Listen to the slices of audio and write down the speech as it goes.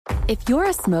If you're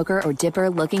a smoker or dipper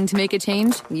looking to make a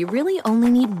change, you really only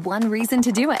need one reason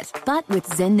to do it. But with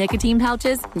Zyn nicotine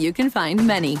pouches, you can find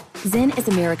many. Zyn is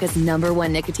America's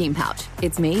 #1 nicotine pouch.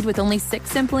 It's made with only 6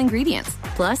 simple ingredients.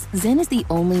 Plus, Zyn is the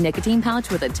only nicotine pouch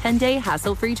with a 10-day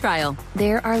hassle-free trial.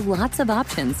 There are lots of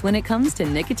options when it comes to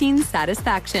nicotine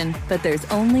satisfaction, but there's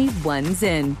only one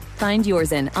Zyn. Find your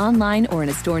Zyn online or in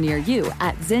a store near you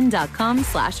at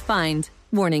zyn.com/find.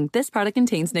 Warning, this product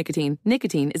contains nicotine.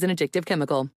 Nicotine is an addictive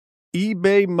chemical.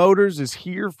 eBay Motors is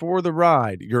here for the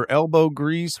ride. Your elbow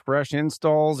grease, fresh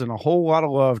installs, and a whole lot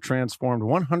of love transformed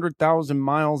 100,000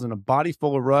 miles and a body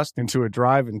full of rust into a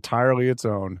drive entirely its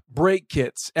own. Brake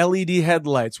kits, LED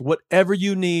headlights, whatever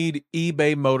you need,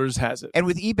 eBay Motors has it. And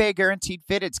with eBay Guaranteed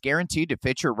Fit, it's guaranteed to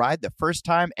fit your ride the first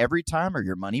time, every time, or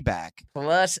your money back.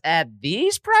 Plus, at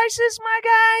these prices, my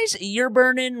guys, you're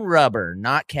burning rubber,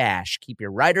 not cash. Keep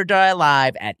your ride or die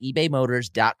alive at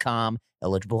ebaymotors.com.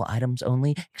 Eligible items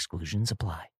only. Exclusions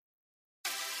apply.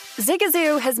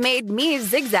 Zigazoo has made me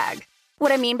zigzag.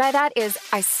 What I mean by that is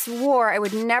I swore I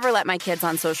would never let my kids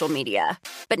on social media.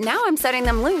 But now I'm setting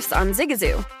them loose on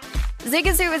Zigazoo.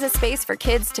 Zigazoo is a space for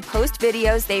kids to post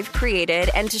videos they've created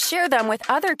and to share them with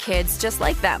other kids just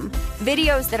like them.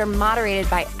 Videos that are moderated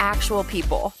by actual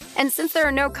people. And since there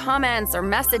are no comments or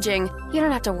messaging, you don't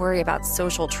have to worry about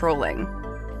social trolling.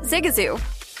 Zigazoo,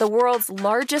 the world's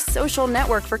largest social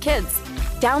network for kids.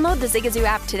 Download the Zigazoo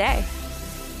app today.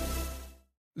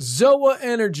 Zoa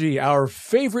Energy, our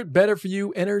favorite Better For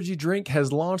You energy drink,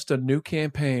 has launched a new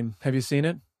campaign. Have you seen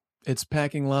it? It's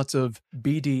packing lots of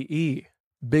BDE,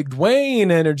 Big Dwayne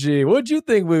energy. What'd you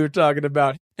think we were talking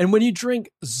about? And when you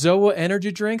drink Zoa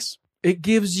energy drinks, it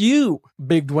gives you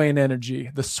Big Dwayne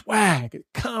energy, the swag,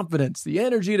 confidence, the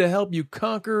energy to help you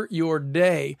conquer your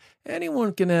day.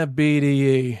 Anyone can have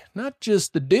BDE, not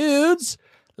just the dudes,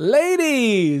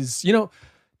 ladies. You know,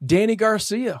 Danny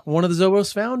Garcia, one of the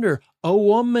Zoa's founder, a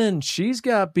woman, she's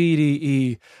got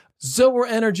BDE. Zoa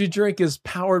energy drink is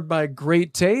powered by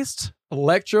great taste,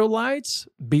 electrolytes,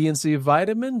 B and C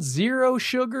vitamins, zero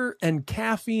sugar, and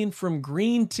caffeine from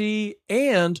green tea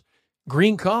and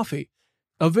green coffee.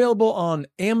 Available on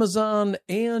Amazon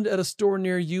and at a store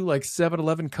near you like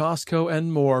 7-Eleven, Costco,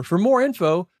 and more. For more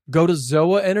info, go to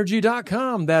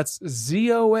zoaenergy.com. That's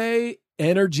ZOAenergy.com.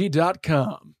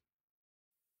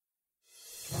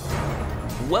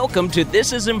 Welcome to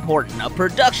This Is Important, a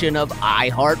production of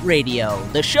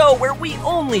iHeartRadio, the show where we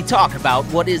only talk about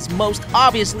what is most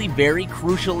obviously very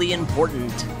crucially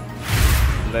important.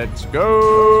 Let's go!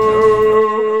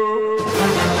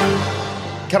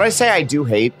 Can I say I do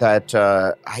hate that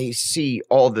I see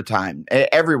all the time.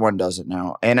 Everyone does it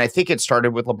now. And I think it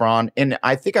started with LeBron. And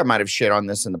I think I might have shit on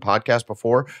this in the podcast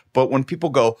before. But when people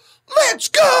go, let's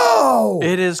go!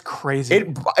 It is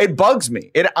crazy. It bugs me.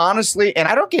 It honestly, and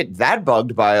I don't get that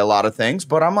bugged by a lot of things,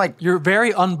 but I'm like, you're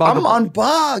very unbuggable. I'm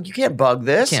unbugged. You can't bug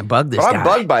this. You can't bug this but guy. I'm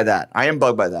bugged by that. I am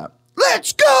bugged by that.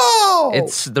 Let's go!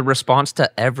 It's the response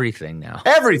to everything now.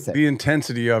 Everything. The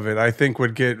intensity of it, I think,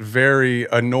 would get very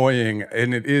annoying,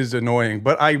 and it is annoying.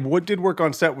 But I did work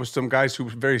on set with some guys who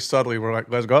very subtly were like,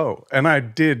 let's go. And I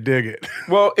did dig it.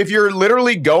 Well, if you're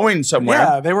literally going somewhere.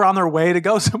 Yeah, they were on their way to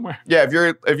go somewhere. Yeah,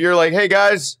 if you're like, hey,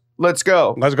 guys, let's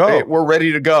go. Let's go. Hey, we're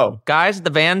ready to go. Guys, the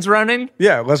van's running.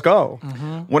 Yeah, let's go.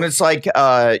 Mm-hmm. When it's like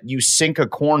you sink a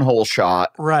cornhole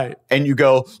shot. Right. And you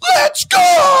go, let's go!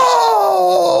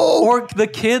 Or the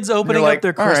kids opening like, up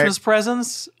their all right. Christmas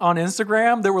presents on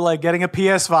Instagram. They were like getting a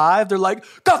PS5. They're like,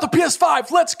 got the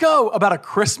PS5. Let's go. About a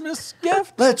Christmas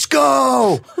gift. Let's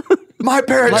go. My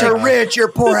parents are rich.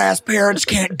 Your poor ass parents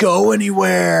can't go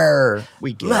anywhere.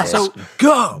 We get it. So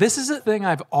go. This is a thing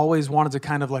I've always wanted to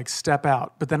kind of like step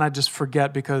out, but then I just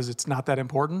forget because it's not that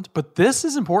important. But this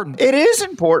is important. It is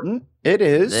important. It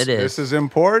is. It is. This is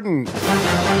important.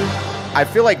 I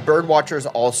feel like Birdwatchers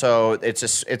also,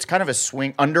 it's kind of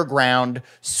a underground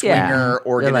swinger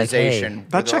organization. Hey.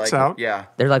 That checks out. Yeah.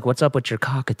 They're like, what's up with your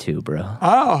cockatoo, bro?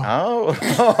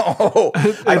 Oh.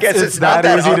 I guess it's not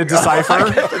that easy to decipher.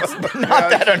 I guess it's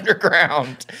not that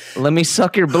underground. Let me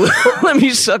suck your blue. Let me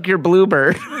suck your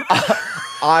bluebird.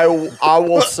 I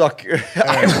will suck your.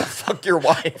 I will fuck your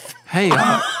wife. Hey,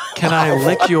 can I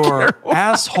lick your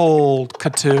asshole,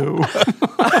 Katoo?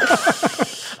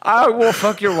 I will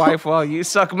fuck your wife while you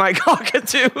suck my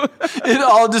cockatoo. It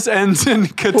all just ends in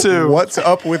Katoo. What's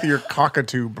up with your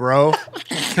cockatoo, bro?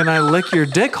 Can I lick your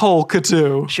dick hole,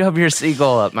 Katoo? Shove your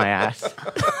seagull up my ass.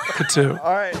 Katoo.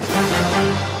 All right.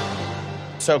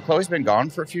 So Chloe's been gone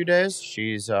for a few days.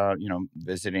 She's,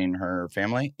 visiting her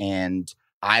family, and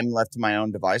I'm left to my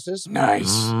own devices.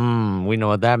 Nice. We know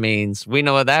what that means. We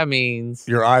know what that means.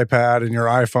 Your iPad and your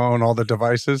iPhone, all the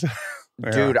devices.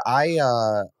 Dude,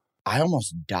 I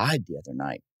almost died the other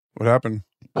night. What happened?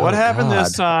 What happened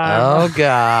this time? Oh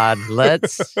God,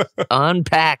 let's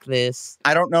unpack this.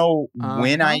 I don't know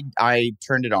when I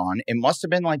turned it on. It must have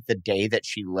been like the day that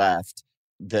she left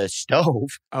the stove.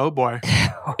 Oh boy.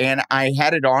 And I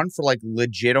had it on for like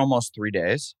legit almost 3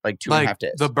 days, like 2.5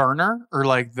 days. The burner or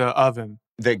like the oven?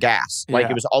 The gas. Like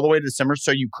Yeah. it was all the way to the simmer,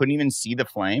 so you couldn't even see the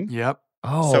flame. Yep.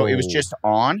 Oh, So it was just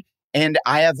on. And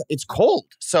it's cold.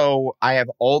 So I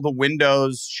have all the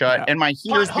windows shut Yeah. and my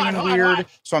heater's being weird.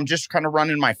 So I'm just kind of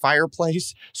running my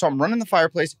fireplace. So I'm running the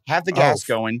fireplace, have the gas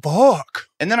going. Fuck.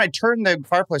 And then I turn the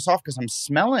fireplace off because I'm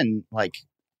smelling like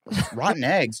rotten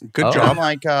eggs. Good Oh. job. I'm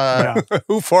like,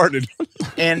 Who farted?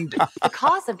 and The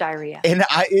cause of diarrhea.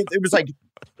 it was like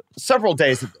several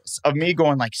days of this, of me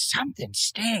going like, something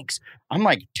stinks. I'm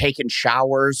like taking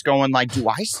showers going like, do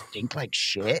I stink like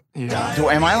shit? Yeah.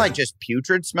 Am I like just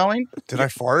putrid smelling? Did I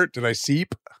fart? Did I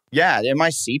seep? Yeah. Am I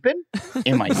seeping?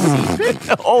 Am I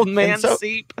seeping? Old man And so-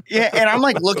 seep. Yeah. And I'm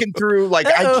like looking through, like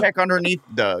I check underneath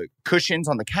the cushions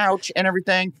on the couch and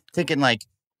everything, thinking like,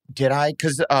 did I?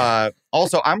 Because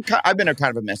also I've been a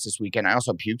kind of a mess this weekend. I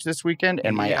also puked this weekend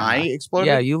and my eye exploded.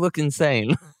 Yeah, you look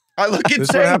insane. I look This is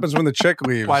what insane. happens when the chick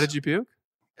leaves. Why did you puke?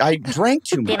 I drank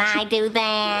too much. do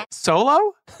that? Solo?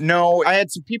 No, I had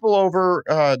some people over.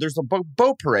 There's a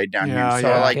boat parade down Yeah, here. So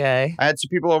yeah. like Okay. I had some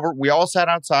people over. We all sat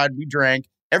outside. We drank.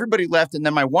 Everybody left. And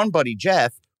then my one buddy,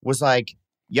 Jeff, was like,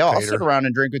 yo, I'll Tater. sit around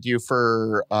and drink with you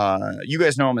for, you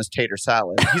guys know him as Tater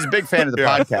Salad. He's a big fan of the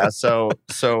Yeah. podcast. So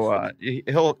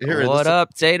he'll hear What this.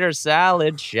 up, tater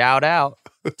salad? Shout out.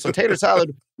 So Tater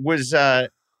Salad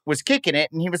was kicking it.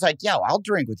 And he was like, yo, I'll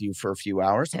drink with you for a few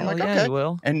hours. And I'm Hell like, yeah, okay. you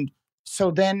will. And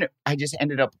so then I just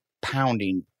ended up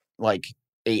pounding like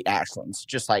 8 Ashlands,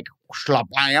 just like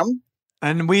shlabam.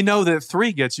 And we know that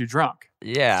 3 gets you drunk.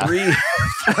 Yeah.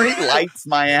 Three lights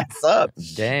my ass up.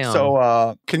 Damn.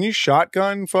 So Can you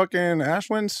shotgun fucking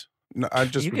Ashwin's? No, I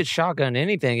just you could shotgun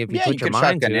anything if you yeah, put you your could mind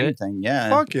shotgun to it. anything. Yeah.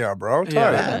 fuck yeah, bro. Tight.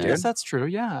 Yeah, I dude. guess that's true.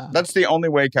 Yeah. That's the only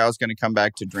way Kyle's going to come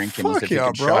back to drinking is Fuck if he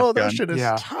yeah, can bro. shotgun. That shit is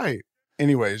Yeah. tight.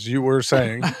 Anyways, you were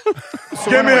saying. So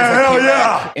Give me anyways, a I hell came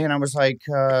yeah. back And I was like,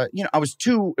 I was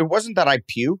too. It wasn't that I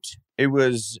puked. It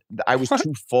was I was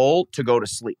too full to go to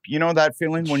sleep. You know that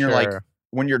feeling when you're like Sure.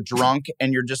 when you're drunk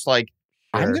and you're just like,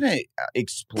 I'm Sure. gonna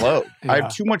explode. I Yeah.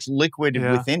 have too much liquid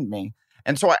Yeah. within me,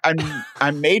 and so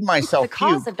I made myself The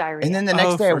cause puke. of diarrhea. And then the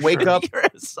next day I for wake sure. up You're a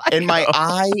and my psycho.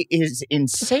 eye is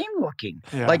insane looking.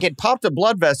 Yeah. Like it popped a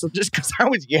blood vessel just because I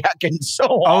was yakking so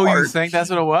Oh, hard. you think that's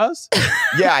what it was?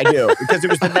 Yeah, I do. Because it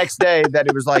was the next day that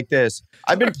it was like this.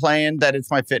 I've been playing that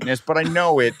it's my fitness, but I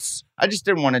know I just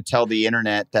didn't want to tell the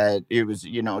internet that it was,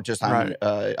 just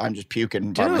I'm just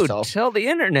puking by Dude, myself. tell the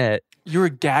internet. You were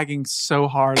gagging so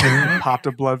hard that you popped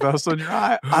a blood vessel in your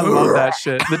eye. I love that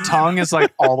shit. The tongue is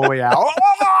like all the way out.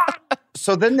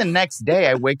 So then the next day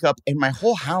I wake up and my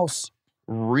whole house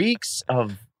reeks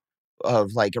of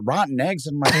like rotten eggs.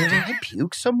 And I'm like, did I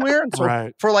puke somewhere? And so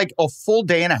Right. for like a full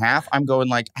day and a half, I'm going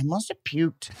like, I must have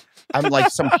puked. I'm like,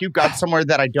 some puke got somewhere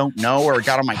that I don't know, or it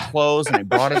got on my clothes and I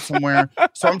brought it somewhere.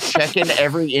 So I'm checking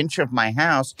every inch of my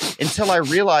house until I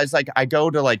realize like I go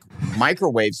to like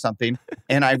microwave something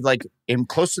and I like am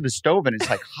close to the stove and it's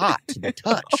like hot to the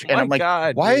touch. And my I'm like,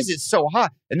 God, why dude. is it so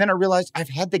hot? And then I realized I've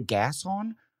had the gas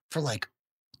on for like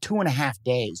 2.5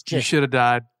 days. You Just should have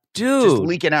died. just Dude,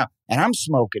 leaking out. And I'm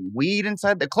smoking weed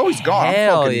inside the Chloe's gone.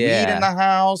 Hell I'm smoking yeah. weed in the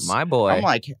house. my boy. I'm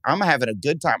like, I'm having a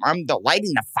good time. I'm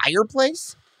lighting the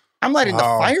fireplace. I'm lighting the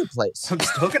Oh. fireplace. I'm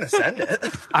still gonna send it.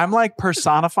 I'm like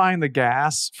personifying the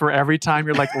gas for every time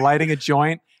you're like lighting a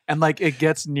joint and like it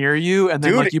gets near you and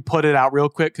then Dude. like you put it out real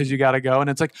quick because you got to go and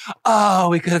it's like, oh,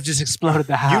 we could have just exploded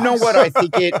the house. You know what I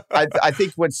think I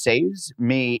think what saves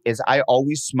me is I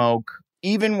always smoke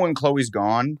even when Chloe's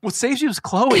gone. What saves you is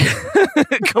Chloe.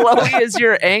 Chloe is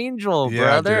your angel,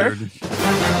 brother. dude.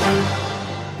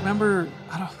 Remember,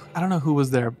 I don't know who was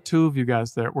there. 2 of you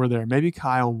guys were there. Maybe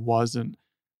Kyle wasn't.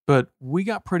 But we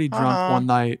got pretty drunk one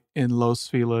night in Los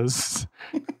Feliz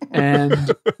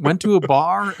and went to a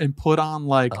bar and put on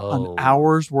like Oh. an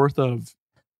hour's worth of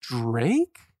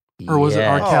Drake? Or was it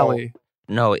R. Yeah. Kelly?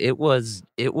 No, it was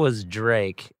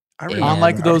Drake. I And- remember. On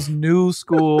like that. those new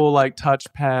school like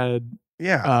touchpad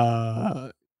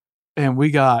Yeah. and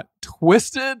we got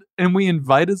twisted and we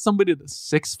invited somebody to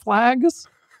Six Flags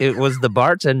It was the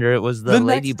bartender. It was the The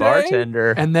lady next day?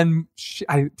 bartender. and then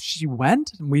she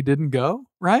went and we didn't go.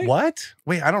 right? What?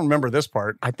 Wait, I don't remember this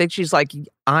part. I think she's like,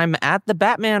 I'm at the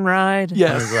Batman ride.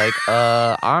 Yes. I was like,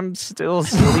 I'm still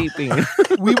sleeping.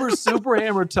 We were super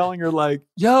hammered telling her like,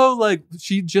 yo, like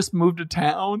she just moved to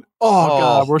town. Oh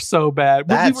God, we're so bad.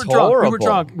 But that's we were drunk. We were horrible.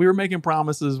 drunk. We were making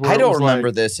promises. Where I it don't was remember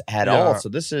like, this at Yeah. all. So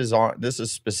this is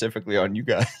specifically on you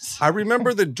guys. I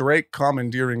remember the Drake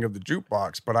commandeering of the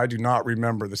jukebox, but I do not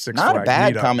remember the Six Not Flag a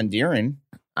bad meetup. commandeering.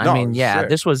 I No, mean, it's yeah, sick.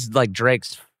 this was like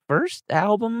Drake's first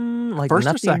album. Like first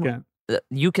or nothing, second.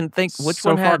 You can think which So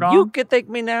one Far had Gone? You Can Thank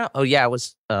Me Now. Oh yeah, it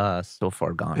was So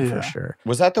Far Gone Yeah. for sure.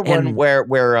 Was that the one And-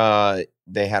 where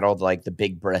they had all like the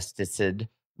big breasted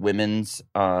women's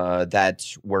that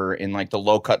were in like the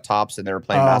low cut tops and they were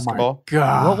playing Oh basketball? my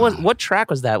God. What track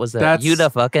was that? Was that That's- You the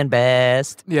fucking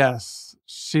best? Yes,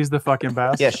 she's the fucking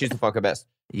best. Yeah, she's the fucking best.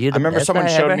 You I the remember best someone I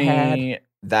showed ever me had.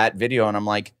 that video and I'm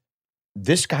like,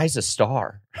 this guy's a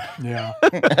star. Yeah.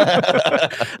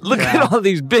 Look Yeah. at all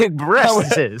these big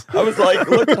breasts. I was like,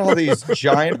 look at all these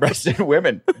giant breasted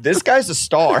women. This guy's a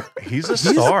star. He's a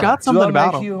He's star. got something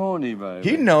about him.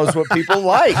 He knows what people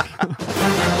like.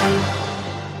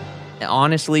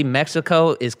 Honestly,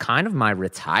 Mexico is kind of my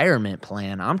retirement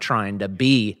plan. I'm trying to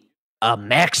be a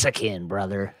Mexican,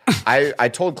 brother. I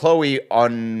told Chloe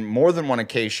on more than one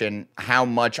occasion how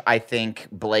much I think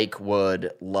Blake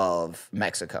would love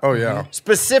Mexico. Oh, yeah.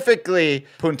 Specifically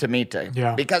Punta Mita.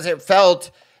 Yeah. Because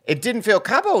it didn't feel,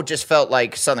 Cabo just felt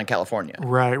like Southern California.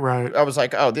 Right, right. I was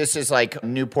like, oh, this is like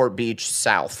Newport Beach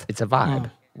South. It's a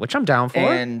vibe, which I'm down for.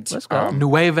 And, Let's go.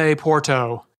 Nueve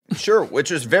Porto. Sure, which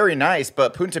was very nice,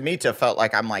 but Punta Mita felt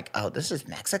like I'm like, oh, this is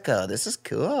Mexico. This is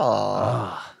cool.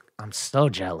 I'm so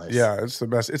jealous. Yeah, it's the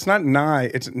best. It's not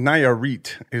it's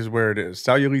Nayarit is where it is.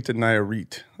 Sayulita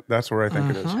Nayarit. That's where I think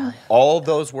it is. All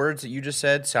those words that you just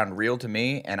said sound real to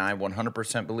me, and I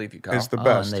 100% believe you, Kyle. It's the Oh,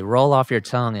 best. and they roll off your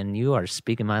tongue, and you are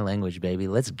speaking my language, baby.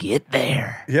 Let's get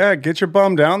there. Yeah, get your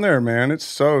bum down there, man. It's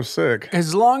so sick.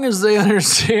 As long as they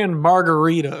understand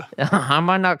margarita. I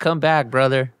might not come back,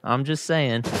 brother. I'm just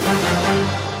saying.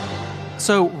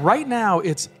 So right now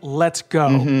it's let's go.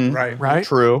 Right. Right?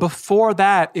 True. Before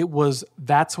that, it was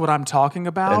that's what I'm talking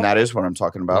about. And that is what I'm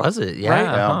talking about. Was it? Yeah. right?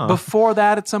 huh. Before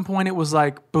that, at some point, it was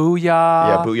like booyah.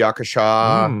 Yeah,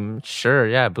 Booyakasha. Sure.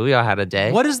 Yeah. Booyah had a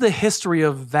day. What is the history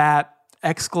of that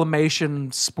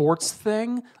exclamation sports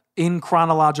thing in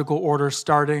chronological order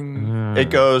starting? It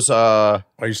goes, Are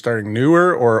you starting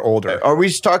newer or older? are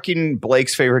we talking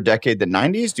Blake's favorite decade, the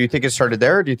 90s? Do you think it started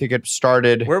there? Or do you think it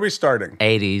started? Where are we starting?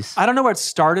 80s. I don't know where it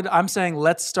started. I'm saying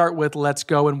let's start with let's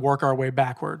go and work our way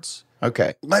backwards.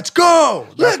 Okay. Let's go.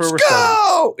 That's where we're starting.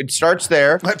 Go! It starts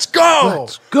there. Let's go.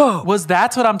 Go. Was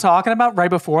that what I'm talking about right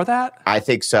before that? I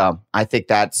think so. I think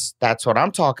that's what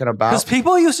I'm talking Because about.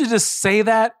 people used to just say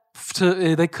that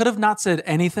they could have not said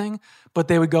anything, but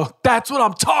they would go, that's what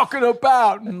I'm talking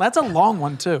about. And that's a long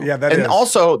one too. Yeah, that And is.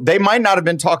 also, they might not have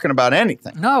been talking about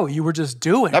anything. No, you were just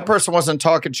doing. That person wasn't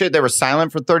talking shit. They were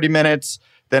silent for 30 minutes.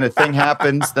 Then a thing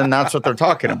happens. Then that's what they're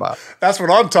talking about. That's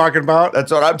what I'm talking about.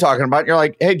 That's what I'm talking about. You're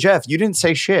like, hey, Jeff, you didn't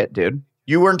say shit, dude.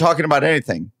 You weren't talking about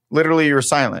anything. Literally, you were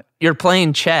silent. You're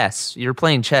playing chess. You're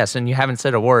playing chess, and you haven't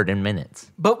said a word in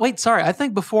minutes. But wait, sorry. I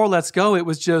think before Let's Go, it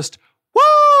was just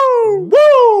Woo!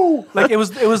 Woo! like it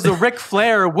was the Ric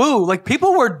Flair woo. Like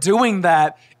people were doing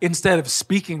that instead of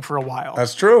speaking for a while.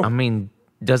 That's true. I mean,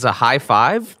 does a high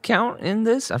five count in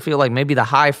this? I feel like maybe the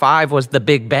high five was the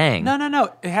Big Bang. No.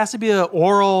 It has to be an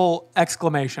oral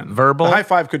exclamation. Verbal. The high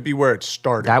five could be where it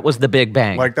started. That was the Big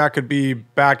Bang. Like that could be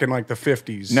back in like the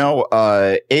 50s. No,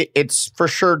 it's for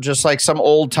sure just like some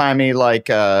old timey like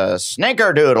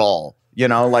snickerdoodle,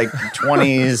 like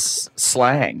 20s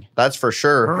slang. That's for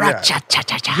sure.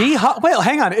 Ra-cha-cha-cha-cha. Yeehaw. Wait,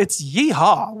 hang on. It's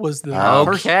yeehaw was the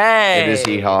first. Okay. It is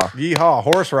yeehaw. Yeehaw,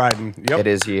 horse riding. Yep. It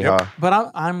is yeehaw.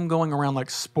 But I'm going around like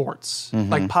sports, Mm-hmm.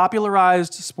 like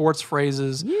popularized sports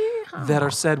phrases that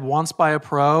are said once by a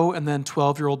pro, and then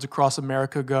 12-year-olds across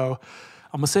America go,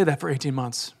 I'm going to say that for 18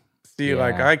 months. See,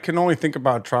 like I can only think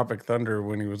about Tropic Thunder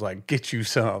when he was like, "Get you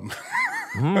some."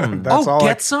 That's Oh, all.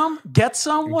 get some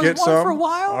was Get one some? for a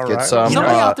while. All Get right. some.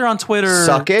 Somebody out there on Twitter,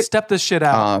 suck it. step this shit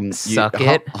out. You Suck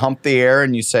it. Hump the air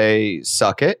and you say,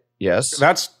 suck it. Yes.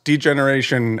 That's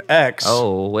Degeneration X.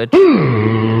 Oh, it,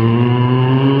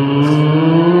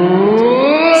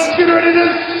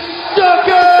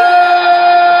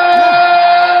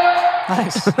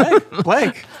 Nice. Hey,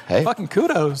 Blake. Hey. Fucking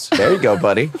kudos. There you go,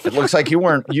 buddy. It looks like you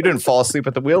didn't fall asleep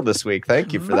at the wheel this week.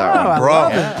 Thank you for that No, I one. Bro.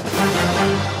 love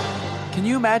it. Can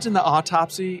you imagine the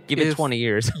autopsy? give it if 20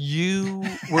 years.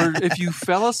 If you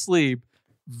fell asleep,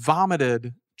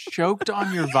 vomited, choked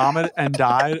on your vomit and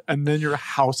died, and then your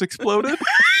house exploded,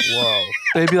 Whoa.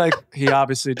 they'd be like, he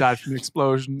obviously died from the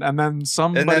explosion. And then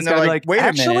somebody's they're gonna be like, like, wait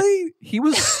a minute. actually, he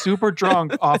was super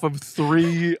drunk off of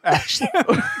 3 ash.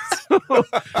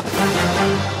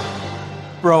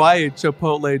 Bro, I ate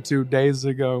Chipotle 2 days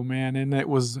ago, man, and it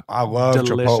was I love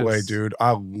delicious. Chipotle, dude.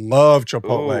 I love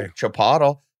Chipotle. Ooh,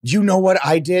 Chipotle. You know what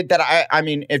I did that I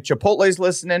mean, if Chipotle's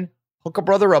listening, hook a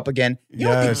brother up again. You know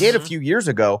what they Yes. did a few years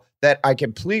ago that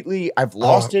I've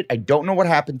lost it. I don't know what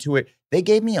happened to it. They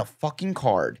gave me a fucking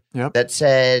card Yep. that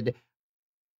said,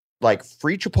 like,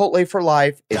 free Chipotle for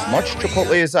life, as much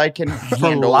Chipotle as I can For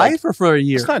handle. life or for a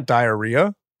year? It's not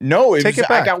diarrhea. No, Take it I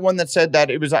back. got one that said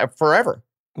that it was forever,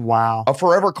 Wow. a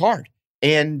forever card.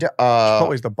 And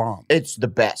Chipotle's the bomb. it's the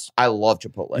best. I love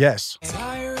Chipotle. Yes.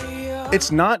 It's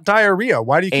not diarrhea.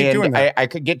 Why do you keep doing And that? I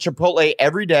could get Chipotle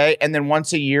every day, and then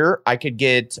once a year I could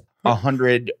get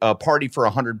 100 party for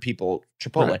 100 people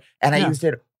Chipotle, Right. and I Yeah. used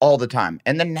it all the time.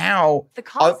 And then now The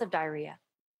cause of diarrhea.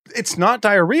 It's not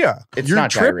diarrhea. it's You're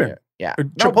not tripping. diarrhea. Yeah,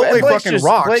 Chipotle Blake fucking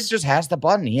rocks. Blake just has the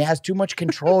button. He has too much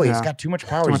control. He's Yeah. got too much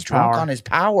power. Too He's much drunk power. on his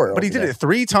power. But he over did there. it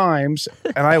 3 times,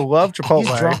 and I love Chipotle.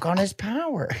 He's drunk on his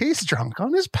power. He's drunk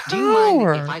on his Do you mind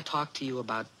power. if I talk to you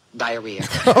about diarrhea?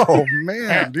 Oh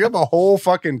man, do you have a whole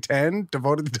fucking 10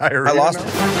 devoted to diarrhea? I lost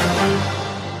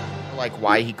now? Like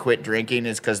why he quit drinking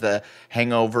is because the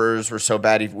hangovers were so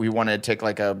bad. We wanted to take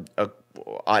like an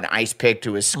ice pick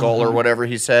to his skull or whatever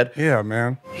he said. Yeah,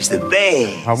 man. He's the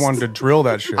best. I wanted to drill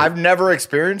that shit. I've never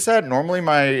experienced that.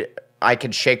 Normally, I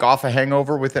could shake off a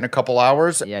hangover within a couple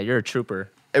hours. Yeah, you're a trooper.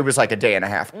 It was like a day and a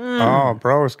half. Oh,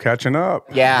 bro, it's catching up.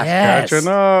 Yeah. Yes. Catching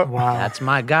up. Wow. That's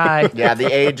my guy. Yeah, the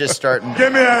age is starting.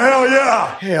 Give me a hell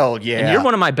yeah. Hell yeah. And you're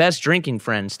one of my best drinking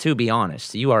friends, to be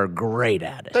honest. You are great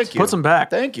at it. Thank you. Put some back.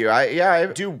 Thank you. I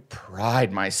do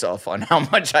pride myself on how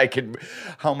much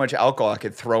alcohol I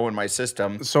could throw in my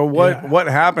system. So what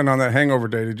happened on that hangover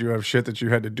day? Did you have shit that you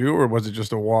had to do, or was it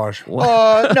just a wash?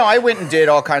 No, I went and did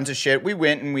all kinds of shit. We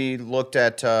went and we looked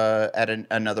at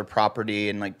another property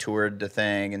and like toured the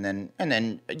thing, and then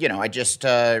I just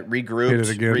regrouped, Hit it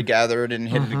again. regathered, and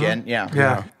hit it again. Yeah.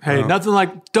 Yeah. Hey, nothing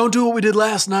like, don't do what we did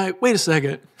last night. Wait a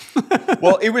second.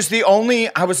 Well, it was the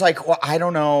only. I was like, well, I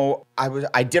don't know.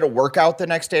 I did a workout the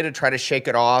next day to try to shake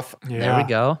it off. There we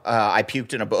go. I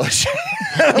puked in a bush.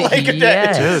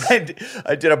 Yes.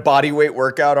 I did a body weight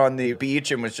workout on the beach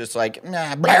and was just like,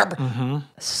 nah, blah.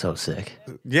 So sick.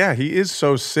 Yeah, he is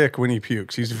so sick when he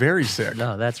pukes. He's very sick.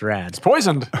 No, that's rad.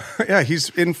 Poisoned. Yeah, he's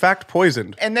in fact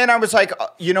poisoned. And then I was like,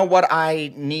 you know what?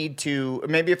 I need to.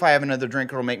 Maybe if I have another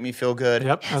drink, it'll make me feel good.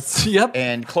 Yep. Yep.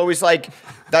 And Chloe's like,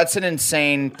 that's an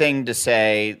insane thing to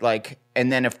say. Like,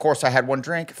 and then of course I had one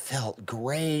drink, felt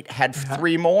great. Had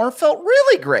 3 more, felt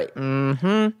really great.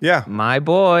 Yeah, My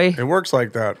boy. it works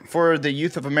like that. For the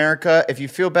youth of America, if you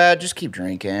feel bad, just keep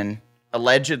drinking.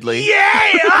 Allegedly.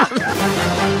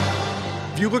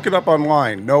 If you look it up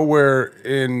online, nowhere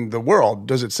in the world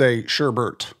does it say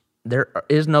Sherbert. There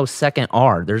is no second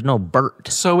R. There's no Bert.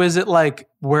 So is it like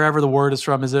wherever the word is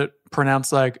from, is it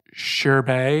pronounced like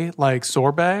sherbet, like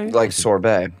sorbet? Like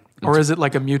sorbet. Or is it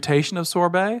like a mutation of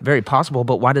sorbet? Very possible,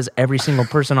 but why does every single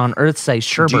person on Earth say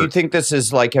Sherbert? Do you think this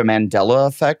is like a Mandela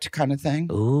effect kind of thing?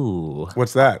 Ooh.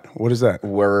 What's that? What is that?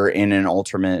 We're in an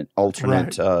alternate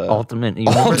Right. Ultimate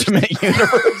universe. ultimate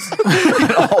universe.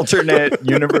 An alternate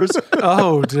universe.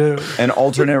 Oh, dude. An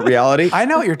alternate reality. I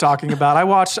know what you're talking about. I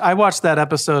watched that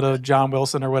episode of John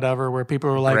Wilson or whatever where people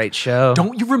were like, Great show.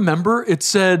 don't you remember it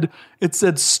said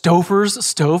Stouffer's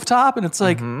stovetop? And it's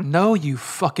like, no, you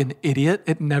fucking idiot.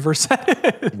 It never said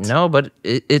it. No, but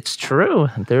it's true.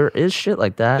 There is shit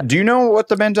like that. Do you know what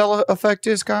the Mandela effect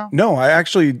is, Kyle? No, I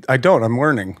don't. I'm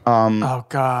learning. Oh,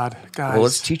 God. Guys. Well,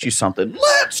 let's teach you something.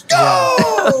 Let's go!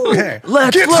 Hey,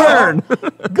 Let's get learn.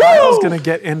 Kyle's going to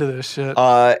get into this shit.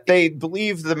 They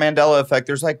believe the Mandela effect.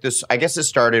 There's like this, I guess it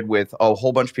started with a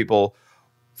whole bunch of people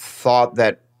thought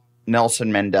that Nelson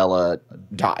Mandela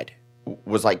died,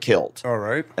 was like killed all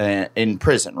right. in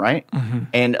prison, right?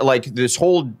 And like this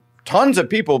whole, tons of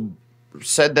people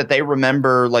said that they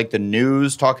remember like the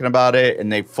news talking about it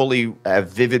and they fully have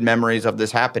vivid memories of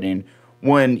this happening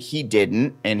when he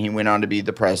didn't. And he went on to be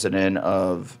the president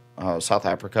of South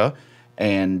Africa.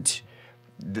 And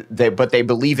they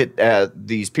believe it,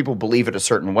 these people believe it a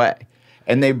certain way.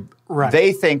 And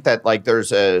they think that like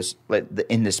there's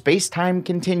in the space-time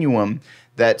continuum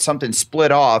that something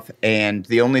split off and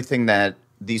the only thing that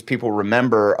these people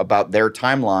remember about their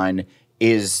timeline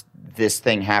is this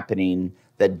thing happening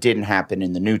that didn't happen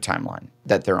in the new timeline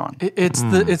that they're on. It's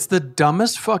the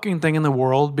dumbest fucking thing in the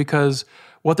world because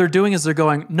what they're doing is they're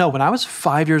going, no, when I was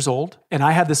 5 years old and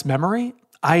I had this memory,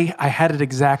 I had it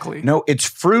exactly. No, it's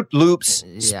Fruit Loops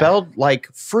spelled like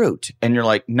fruit. And you're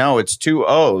like, no, it's 2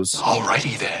 O's.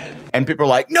 Alrighty then. And people are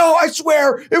like, no, I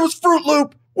swear it was Fruit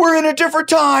Loop. We're in a different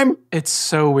time. It's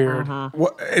so weird.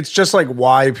 Well, it's just like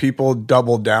why people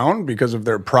double down because of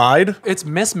their pride. It's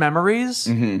mismemories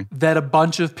that a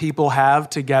bunch of people have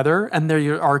together. And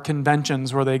there are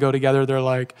conventions where they go together. They're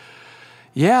like,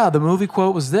 yeah, the movie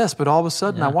quote was this, but all of a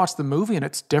sudden I watched the movie and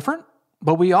it's different.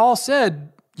 But we all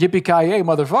said, yippee-ki-yay,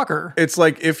 motherfucker. It's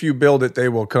like if you build it, they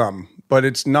will come. But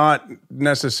it's not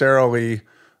necessarily...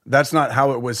 That's not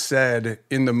how it was said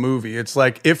in the movie. It's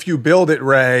like, if you build it,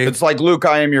 Ray... It's like, Luke,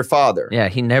 I am your father. Yeah,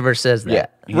 he never says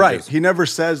that. Right. He never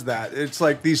says that. It's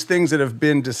like these things that have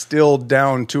been distilled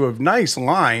down to a nice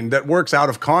line that works out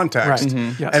of context.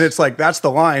 Right. Yes. And it's like, that's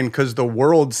the line because the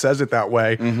world says it that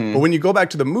way. But when you go back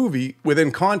to the movie,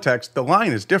 within context, the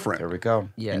line is different. There we go.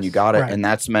 Yes. And you got it. Right. And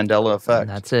that's Mandela effect.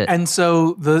 That's it. And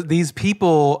so these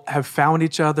people have found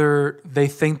each other. They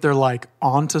think they're like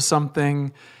onto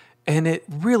something. And it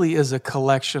really is a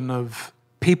collection of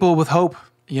people with hope.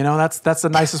 You know, that's the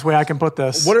nicest way I can put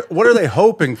this. What are they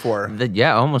hoping for?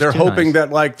 Almost. They're too hoping nice. that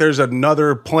like there's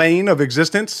another plane of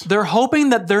existence. They're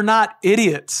hoping that they're not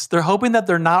idiots. They're hoping that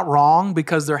they're not wrong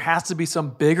because there has to be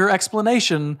some bigger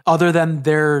explanation other than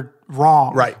they're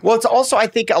wrong. Right. Well, it's also, I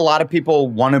think a lot of people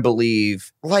want to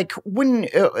believe, like when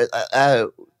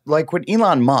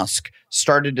Elon Musk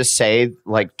started to say,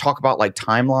 like, talk about like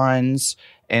timelines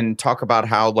and talk about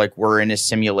how like we're in a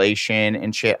simulation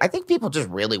and shit. I think people just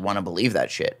really want to believe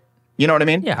that shit. You know what I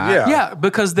mean? Yeah. Yeah,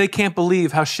 because they can't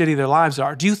believe how shitty their lives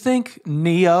are. Do you think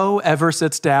Neo ever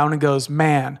sits down and goes,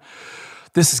 man,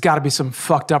 this has got to be some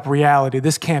fucked up reality.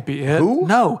 This can't be it. Who?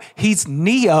 No, he's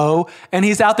Neo, and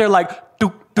he's out there like,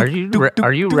 Are you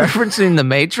referencing The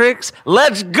Matrix?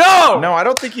 Let's go! No, I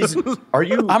don't think he's. Are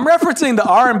you? I'm referencing the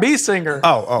R&B singer.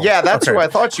 Oh. Yeah, that's okay. who I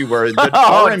thought you were. The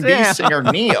Oh, R&B damn. singer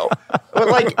Neo. But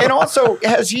like, and also,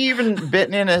 has he even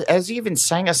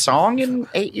sang a song in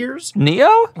 8 years? Neo?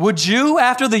 Would you,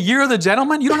 after the Year of the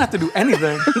Gentleman? You don't have to do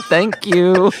anything, Thank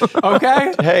you.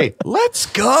 okay? Hey, let's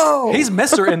go. He's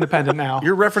Mr. Independent now.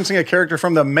 You're referencing a character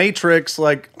from The Matrix,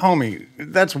 like, homie,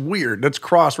 that's weird. That's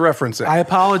cross-referencing. I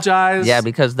apologize. Yeah,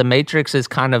 because The Matrix is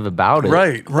kind of about it.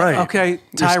 Right. Okay, You're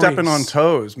Tyrese. stepping on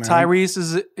toes, man.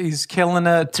 Tyrese he's killing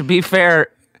it. To be fair,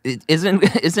 isn't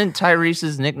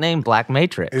Tyrese's nickname Black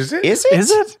Matrix? Is it? Is it?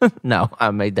 Is it? No,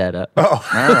 I made that up. All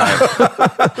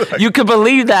right. You could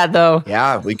believe that, though.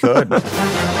 Yeah, we could.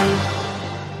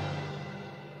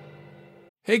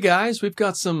 Hey guys, we've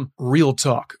got some real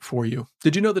talk for you.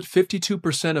 Did you know that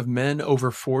 52% of men over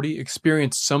 40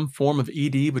 experience some form of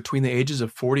ED between the ages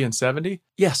of 40 and 70?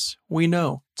 Yes, we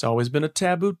know. It's always been a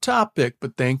taboo topic,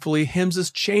 but thankfully Hims is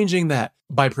changing that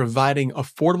by providing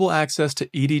affordable access to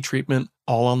ED treatment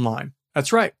all online.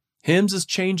 That's right. Hims is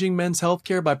changing men's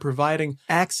healthcare by providing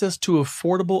access to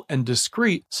affordable and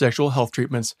discreet sexual health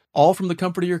treatments, all from the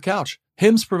comfort of your couch.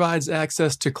 Hims provides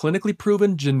access to clinically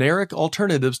proven generic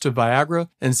alternatives to Viagra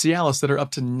and Cialis that are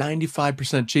up to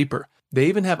 95% cheaper. They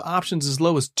even have options as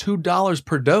low as $2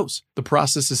 per dose. The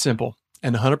process is simple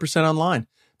and 100% online.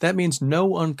 That means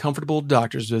no uncomfortable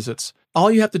doctor's visits.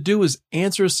 All you have to do is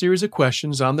answer a series of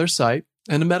questions on their site,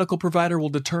 and a medical provider will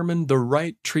determine the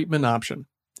right treatment option.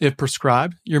 If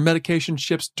prescribed, your medication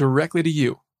ships directly to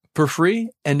you for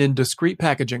free and in discreet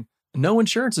packaging. No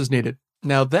insurance is needed.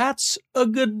 Now that's a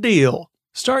good deal.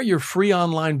 Start your free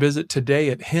online visit today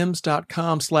at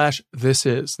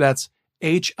hims.com/thisis. That's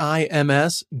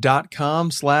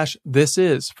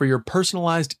HIMS.com/thisis for your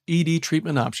personalized ED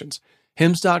treatment options.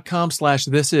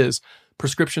 hims.com/thisis.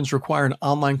 Prescriptions require an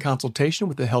online consultation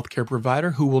with a healthcare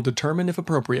provider who will determine if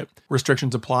appropriate.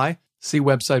 Restrictions apply. See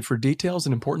website for details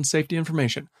and important safety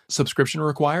information. Subscription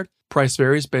required. Price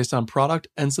varies based on product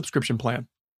and subscription plan.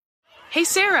 Hey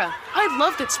Sarah, I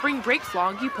love that spring break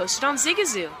vlog you posted on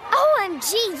Zigazoo.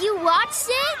 OMG, you watched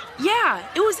it? Yeah,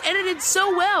 it was edited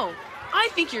so well. I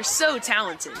think you're so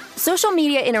talented. Social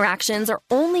media interactions are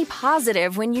only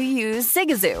positive when you use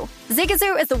Zigazoo.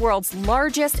 Zigazoo is the world's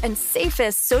largest and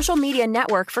safest social media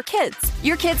network for kids.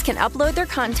 Your kids can upload their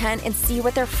content and see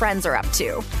what their friends are up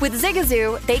to. With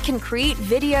Zigazoo, they can create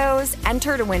videos,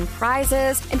 enter to win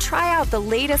prizes, and try out the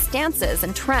latest dances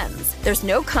and trends. There's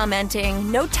no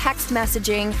commenting, no text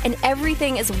messaging, and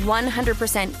everything is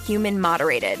 100% human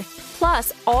moderated.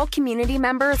 Plus, all community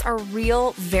members are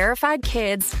real, verified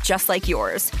kids just like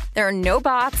yours. There are no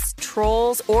bots,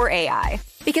 trolls, or AI.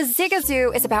 Because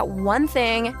Zigazoo is about one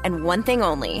thing and one thing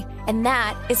only, and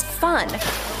that is fun.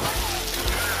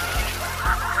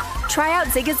 Try out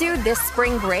Zigazoo this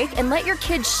spring break and let your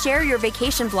kids share your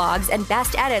vacation vlogs and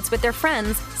best edits with their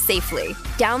friends safely.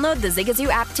 Download the Zigazoo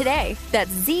app today.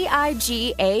 That's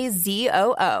Zigazoo.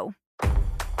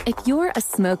 If you're a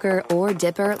smoker or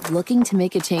dipper looking to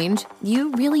make a change,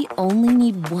 you really only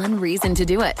need one reason to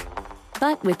do it.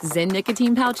 But with Zyn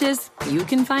nicotine pouches, you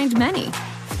can find many.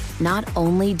 Not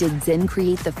only did Zyn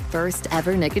create the first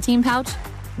ever nicotine pouch,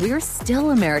 we're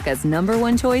still America's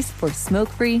 #1 choice for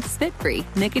smoke-free, spit-free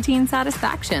nicotine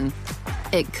satisfaction.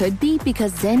 It could be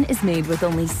because Zyn is made with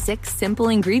only 6 simple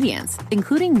ingredients,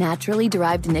 including naturally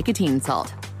derived nicotine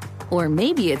salt. Or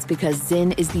maybe it's because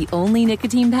Zyn is the only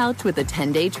nicotine pouch with a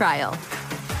 10-day trial.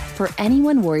 For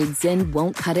anyone worried Zyn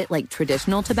won't cut it like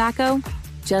traditional tobacco,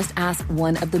 just ask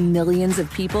one of the millions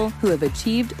of people who have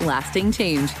achieved lasting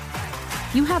change.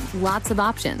 You have lots of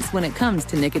options when it comes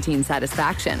to nicotine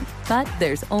satisfaction, but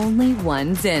there's only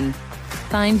one Zyn.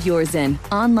 Find your Zyn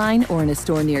online or in a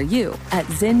store near you at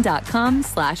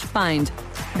zyn.com/find.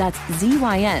 That's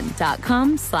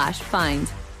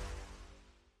ZYN.com/find.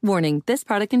 Warning, this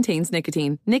product contains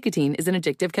nicotine. Nicotine is an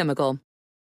addictive chemical.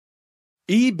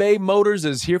 eBay Motors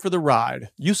is here for the ride.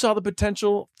 You saw the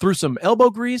potential. Through some elbow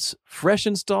grease, fresh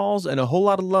installs, and a whole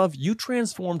lot of love, you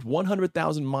transformed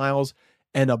 100,000 miles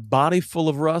and a body full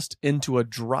of rust into a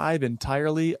drive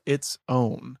entirely its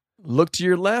own. Look to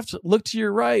your left, look to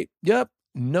your right. Yep,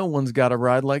 no one's got a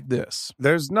ride like this.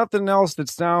 There's nothing else that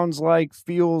sounds like,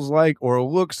 feels like, or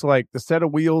looks like the set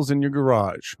of wheels in your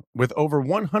garage. With over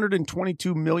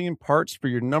 122 million parts for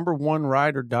your #1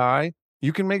 ride or die,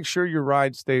 you can make sure your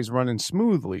ride stays running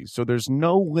smoothly, so there's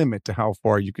no limit to how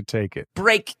far you could take it.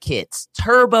 Brake kits,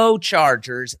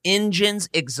 turbochargers, engines,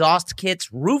 exhaust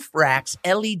kits, roof racks,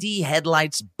 LED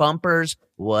headlights, bumpers,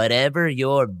 whatever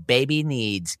your baby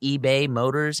needs, eBay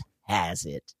Motors has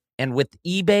it. And with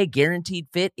eBay Guaranteed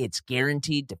Fit, it's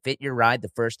guaranteed to fit your ride the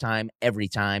first time, every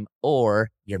time, or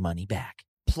your money back.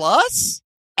 Plus,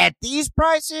 at these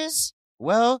prices,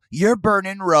 well, you're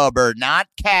burning rubber, not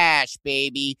cash,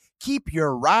 baby. Keep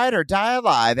your ride or die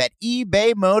alive at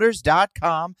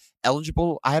ebaymotors.com.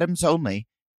 Eligible items only.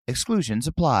 Exclusions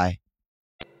apply.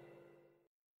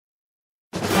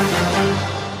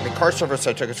 The car service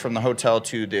that took us from the hotel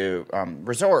to the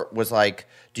resort was like,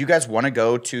 do you guys want to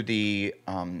go to the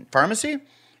pharmacy?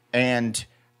 And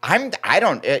I'm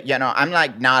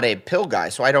like not a pill guy,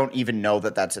 so I don't even know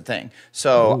that that's a thing.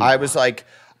 So I was like,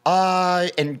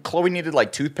 and Chloe needed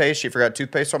like toothpaste. She forgot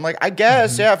toothpaste. So I'm like, I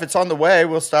guess, yeah, if it's on the way,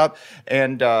 we'll stop.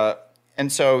 And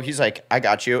so he's like, I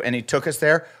got you. And he took us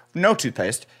there. No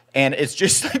toothpaste. And it's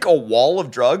just like a wall of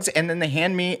drugs. And then they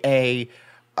hand me a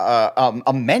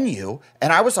menu.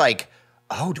 And I was like,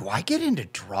 oh, do I get into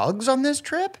drugs on this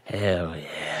trip? Hell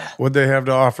yeah. What'd they have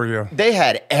to offer you? They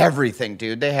had everything,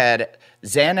 dude. They had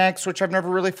Xanax, which I've never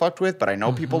really fucked with, but I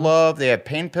know people love. They have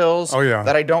pain pills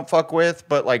that I don't fuck with,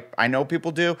 but like I know people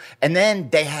do. And then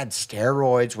they had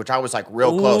steroids, which I was like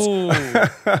real close.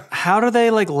 How do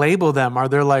they like label them? Are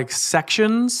there like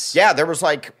sections? Yeah, there was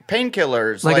like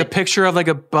painkillers. Like a picture of like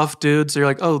a buff dude. So you're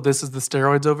like, oh, this is the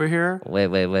steroids over here?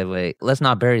 Wait. Let's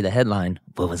not bury the headline.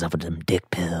 What was up with them dick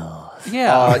pills?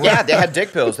 Yeah. Yeah, they had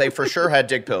dick pills. They for sure had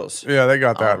dick pills. Yeah, they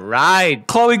got that. All right.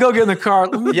 Chloe, go get in the car.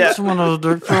 Let me get one of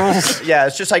those dick pills. Yeah,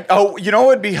 it's just like, oh, you know what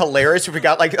would be hilarious if we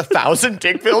got like 1,000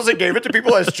 dick pills and gave it to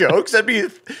people as jokes? That'd be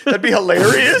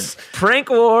hilarious. Prank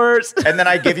wars. And then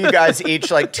I give you guys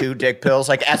each like 2 dick pills,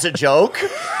 like as a joke.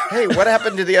 Hey, what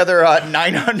happened to the other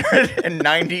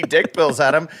 990 dick pills,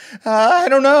 Adam? I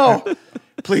don't know.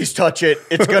 Please touch it.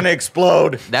 It's going to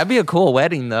explode. That'd be a cool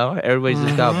wedding, though. Everybody's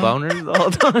just got boners all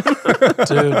the time.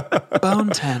 Dude, bone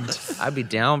tent. I'd be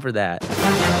down for that.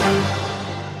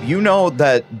 You know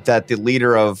that the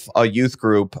leader of a youth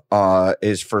group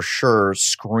is for sure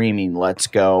screaming, let's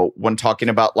go, when talking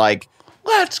about like,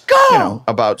 let's go, you know,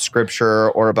 about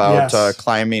scripture or about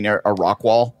climbing a rock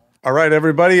wall. All right,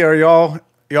 everybody, are y'all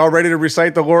ready to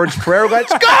recite the Lord's Prayer?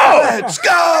 Let's go! Let's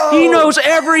go! He knows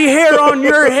every hair on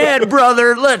your head,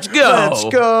 brother. Let's go. Let's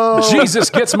go. Jesus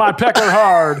gets my pecker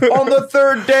hard. On the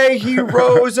 3rd day, he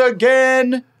rose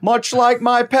again, much like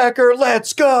my pecker.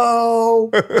 Let's go.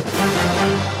 Do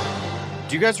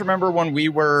you guys remember when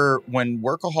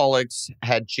Workaholics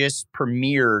had just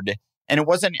premiered, and it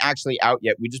wasn't actually out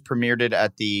yet? We just premiered it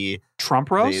at the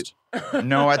Trump roast?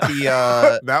 No, at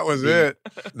the that was it.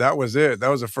 That was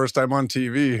the first time on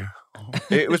TV.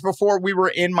 It was before we were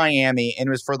in Miami, and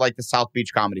it was for like the South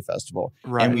Beach Comedy Festival.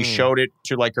 Right. And we showed it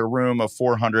to like a room of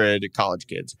 400 college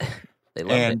kids. They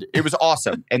loved it was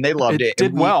awesome, and they loved it. It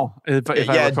did well, if I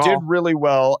recall. It did really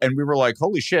well, and we were like,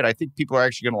 holy shit, I think people are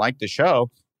actually going to like the show.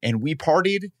 And we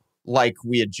partied like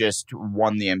we had just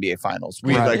won the NBA finals.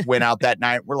 We like went out that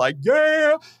night. We're like,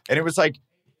 yeah. And it was like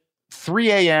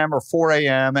 3 a.m. or 4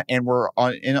 a.m. and we're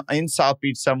in South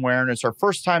Beach somewhere. And it's our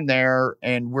first time there.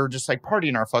 And we're just like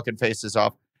partying our fucking faces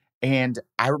off. And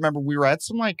I remember we were at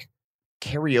some like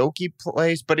karaoke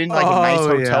place, but in like a nice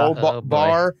hotel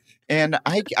bar. And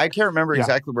I can't remember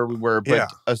exactly where we were, but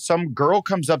some girl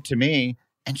comes up to me.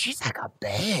 And she's like a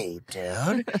babe,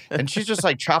 dude. And she's just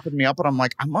like chopping me up. And I'm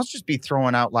like, I must just be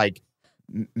throwing out like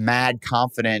mad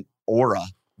confident aura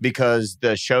because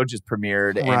the show just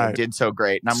premiered and it did so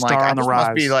great. And I'm like, I just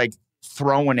must be like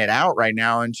throwing it out right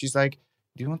now. And she's like,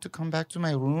 do you want to come back to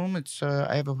my room? It's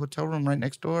I have a hotel room right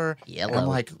next door. And I'm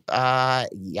like,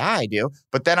 yeah, I do.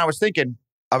 But then I was thinking,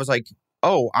 I was like,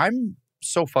 oh, I'm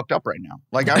so fucked up right now.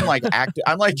 Like I'm like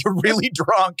I'm like really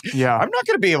drunk. Yeah. I'm not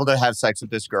going to be able to have sex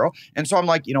with this girl. And so I'm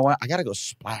like, you know what? I got to go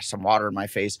splash some water in my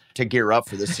face to gear up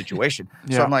for this situation.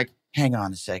 So I'm like, hang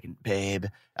on a second, babe.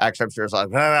 Actually, I'm sure it's like,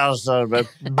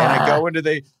 and I go into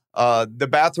the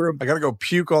bathroom. I got to go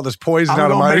puke all this poison out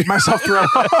of my make myself throw up.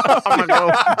 I'm going to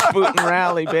go boot and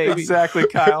rally, baby. Exactly,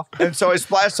 Kyle. And so I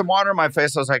splashed some water in my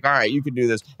face. I was like, all right, you can do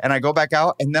this. And I go back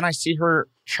out and then I see her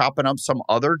chopping up some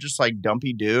other just like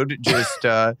dumpy dude,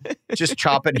 just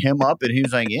chopping him up. And he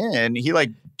was like, yeah. And he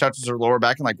like touches her lower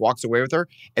back and like walks away with her.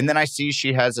 And then I see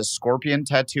she has a scorpion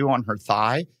tattoo on her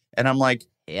thigh. And I'm like,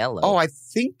 hello. Oh, I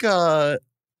think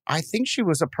she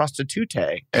was a prostitute.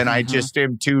 And I just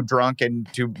am too drunk and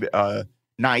too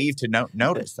naive to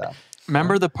notice that.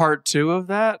 Remember the part 2 of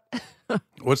that?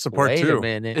 What's the part 2? Wait a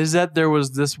minute. Is that there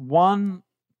was this one,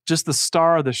 just the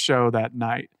star of the show that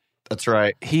night. That's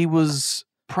right. He was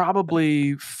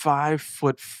probably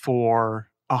 5'4",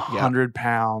 100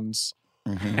 pounds.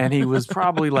 Mm-hmm. And he was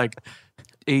probably like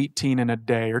 18 in a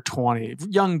day or 20.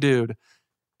 Young dude.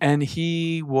 And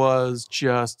he was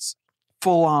just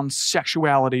full-on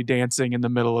sexuality dancing in the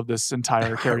middle of this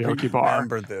entire karaoke bar. I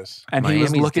remember this. And he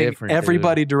was looking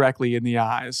everybody directly in the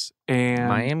eyes. And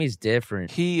Miami's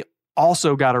different. He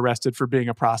also got arrested for being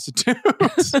a prostitute.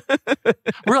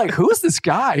 We're like, who is this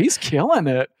guy? He's killing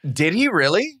it. Did he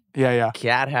really? Yeah.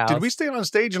 Cat house. Did we stay on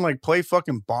stage and like play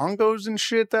fucking bongos and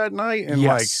shit that night? And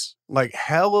Yes. like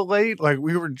hella late? Like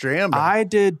we were jamming. I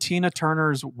did Tina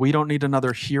Turner's We Don't Need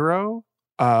Another Hero.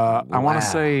 I want to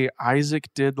say Isaac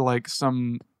did like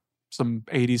some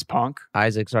 80s punk.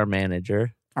 Isaac's our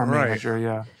manager. Our manager,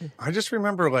 yeah. I just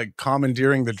remember like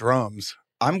commandeering the drums.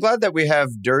 I'm glad that we have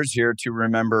Durs here to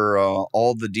remember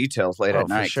all the details late at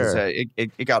night. Sure.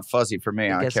 It got fuzzy for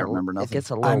me. I can't remember nothing. It gets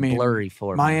a little blurry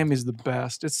for me. Miami's the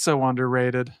best. It's so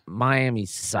underrated.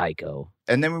 Miami's psycho.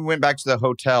 And then we went back to the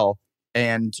hotel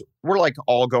and we're like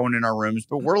all going in our rooms,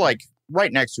 but we're like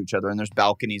right next to each other and there's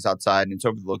balconies outside and it's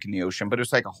overlooking the ocean, but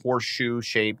it's like a horseshoe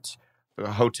shaped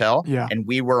hotel. Yeah. And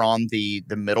we were on the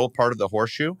middle part of the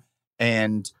horseshoe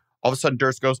and all of a sudden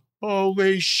Durst goes,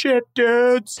 holy shit,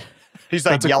 dudes. He's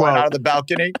like yelling out of the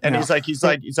balcony and he's like,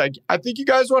 I think you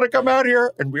guys want to come out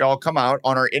here. And we all come out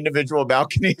on our individual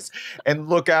balconies and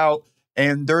look out.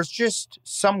 And there's just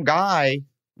some guy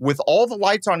with all the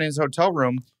lights on in his hotel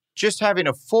room, just having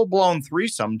a full blown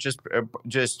threesome, just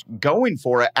going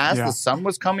for it as the sun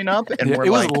was coming up. And we're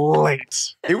it like, was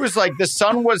late. It was like the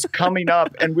sun was coming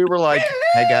up and we were like,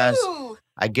 hey guys,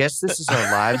 I guess this is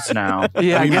our lives now.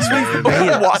 Yeah, I guess we've made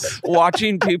it.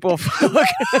 Watching people fuck.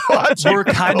 We're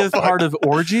kind of part of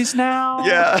orgies now.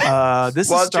 Yeah. This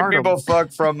watching is stardom. people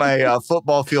fuck from a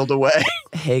football field away.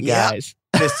 Hey guys,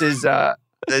 this is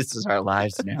our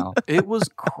lives now. It was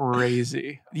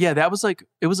crazy. Yeah, it was like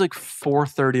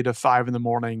 4:30 to 5 in the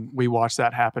morning. We watched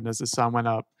that happen as the sun went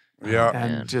up. Yeah.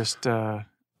 And just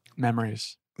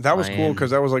memories. That was cool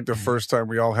because that was like the first time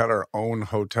we all had our own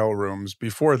hotel rooms.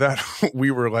 Before that,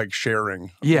 we were like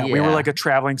sharing. Yeah, we were like a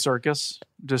traveling circus,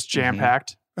 just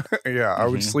jam-packed. Yeah, I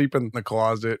would sleep in the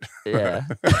closet. Yeah.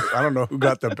 I don't know who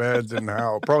got the beds and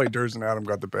how. Probably Durs and Adam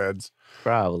got the beds.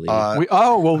 Probably.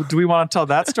 Do we want to tell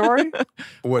that story?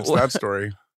 What's that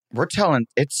story? We're telling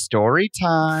it's story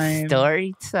time.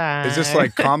 Story time. Is this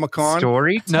like Comic-Con?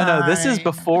 Story time. No, this is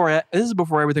before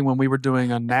everything when we were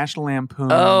doing a National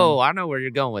Lampoon I know where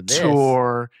you're going with this.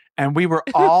 tour. And we were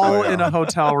all in a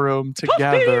hotel room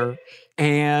together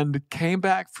and came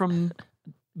back from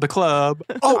the club.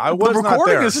 Oh, I was the not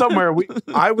recording there. is somewhere.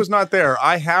 I was not there.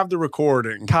 I have the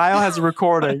recording. Kyle has a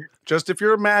recording. Just if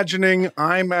you're imagining,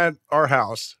 I'm at our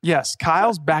house. Yes,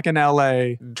 Kyle's back in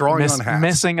LA drawing on hats.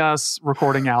 missing us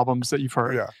recording albums that you've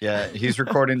heard. Yeah, he's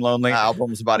recording lonely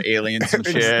albums about aliens and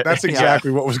shit. That's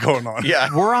exactly what was going on. Yeah.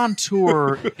 We're on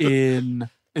tour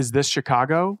is this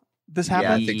Chicago? this Yeah, I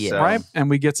happened? think so. Right? And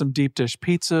we get some deep dish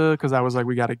pizza because I was like,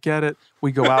 we got to get it.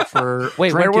 We go out for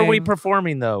Wait, where were we drinking.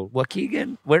 performing though?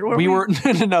 Waukegan? Where were we? We were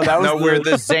no, that was No, we're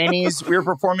the Zanies. We were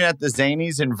performing at the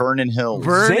Zanies in Vernon Hills.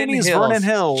 Zanies Vernon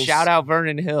Hills. Shout out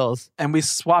Vernon Hills. And we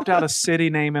swapped out a city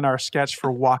name in our sketch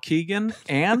for Waukegan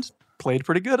and played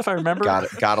pretty good if I remember.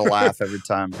 Got to laugh every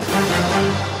time.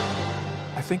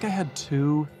 I think I had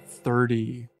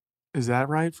 230. Is that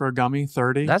right for a gummy?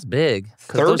 30? That's big.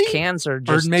 Because those 30? cans are or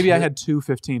just. maybe I had 2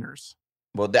 15ers.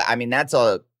 Well, I mean, that's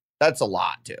a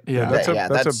lot, too. Yeah. That's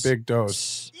a big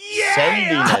dose.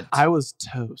 Sending it. I was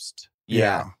toast.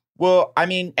 Yeah. Well, I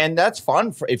mean, and that's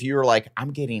fun for if you were like,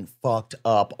 I'm getting fucked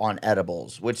up on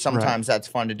edibles, which sometimes that's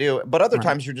fun to do. But other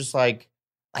times you're just like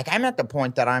I'm at the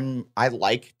point that I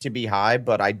like to be high,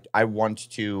 but I want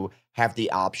to have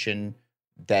the option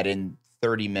that in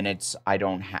 30 minutes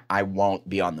I won't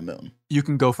be on the moon. You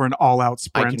can go for an all-out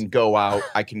sprint. I can go out,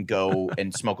 I can go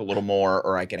and smoke a little more,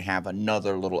 or I can have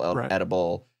another little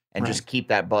edible and just keep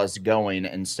that buzz going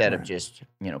instead of just,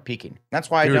 peaking. That's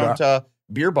why I don't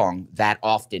beer bong that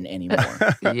often anymore.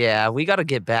 Yeah, we got to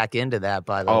get back into that,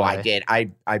 by the way. Oh, I did.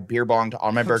 I beer bonged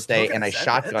on my birthday and I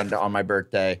shotgunned on my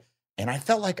birthday. And I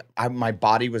felt like my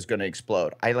body was going to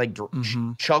explode. I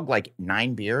chugged like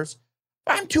 9 beers.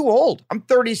 I'm too old. I'm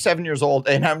 37 years old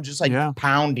and I'm just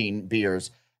pounding beers.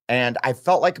 And I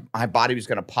felt like my body was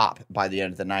going to pop by the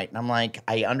end of the night. And I'm like,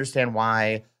 I understand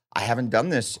why I haven't done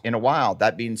this in a while.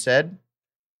 That being said,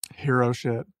 hero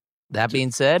shit. That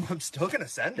being said, I'm still going to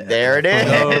send it. There it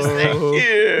is. Thank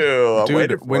you.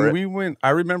 Dude, I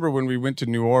remember when we went to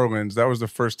New Orleans, that was the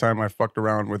first time I fucked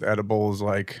around with edibles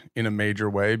like in a major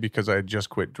way because I had just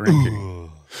quit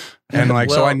drinking. And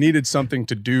so I needed something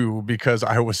to do because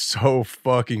I was so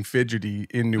fucking fidgety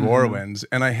in New Orleans.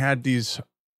 And I had these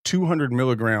 200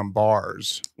 milligram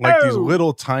bars, like these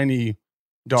little tiny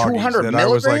doggies. 200 that I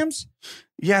was milligrams?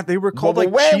 Yeah, they were called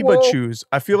Chiba Chews.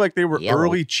 I feel like they were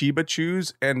early Chiba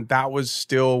Chews, and that was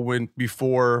still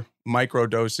before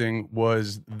microdosing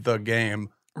was the game.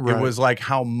 Right. It was like,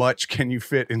 how much can you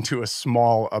fit into a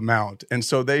small amount? And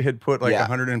so they had put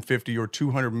 150 or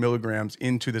 200 milligrams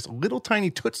into this little tiny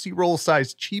Tootsie Roll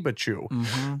sized Chiba Chew.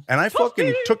 And I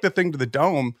fucking took the thing to the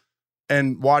Dome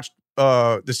and watched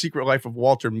The Secret Life of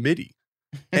Walter Mitty.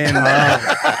 And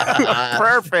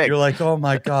perfect. You're like, oh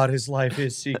my God, his life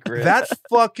is secret. That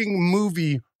fucking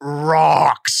movie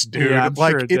rocks, dude. Yeah,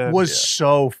 it was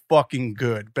so fucking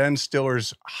good. Ben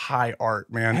Stiller's high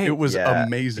art, man. It was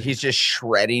amazing. He's just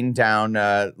shredding down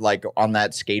on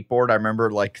that skateboard. I remember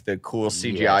the cool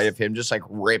CGI of him just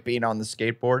ripping on the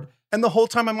skateboard. And the whole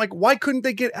time I'm like, why couldn't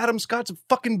they get Adam Scott's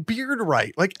fucking beard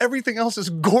right? Like everything else is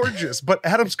gorgeous, but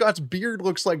Adam Scott's beard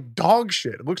looks like dog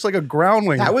shit. It looks like a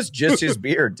groundling. That was just his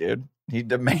beard, dude.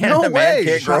 The man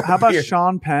can't grow How about beard.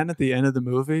 Sean Penn at the end of the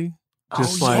movie?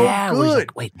 Just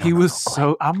good. He was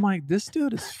so. I'm like, this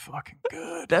dude is fucking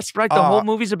good. That's right. The whole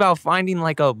movie's about finding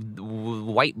a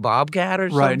white bobcat or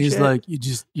something. Right, and he's like,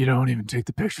 you don't even take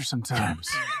the picture sometimes.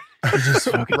 You just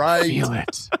fucking feel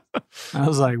it. I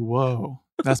was like, whoa.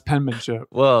 That's penmanship.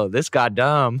 Whoa, this got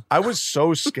dumb. I was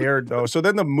so scared though. So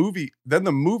then the movie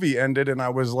ended and I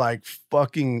was like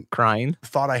fucking crying.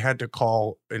 Thought I had to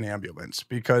call an ambulance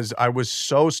because I was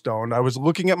so stoned. I was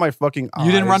looking at my fucking eyes.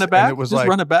 You didn't run it back? It was just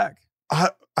run it back. I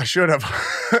should have.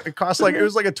 It cost it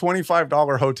was like a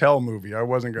 $25 hotel movie. I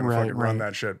wasn't going to fucking run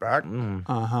that shit back.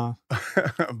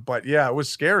 But yeah, it was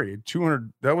scary.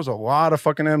 200, that was a lot of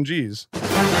fucking MGs.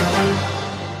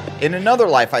 In another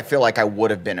life, I feel like I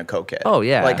would have been a cokehead. Oh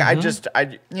yeah. I just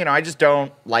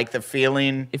don't like the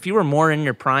feeling. If you were more in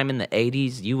your prime in the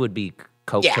 80s, you would be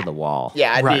coke to the wall.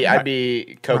 Yeah, I'd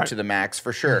be coke to the max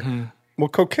for sure. Well,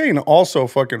 cocaine also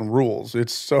fucking rules.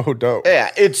 It's so dope.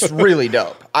 Yeah, it's really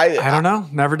dope. I don't know.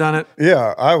 Never done it.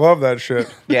 Yeah, I love that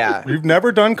shit. Yeah. You've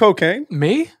never done cocaine?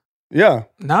 Me? Yeah.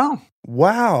 No.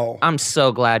 Wow. I'm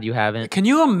so glad you haven't. Can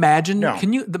you imagine? No.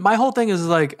 My whole thing is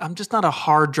I'm just not a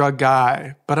hard drug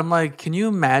guy, but I'm like, can you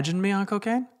imagine me on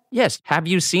cocaine? Yes. Have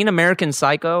you seen American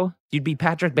Psycho? You'd be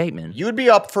Patrick Bateman. You would be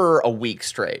up for a week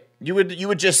straight. You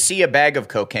would just see a bag of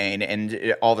cocaine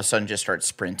and all of a sudden just start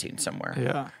sprinting somewhere.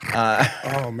 Yeah.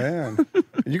 Oh man,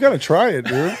 you got to try it,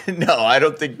 dude. No, I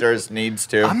don't think there's needs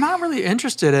to. I'm not really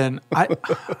interested in.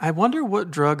 I wonder what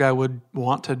drug I would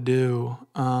want to do.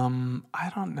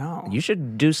 I don't know. You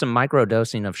should do some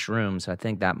microdosing of shrooms. I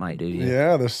think that might do you.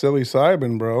 Yeah, the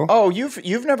psilocybin, bro. Oh,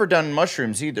 you've never done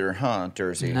mushrooms either, huh,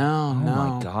 Dersey? No. Oh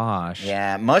my gosh.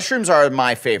 Yeah, mushrooms are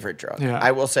my favorite drug. Yeah.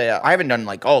 I will say I haven't done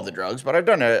all the drugs, but I've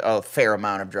done a fair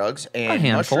amount of drugs, and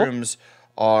handful. mushrooms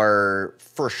are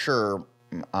for sure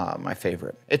my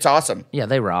favorite. It's awesome. Yeah,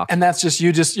 they rock. And that's just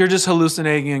you're just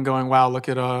hallucinating and going, wow, look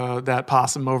at that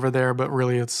possum over there, but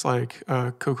really it's like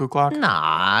a cuckoo clock.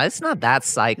 Nah, it's not that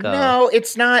psycho. No,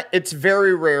 it's not. It's you're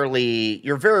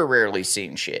very rarely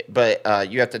seeing shit, but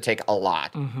you have to take a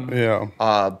lot. Mm-hmm.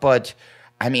 Yeah. But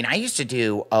I mean, I used to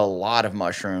do a lot of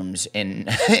mushrooms in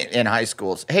in high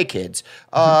schools. Hey, kids,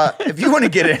 if you want to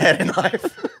get ahead in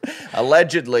life,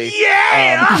 allegedly,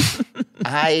 I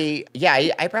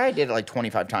probably did it like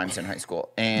 25 times in high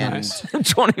school, and Nice.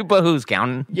 20, but who's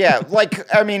counting? yeah,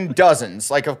 like I mean, dozens,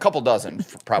 like a couple dozen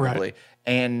probably, Right.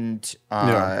 and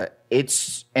Yeah.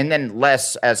 it's and then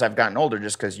less as I've gotten older,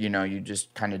 just because you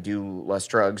just kind of do less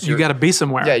drugs. You got to be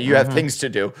somewhere. Yeah, you have things to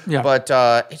do. Yeah. But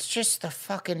it's just the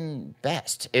fucking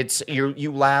best. It's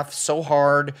you laugh so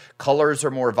hard. Colors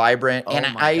are more vibrant. Oh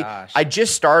and my gosh. I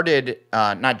just started,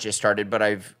 not just started, but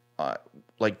I've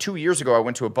like 2 years ago I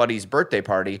went to a buddy's birthday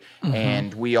party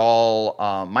and we all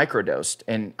microdosed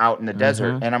and out in the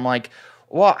desert. And I'm like,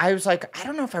 well, I was like, I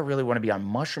don't know if I really want to be on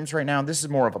mushrooms right now. This is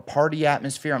more of a party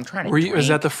atmosphere. I'm trying to Was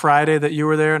that the Friday that you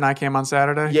were there and I came on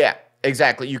Saturday? Yeah,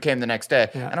 exactly. You came the next day.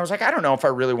 Yeah. And I was like, I don't know if I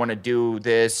really want to do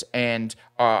this. And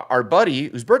our buddy,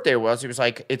 whose birthday it was, he was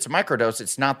like, it's a microdose.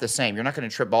 It's not the same. You're not going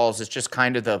to trip balls. It's just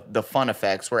kind of the fun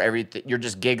effects where you're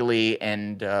just giggly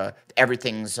and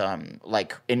everything's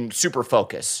like in super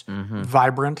focus.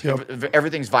 Vibrant.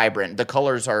 Everything's vibrant. The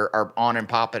colors are on and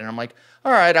popping. And I'm like,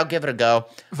 all right, I'll give it a go.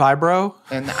 Vibro.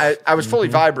 And I was fully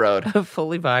vibroed.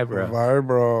 Fully vibro.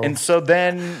 Vibro. And so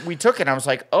then we took it, and I was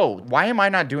like, oh, why am I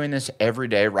not doing this every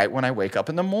day right when I wake up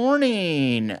in the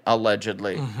morning,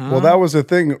 allegedly? Well, that was the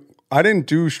thing. I didn't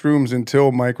do shrooms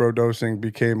until microdosing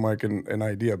became like an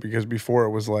idea, because before it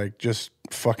was like just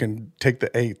fucking take the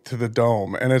 8 to the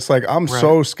dome. And it's like I'm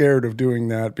so scared of doing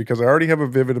that because I already have a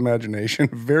vivid imagination,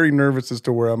 very nervous as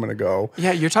to where I'm going to go.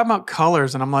 Yeah, you're talking about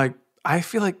colors, and I'm like, I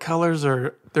feel like colors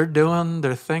they're doing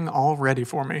their thing already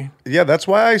for me. Yeah, that's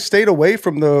why I stayed away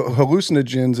from the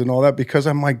hallucinogens and all that, because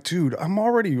I'm like, dude, I'm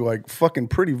already like fucking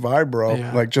pretty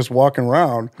vibro, like just walking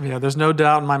around. Yeah, there's no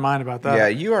doubt in my mind about that. Yeah,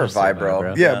 you are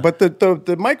vibro. Yeah, but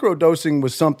the micro dosing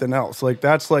was something else. Like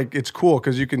that's like it's cool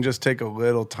because you can just take a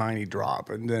little tiny drop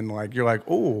and then like you're like,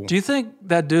 oh. Do you think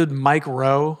that dude Mike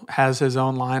Rowe has his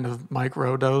own line of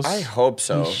micro dose? I hope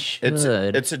so. It's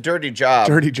should. a dirty job.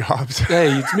 Dirty jobs.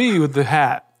 Hey, it's me with the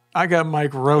hat. I got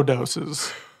Mike Rowe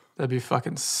doses. That'd be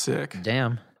fucking sick.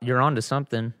 Damn, you're onto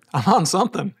something. I'm on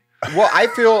something. Well, I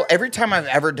feel every time I've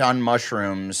ever done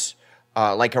mushrooms,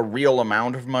 like a real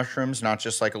amount of mushrooms, not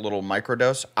just like a little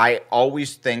microdose, I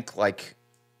always think like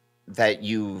that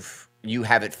you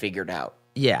have it figured out.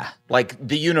 Yeah. Like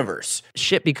the universe.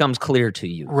 Shit becomes clear to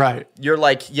you. Right. You're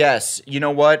like, yes, you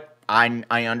know what?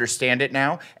 I understand it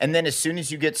now. And then as soon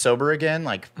as you get sober again,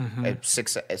 like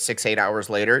 8 hours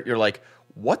later, you're like,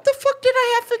 what the fuck did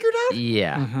I have figured out?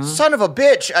 Yeah. Son of a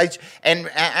bitch.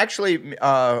 Actually,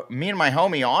 me and my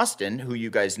homie Austin, who you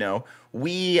guys know,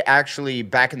 we actually,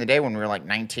 back in the day when we were like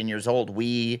 19 years old,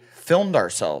 we filmed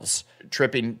ourselves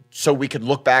tripping so we could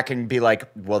look back and be like,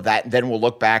 well, then we'll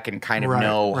look back and kind of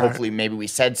know, hopefully maybe we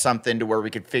said something to where we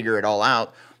could figure it all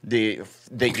out. The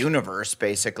universe,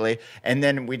 basically. And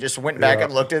then we just went back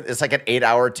and looked at it's like an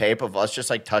 8-hour tape of us just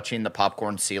like touching the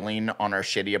popcorn ceiling on our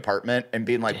shitty apartment and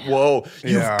being like, whoa,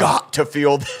 you've got to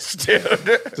feel this, dude.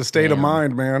 It's a state of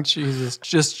mind, man. Jesus.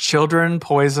 Just children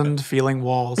poisoned feeling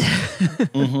walls.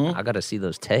 I got to see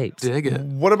those tapes. Dig it.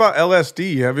 What about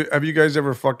LSD? Have you guys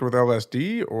ever fucked with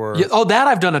LSD or? Yeah, that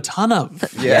I've done a ton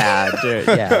of. Yeah, dude,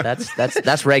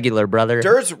 that's regular, brother.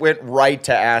 Durs went right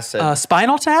to acid.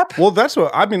 Spinal Tap? Well, that's what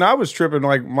I mean. I was tripping.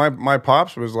 Like my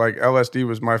pops was like LSD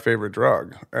was my favorite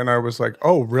drug, and I was like,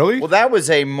 oh, really? Well, that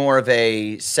was more of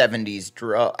a 70s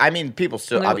drug. I mean, people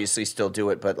still obviously still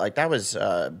do it, but like that was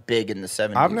big in the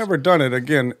 70s. I've never done it.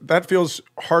 Again, that feels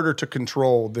harder to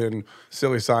control than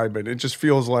psilocybin. It just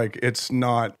feels like it's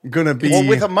not gonna be. Well,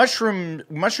 with a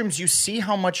mushrooms, you see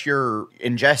how much you're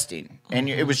ingesting, and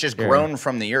it was just grown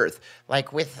from the earth.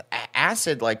 Like with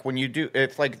acid, like when you do,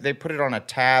 if like they put it on a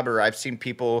tab, or I've seen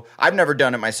people. I've never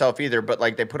done it myself either, but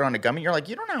like they put it on a gummy, you're like,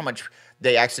 you don't know how much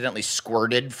they accidentally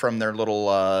squirted from their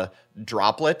little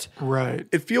droplet. Right.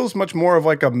 It feels much more of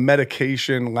like a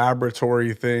medication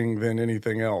laboratory thing than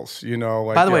anything else, you know?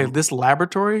 Like, by the way, this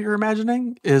laboratory you're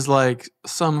imagining is like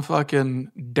some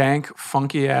fucking dank,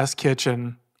 funky ass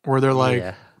kitchen where they're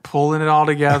like pulling it all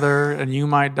together and you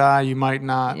might die, you might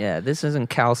not. Yeah, this isn't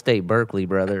Cal State Berkeley,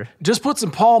 brother. Just put some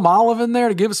palm olive in there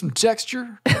to give it some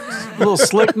texture, a little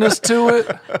slickness to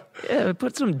it. Yeah,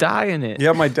 put some dye in it.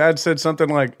 Yeah, my dad said something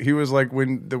like, he was like,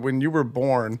 when you were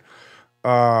born,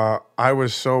 I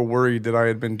was so worried that I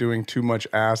had been doing too much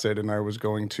acid and I was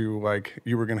going to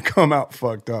you were going to come out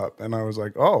fucked up. And I was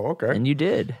like, oh, okay. And you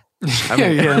did.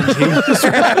 Yeah.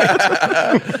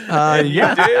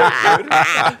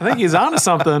 I think he's onto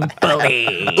something.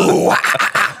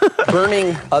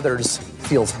 Burning others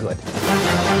feels good.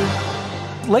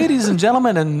 Ladies and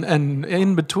gentlemen, and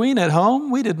in between at home,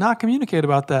 we did not communicate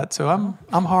about that. So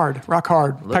I'm hard, rock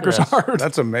hard. Pecker's hard.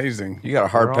 That's amazing. You got a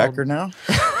hard pecker now?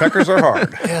 Peckers are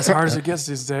hard. Yeah, as hard as it gets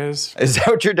these days. Is that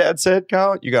what your dad said,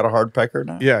 Kyle? You got a hard pecker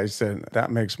now? Yeah, he said, that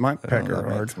makes my pecker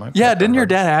hard. Yeah, didn't your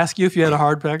dad ask you if you had a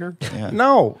hard pecker? Yeah.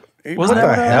 No. Wasn't what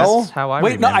that the hell? That's how I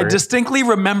Wait, no, I remember it. distinctly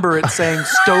remember it saying,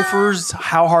 Stouffer's,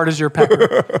 how hard is your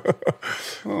pecker?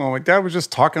 Oh, my dad was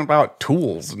just talking about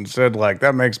tools and said,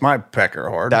 that makes my pecker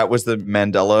hard. That was the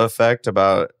Mandela effect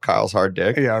about Kyle's hard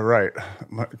dick. Yeah, right.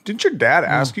 Didn't your dad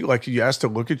ask you, you asked to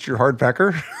look at your hard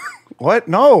pecker? What?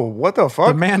 No. What the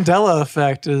fuck? The Mandela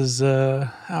effect is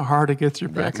how hard it gets your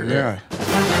pecker. Yeah.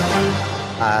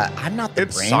 I'm not the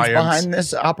It's brains science. behind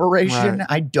this operation.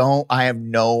 Right. I have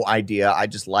no idea. I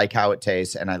just like how it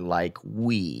tastes and I like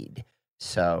weed.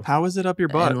 So How is it up your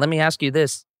butt? And let me ask you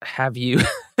this: Have you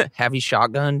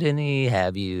shotgunned any?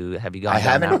 Have you gone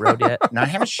down that road yet? No, I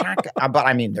haven't shot, but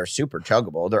I mean, they're super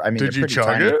chuggable. Did they're you pretty chug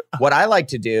tiny. it? What I like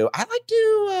to do,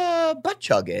 butt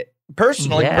chug it.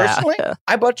 Personally,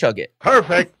 I butt chug it.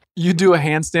 Perfect. You do a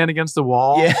handstand against the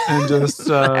wall and just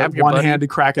Have your one buddy. hand to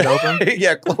crack it open?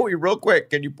 Yeah, Chloe, real quick,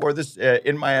 can you pour this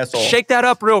in my asshole? Shake that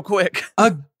up real quick.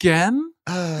 Again?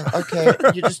 Okay,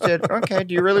 you just did. Okay,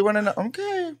 do you really want to know?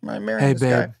 Okay, I'm marrying Hey, this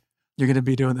babe, guy. you're going to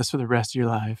be doing this for the rest of your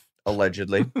life.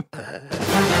 Allegedly.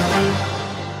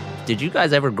 Did you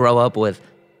guys ever grow up with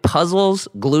puzzles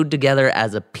glued together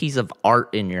as a piece of art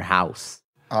in your house?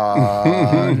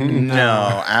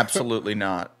 No, absolutely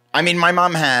not. I mean, my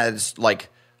mom has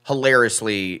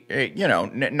hilariously,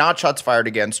 not shots fired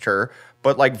against her,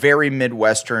 but very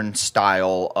Midwestern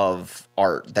style of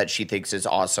art that she thinks is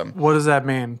awesome. What does that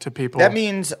mean to people? That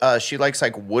means she likes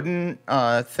wooden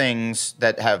things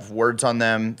that have words on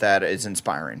them that is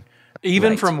inspiring.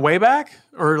 Even Right. from way back?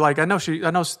 Or I know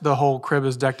the whole crib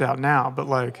is decked out now, but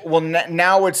Well,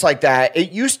 now it's like that.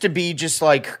 It used to be just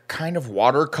kind of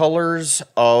watercolors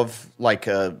of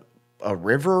a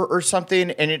river or something,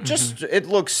 and it just it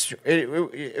looks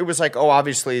it was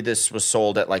obviously this was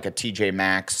sold at a TJ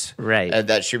Maxx, Right. And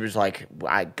that she was like,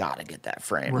 I gotta get that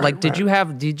frame. Right. Did you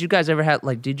guys ever have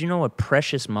did you know what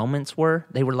Precious Moments were?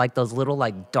 They were those little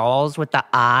dolls with the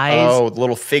eyes. Oh,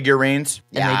 little figurines.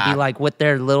 And they'd be with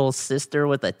their little sister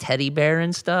with a teddy bear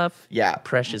and stuff. Yeah.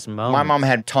 Precious Moments. My mom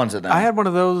had tons of them. I had one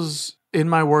of those in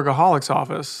my Workaholics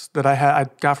office that I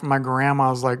got from my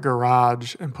grandma's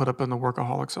garage and put up in the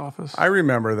Workaholics office. I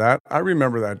remember that.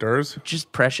 Durs.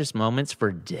 Just Precious Moments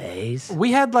for days.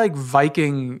 We had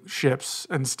Viking ships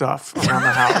and stuff around the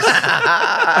house.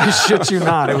 I shit you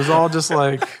not. It was all just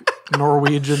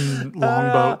Norwegian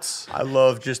longboats. I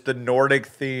love just the Nordic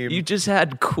theme. You just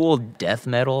had cool death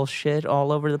metal shit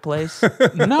all over the place.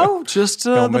 No, just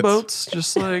the Helmets. boats.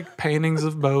 Just paintings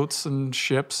of boats and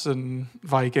ships and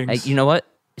Vikings. Hey, you know what?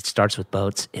 It starts with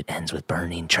boats. It ends with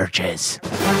burning churches.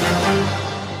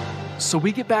 So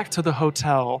we get back to the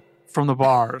hotel from the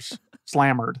bars,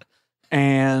 slammered,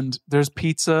 and there's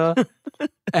pizza,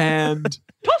 and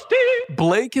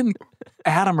Blake and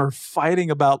Adam are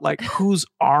fighting about whose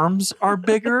arms are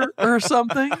bigger or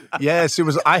something. Yes, it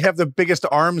was. I have the biggest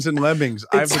arms in Lemmings.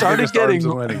 I It have the started biggest arms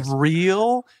getting in Lemmings.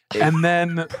 real, and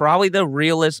then Probably the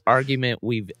realest argument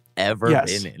we've ever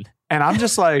Yes. been in. and I'm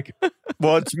just Well,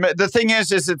 the thing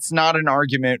is it's not an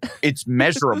argument. It's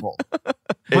measurable.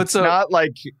 It's so- not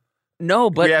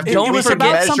No, but We have to- it don't was can about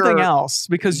forget. something measure- else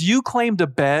because you claimed a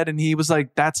bed and he was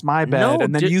like, "That's my bed," No,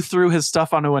 and then you threw his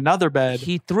stuff onto another bed.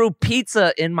 He threw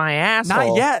pizza in my asshole.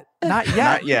 Not yet. Not yet.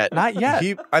 Not yet. Not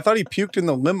yet. I thought he puked in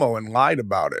the limo and lied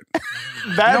about it.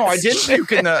 No, I didn't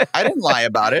puke I didn't lie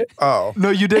about it. Oh,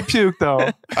 No, you did puke though.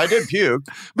 I did puke.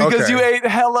 Because Okay. you ate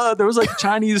hella. There was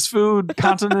Chinese food,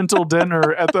 continental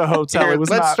dinner at the hotel. Here, It was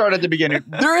let's not. start at the beginning.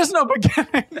 There is no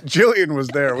beginning. Jillian was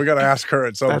there. We got to ask her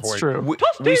at some That's point. true.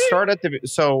 We start at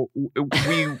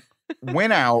we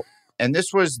went out, and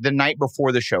this was the night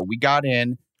before the show. We got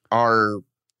in. Our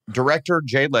director,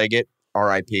 Jay Leggett,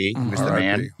 R.I.P. He was the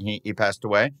man. He passed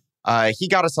away. He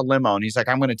got us a limo, and he's like,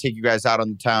 I'm going to take you guys out on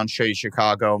the town, show you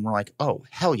Chicago. And we're like, oh,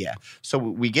 hell yeah. So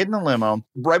we get in the limo.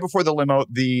 Right before the limo,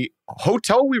 the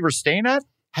hotel we were staying at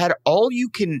had all you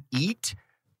can eat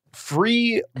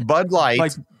free Bud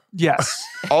Light. Yes.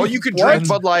 All you could drink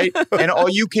Bud Light and all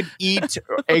you could eat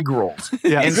egg rolls.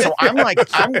 Yeah. And so I'm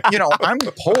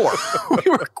poor.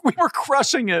 we were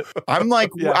crushing it. I'm like,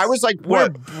 Yes. I was like, We're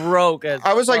what? broke as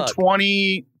I was like fuck.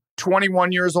 20,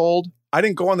 21 years old. I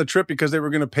didn't go on the trip because they were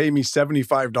going to pay me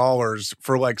 $75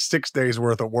 for like 6 days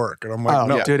worth of work. And I'm like, Oh,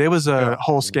 no. dude, it was a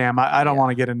whole scam. I don't want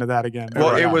to get into that again.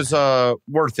 Well, Right. it was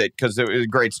worth it because it was a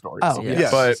great story. Oh, Yeah,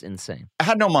 yes. But it's insane. I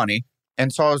had no money.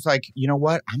 And so I was like, you know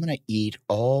what? I'm going to eat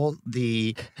all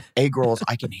the egg rolls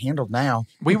I can handle now.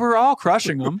 We were all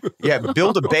crushing them. Yeah,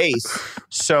 build a base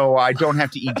so I don't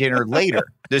have to eat dinner later.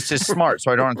 This is smart,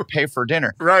 so I don't have to pay for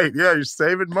dinner. Right. Yeah, you're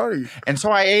saving money. And so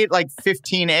I ate like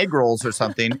 15 egg rolls or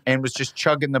something and was just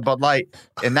chugging the Bud Light.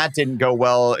 And that didn't go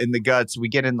well in the guts. We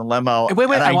get in the limo. Wait.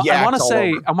 and I want yacked to all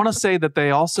say, over. I want to say that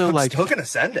they also I'm like still gonna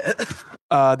send it.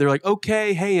 they're like,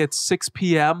 okay, hey, it's 6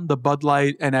 p.m. The Bud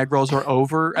Light and egg rolls are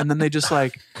over, and then they just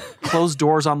like close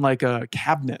doors on like a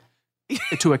cabinet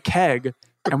to a keg.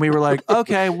 And we were like,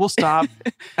 okay, we'll stop.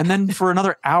 And then for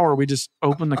another hour, we just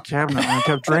opened the cabinet and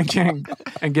kept drinking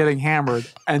and getting hammered.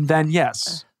 And then,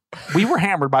 yes, we were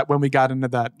hammered by when we got into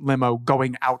that limo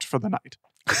going out for the night.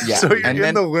 Yeah. So you're and in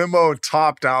then, the limo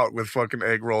topped out with fucking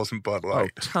egg rolls and Bud Oh,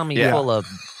 Light. tummy Yeah. full of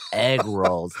egg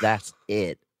rolls. That's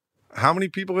it. How many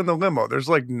people in the limo? There's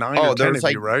like 9 or 10 there's of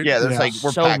like, you, right? yeah, there's Yeah. like,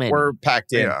 So many. we're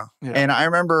packed in. Yeah. Yeah. And I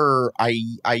remember I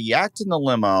yacked in the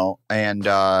limo and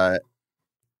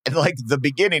like the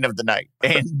beginning of the night.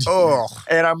 And Oh,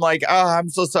 and I'm like, oh, I'm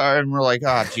so sorry. And we're like,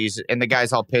 oh, Jesus. And the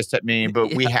guy's all pissed at me,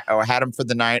 but we had him for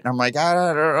the night. And I'm like, I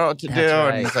don't know what to do. That's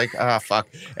right. And he's like, oh, fuck.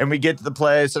 And we get to the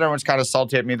place and everyone's kind of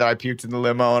salty at me that I puked in the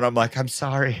limo. And I'm like, I'm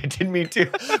sorry. I didn't mean to.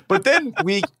 But then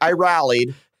I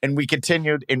rallied and we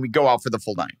continued and we go out for the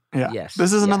full night. Yeah. Yes,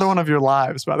 This is another yes. one of your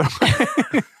lives, by the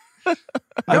way.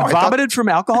 I No, I thought- vomited from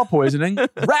alcohol poisoning,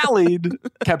 rallied,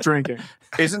 kept drinking.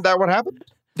 Isn't that what happened?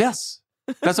 Yes.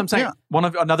 That's what I'm saying.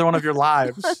 Yeah. Another one of your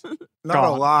lives. not Gone.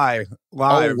 a lie. Oh,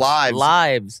 Lives. lives.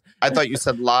 Lives. I thought you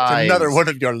said It's lies. another one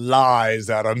of your lies,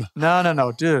 Adam.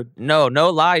 No, dude. No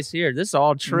lies here. This is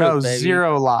all true. No, baby.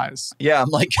 0 lies. Yeah, I'm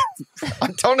like,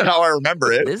 I'm telling it how I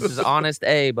remember it. This is honest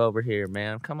Abe over here,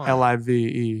 man. Come on.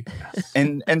 LIVE.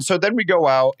 And so then we go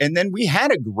out, and then we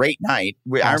had a great night.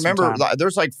 I Awesome remember time.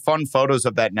 there's like fun photos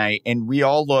of that night, and we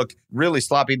all look really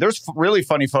sloppy. There's really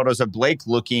funny photos of Blake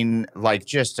looking like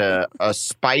just a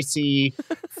spicy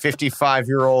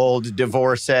 55-year-old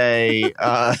divorcee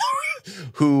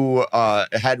who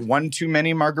had one too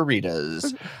many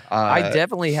margaritas. I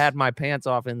definitely had my pants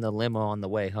off in the limo on the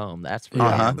way home. That's for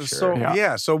Uh-huh. damn sure. So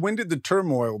Yeah. So when did the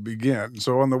turmoil begin?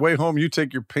 So on the way home, you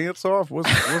take your pants off. What's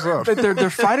up? But they're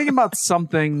fighting about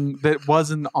something that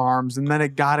wasn't arms, and then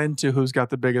it got into who's got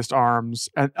the biggest arms.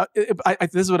 And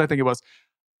this is what I think it was.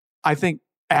 I think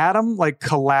Adam like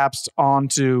collapsed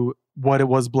onto what it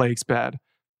was Blake's bed.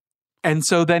 And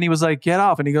so then he was like, get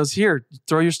off. And he goes, here,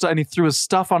 throw your stuff. And he threw his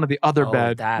stuff onto the other Oh,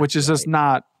 bed, that's which is just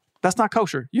that's not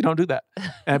kosher. You don't do that.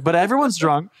 But everyone's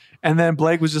drunk. And then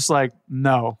Blake was just like,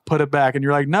 no, put it back. And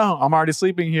you're like, no, I'm already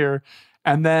sleeping here.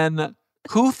 And then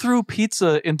who threw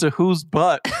pizza into whose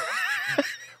butt?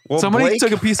 Well, Somebody Blake-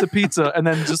 took a piece of pizza and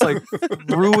then just like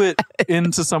threw it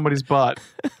into somebody's butt.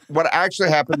 What actually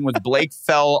happened was Blake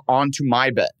fell onto my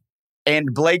bed,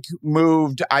 and Blake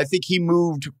moved. I think he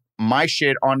moved my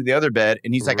shit onto the other bed,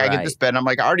 and he's like, I get this bed. And I'm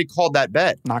like, I already called that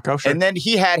bed. Not kosher. And then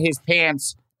he had his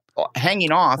pants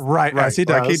hanging off. Right, as he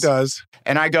does. Like he does.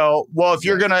 And I go, well, if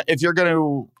you're gonna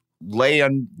lay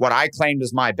on what I claimed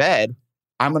as my bed,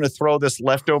 I'm gonna throw this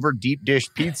leftover deep dish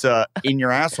pizza in your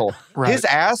asshole. Right. His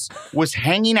ass was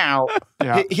hanging out.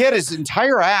 Yeah. He had his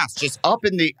entire ass just up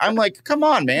in the. I'm like, come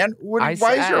on, man. Why is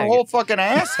your sag. whole fucking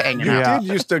ass hanging You out? Yeah. did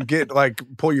used to get like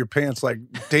pull your pants like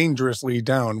dangerously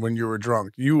down when you were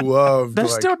drunk. You loved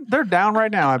They're down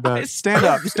right now, I bet. Stand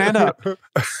up.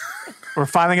 We're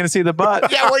finally gonna see the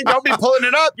butt. Yeah, well, don't be pulling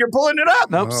it up. You're pulling it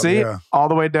up. Nope, Oh, see? yeah. All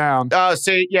the way down.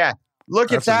 See, yeah. Look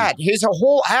That's at that. His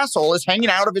whole asshole is hanging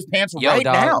out of his pants Yo, right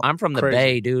dog, now. I'm from the Crazy.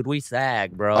 Bay, dude. We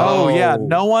sag, bro. Oh, yeah.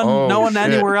 No one shit.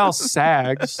 anywhere else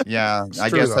sags. Yeah, I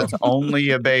true, guess though. that's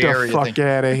only a Bay The Area fuck thing.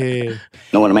 out of here.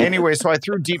 Know what I mean? Anyway, so I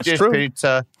threw deep dish true.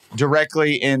 pizza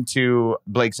directly into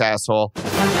Blake's asshole.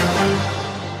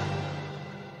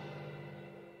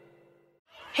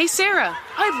 Hey, Sarah,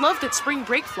 I love that spring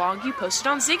break vlog you posted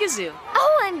on Zigazoo.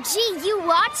 OMG, you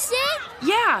watched it?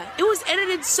 Yeah, it was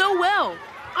edited so well.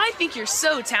 I think you're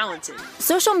so talented.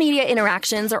 Social media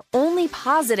interactions are only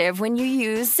positive when you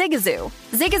use Zigazoo.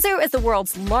 Zigazoo is the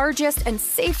world's largest and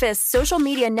safest social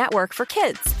media network for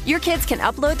kids. Your kids can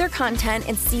upload their content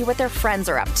and see what their friends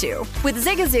are up to. With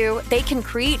Zigazoo, they can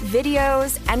create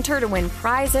videos, enter to win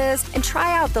prizes, and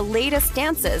try out the latest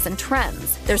dances and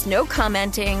trends. There's no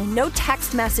commenting, no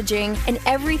text messaging, and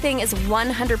everything is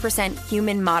 100%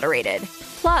 human moderated.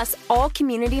 Plus, all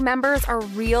community members are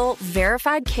real,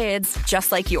 verified kids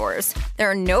just like yours. There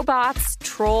are no bots,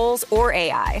 trolls, or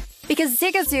AI. Because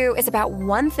Zigazoo is about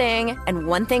one thing and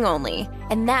one thing only,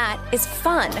 and that is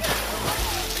fun.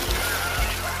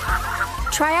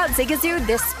 Try out Zigazoo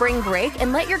this spring break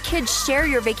and let your kids share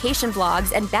your vacation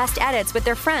vlogs and best edits with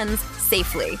their friends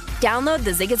safely. Download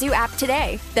the Zigazoo app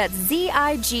today. That's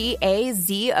Zigazoo.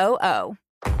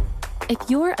 If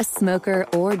you're a smoker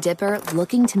or dipper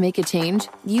looking to make a change,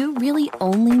 you really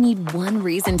only need one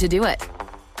reason to do it.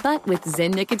 But with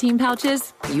Zyn nicotine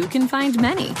pouches, you can find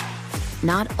many.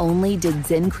 Not only did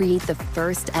Zyn create the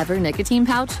first ever nicotine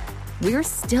pouch, we're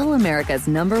still America's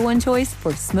 #1 choice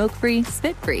for smoke-free,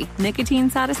 spit-free nicotine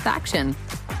satisfaction.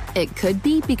 It could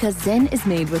be because Zyn is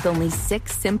made with only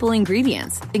 6 simple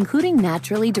ingredients, including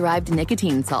naturally derived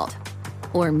nicotine salt.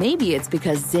 Or maybe it's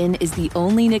because Zyn is the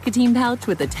only nicotine pouch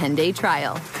with a 10-day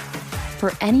trial.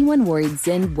 For anyone worried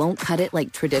Zyn won't cut it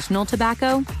like traditional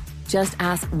tobacco, just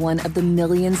ask one of the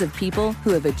millions of people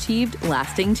who have achieved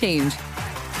lasting change.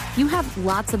 You have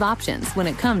lots of options when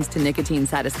it comes to nicotine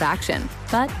satisfaction,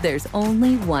 but there's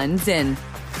only one Zyn.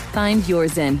 Find your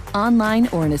Zyn online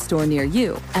or in a store near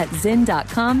you at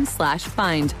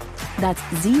zyn.com/find. That's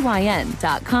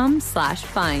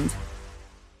ZYN.com/find.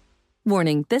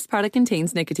 Warning, this product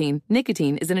contains nicotine.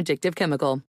 Nicotine is an addictive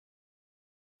chemical.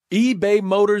 eBay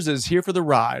Motors is here for the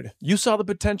ride. You saw the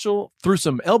potential. Through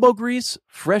some elbow grease,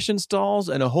 fresh installs,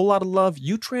 and a whole lot of love,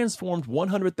 you transformed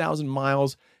 100,000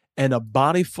 miles and a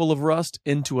body full of rust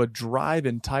into a drive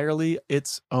entirely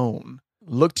its own.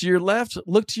 Look to your left,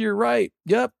 look to your right.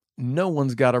 Yep, no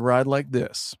one's got a ride like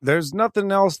this. There's nothing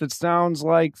else that sounds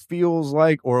like, feels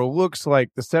like, or looks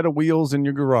like the set of wheels in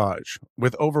your garage.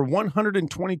 With over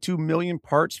 122 million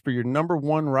parts for your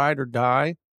 #1 ride or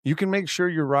die, you can make sure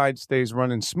your ride stays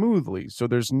running smoothly, so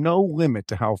there's no limit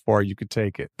to how far you could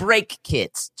take it. Brake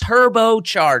kits,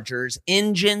 turbochargers,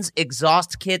 engines,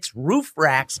 exhaust kits, roof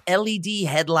racks, LED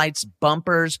headlights,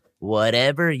 bumpers,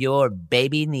 whatever your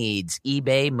baby needs,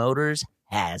 eBay Motors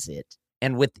has it.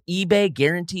 And with eBay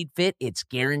Guaranteed Fit, it's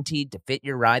guaranteed to fit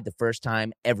your ride the first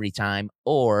time, every time,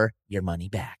 or your money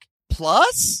back.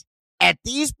 Plus, at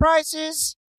these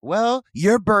prices, well,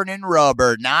 you're burning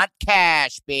rubber, not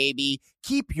cash, baby.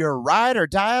 Keep your ride or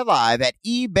die alive at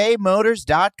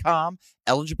ebaymotors.com.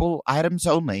 Eligible items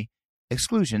only.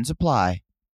 Exclusions apply.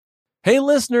 Hey,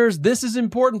 listeners, this is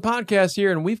Important Podcast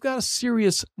here, and we've got a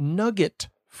serious nugget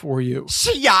for you.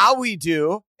 Yeah, we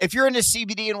do. If you're into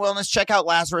CBD and wellness, check out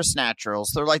Lazarus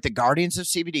Naturals. They're like the guardians of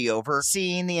CBD,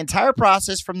 overseeing the entire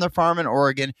process from the farm in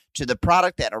Oregon to the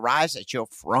product that arrives at your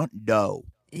front door.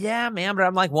 Yeah, man, but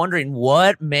I'm like wondering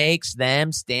what makes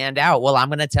them stand out. Well, I'm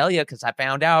going to tell you because I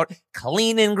found out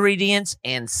clean ingredients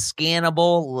and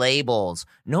scannable labels.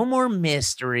 No more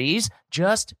mysteries,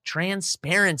 just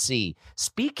transparency.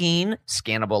 Speaking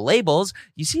scannable labels,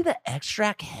 you see the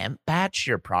extract hemp batch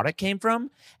your product came from?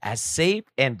 As safe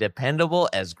and dependable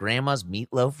as grandma's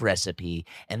meatloaf recipe.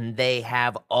 And they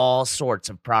have all sorts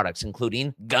of products,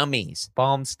 including gummies,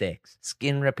 balm sticks,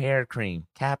 skin repair cream,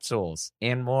 capsules,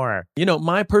 and more. You know,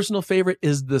 my personal favorite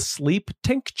is the sleep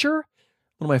tincture.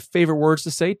 One of my favorite words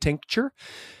to say, tincture.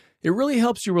 It really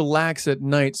helps you relax at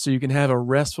night so you can have a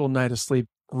restful night of sleep.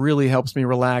 Really helps me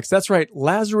relax. That's right,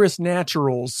 Lazarus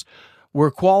Naturals, where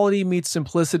quality meets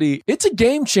simplicity. It's a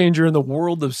game changer in the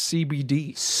world of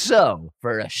CBD. So,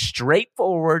 for a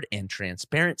straightforward and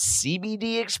transparent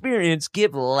CBD experience,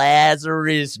 give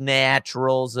Lazarus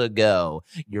Naturals a go.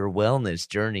 Your wellness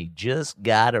journey just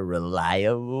got a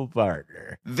reliable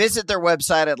partner. Visit their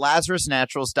website at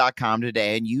lazarusnaturals.com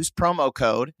today and use promo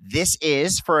code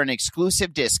THISIS for an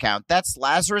exclusive discount. That's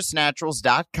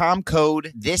lazarusnaturals.com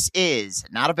code THISIS.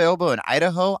 Not available in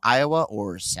Idaho, Iowa,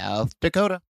 or South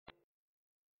Dakota.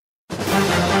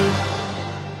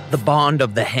 The bond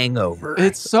of the hangover.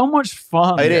 It's so much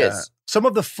fun. It is. Some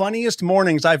of the funniest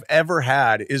mornings I've ever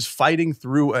had is fighting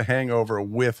through a hangover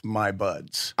with my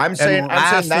buds. I'm saying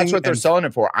that's what they're selling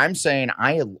it for. I'm saying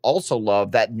I also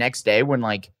love that next day when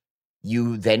like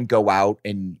you then go out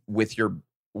and with your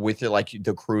like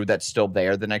the crew that's still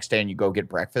there the next day and you go get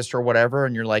breakfast or whatever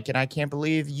and you're like, and I can't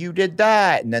believe you did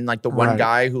that. And then like the one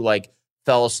guy who like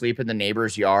fell asleep in the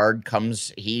neighbor's yard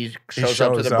he shows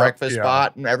up to the breakfast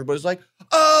spot and everybody's like,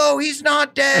 oh, he's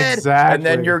not dead. Exactly.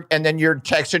 And then you're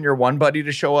texting your one buddy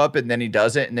to show up, and then he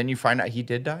doesn't, and then you find out he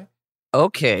did die.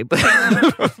 Okay.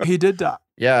 He did die.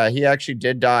 Yeah, he actually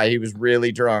did die. He was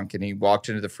really drunk, and he walked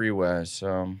into the freeway.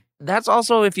 So That's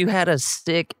also if you had a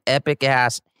sick, epic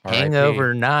ass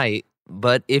hangover night.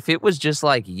 But if it was just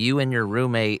like you and your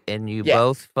roommate and you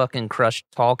both fucking crushed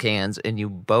tall cans and you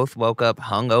both woke up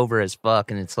hungover as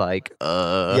fuck and it's like,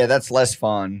 yeah, that's less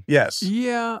fun. Yes.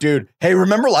 Yeah. Dude, hey,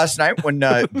 remember last night when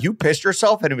you pissed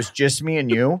yourself and it was just me and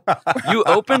you? You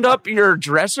opened up your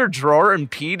dresser drawer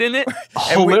and peed in it?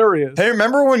 Hilarious. Hey,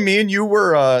 remember when me and you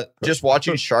were just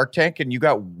watching Shark Tank and you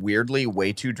got weirdly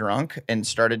way too drunk and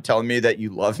started telling me that you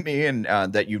love me and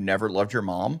that you never loved your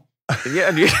mom?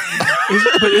 Yeah, dude.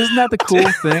 But isn't that the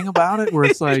cool thing about it? Where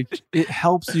it's like it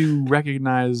helps you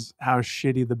recognize how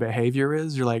shitty the behavior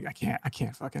is. You're like, I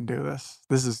can't fucking do this.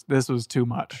 This was too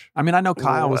much. I mean, I know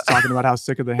Kyle was talking about how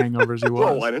sick of the hangovers he was.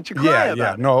 Well, why don't you cry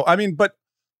about it? No, I mean, but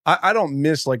I don't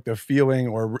miss like the feeling,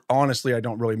 or honestly, I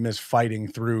don't really miss fighting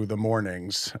through the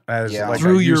mornings as like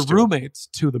through I your used to. roommates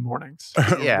to the mornings.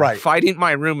 Yeah, right. Fighting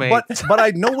my roommate. But I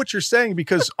know what you're saying,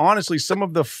 because honestly, some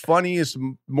of the funniest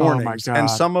mornings God. and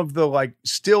some of the like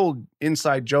still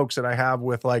inside jokes that I have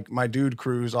with like my dude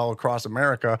crews all across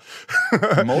America.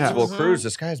 Multiple crews.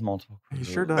 This guy has multiple crews.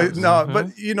 He sure does. No,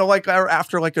 but you know, like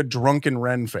after like a drunken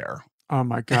Ren fair. Oh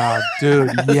my God,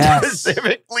 dude. Yes.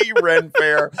 Specifically Ren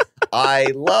Fair. I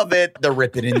love it. The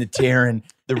ripping and the tearing.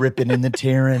 The ripping and the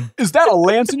tearing. Is that a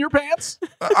lance in your pants?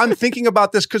 I'm thinking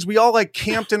about this because we all like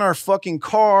camped in our fucking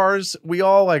cars. We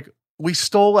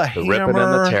stole a hammer. Ripping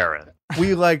and the tearing.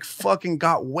 We like fucking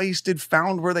got wasted,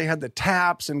 found where they had the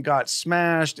taps and got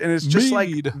smashed. And it's just like,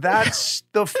 that's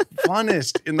the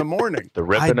funnest in the morning. The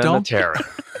ripping and the tearing.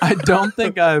 I don't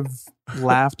think I've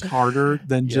laughed harder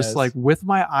than just like with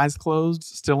my eyes closed,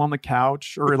 still on the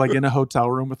couch or like in a hotel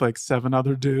room with like 7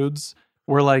 other dudes.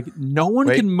 Where like no one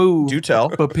can move, do tell.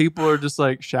 But people are just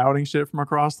like shouting shit from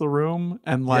across the room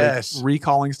and like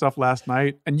recalling stuff last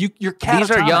night. And you're catatonic.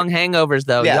 These are young hangovers,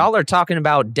 though. Yeah. Y'all are talking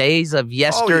about days of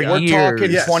yesteryear. We're talking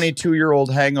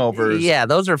 22-year-old hangovers. Yeah,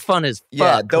 those are fun as fuck.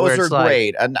 Yeah, those are like,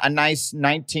 great. A nice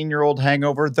 19-year-old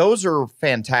hangover. Those are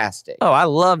fantastic. Oh, I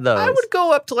love those. I would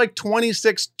go up to like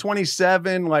 26,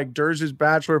 27, like Durz's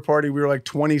bachelor party. We were like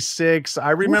 26. I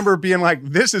remember being like,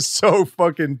 this is so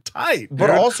fucking tight. But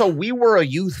dude. also, we were a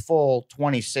youthful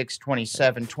 26,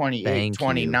 27, 28, Thank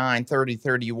 29, 30,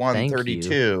 31, Thank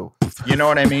 32. You know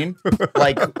what I mean?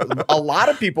 Like a lot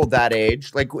of people that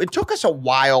age, like it took us a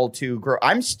while to grow.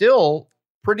 I'm still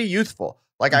pretty youthful.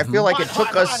 Like I feel like it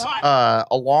took us a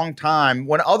long time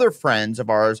when other friends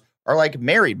of ours are like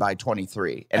married by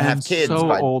 23 and have kids so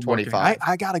by old 25.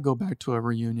 I got to go back to a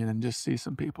reunion and just see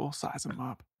some people, size them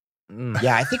up.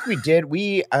 Yeah, I think we did.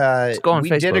 We go on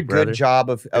Facebook, did a good brother. job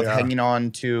of hanging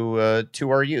on to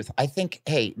our youth. I think,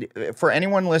 hey, for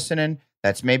anyone listening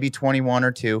that's maybe 21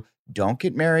 or 2, don't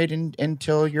get married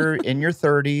until you're in your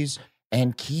 30s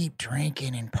and keep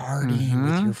drinking and partying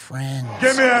with your friends.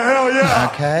 Give me a hell yeah.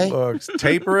 Okay. Look,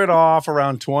 taper it off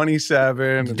around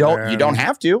 27. You don't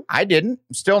have to. I didn't.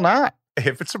 Still not.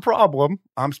 If it's a problem,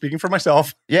 I'm speaking for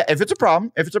myself. Yeah, if it's a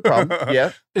problem.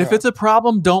 Yeah. If it's a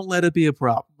problem, don't let it be a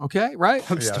problem. Okay, right?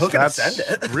 I'm still going to send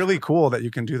it. Really cool that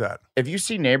you can do that. If you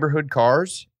see neighborhood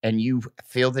cars and you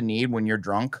feel the need when you're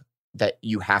drunk that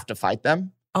you have to fight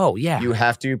them, oh, yeah. you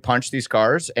have to punch these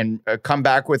cars and come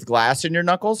back with glass in your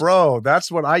knuckles. Bro, that's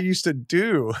what I used to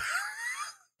do.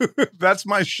 That's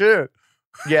my shit.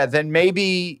 Yeah, then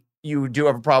maybe you do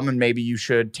have a problem and maybe you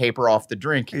should taper off the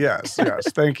drink. Yes.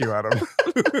 Thank you, Adam.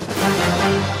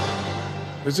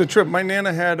 There's a trip. My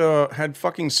Nana had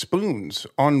fucking spoons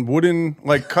on wooden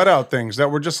like cutout things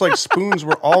that were just like spoons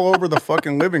were all over the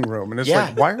fucking living room. And it's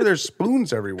like, why are there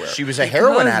spoons everywhere? She was a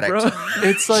heroin addict. Bro.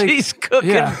 It's like She's cooking.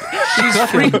 Yeah. She's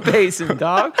freebasing,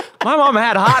 dog. My mom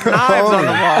had hot knives on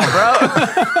the wall,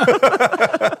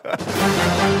 bro.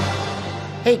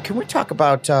 Hey, can we talk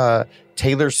about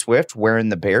Taylor Swift wearing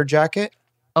the bear jacket?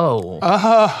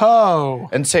 Oh.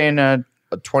 And saying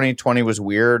 2020 was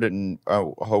weird and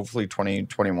hopefully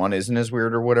 2021 isn't as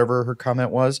weird or whatever her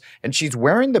comment was. And she's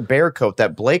wearing the bear coat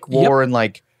that Blake wore in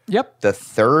like the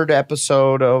 3rd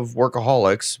episode of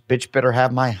Workaholics. Bitch better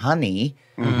have my honey.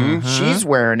 Mm-hmm. She's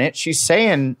wearing it. She's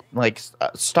saying like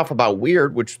stuff about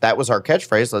weird, which that was our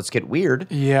catchphrase. Let's get weird.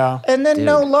 Yeah. And then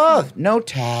no love, no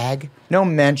tag, no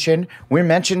mention. We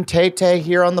mentioned Tay-Tay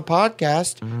here on the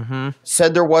podcast. Mm-hmm.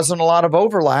 Said there wasn't a lot of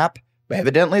overlap.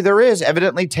 Evidently there is.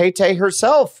 Evidently Tay-Tay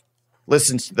herself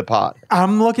listens to the pod.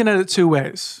 I'm looking at it 2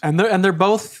 ways, and they're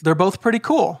both pretty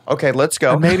cool. Okay, let's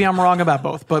go. And maybe I'm wrong about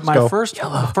both, but my first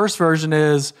version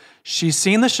is she's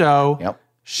seen the show. Yep.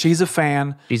 She's a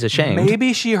fan. She's ashamed.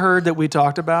 Maybe she heard that we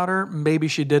talked about her. Maybe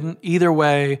she didn't. Either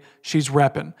way, she's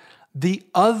repping. The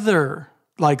other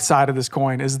side of this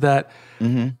coin is that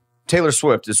Taylor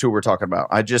Swift is who we're talking about.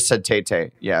 I just said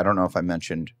Tay-Tay. Yeah, I don't know if I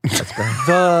mentioned.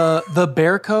 the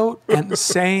bear coat and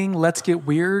saying "let's get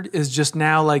weird" is just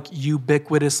now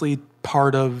ubiquitously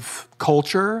part of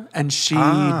culture, and she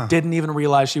didn't even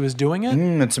realize she was doing it.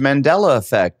 It's a Mandela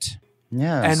effect.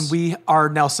 Yes. And we are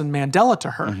Nelson Mandela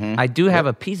to her. I do have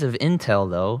a piece of intel,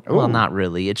 though. Well, not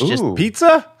really. It's just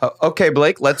pizza. Okay,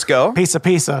 Blake, let's go. Pizza.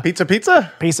 Pizza. Intel.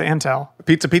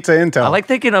 Pizza intel. I like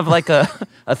thinking of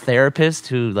a therapist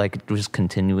who just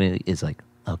continually is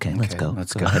okay, let's go.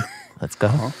 Let's go. Let's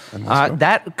go.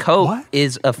 That coat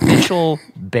is official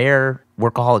Bear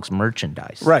Workaholics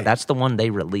merchandise. Right. That's the one they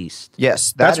released.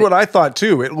 Yes. That's what I thought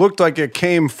too. It looked like it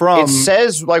came from. It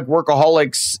says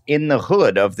Workaholics in the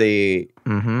hood of the.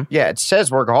 Yeah, it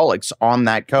says Workaholics on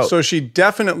that coat. So she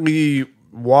definitely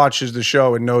watches the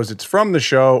show and knows it's from the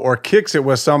show, or kicks it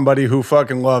with somebody who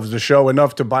fucking loves the show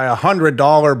enough to buy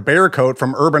 $100 bear coat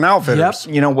from Urban Outfitters.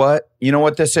 Yep. You know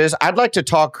what this is? I'd like to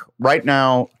talk right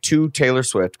now to Taylor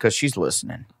Swift because she's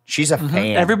listening. She's a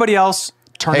fan. Everybody else,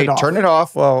 turn it off. Turn it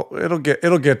off. Well, it'll get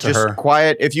to just her.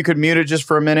 Quiet. If you could mute it just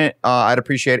for a minute, I'd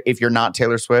appreciate it. If you're not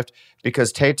Taylor Swift,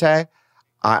 because Tay-Tay,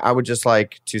 I would just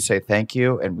like to say thank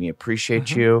you, and we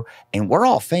appreciate you, and we're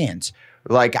all fans.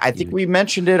 I think we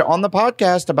mentioned it on the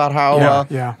podcast about how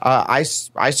I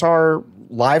saw her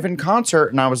live in concert,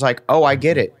 and I was like, oh, I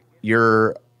get it.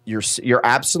 You're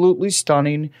absolutely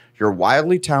stunning. You're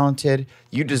wildly talented.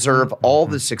 You deserve all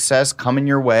the success coming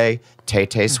your way,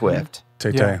 Tay-Tay Swift.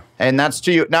 Tay-Tay. Yeah. And that's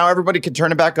to you. Now everybody can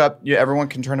turn it back up. Everyone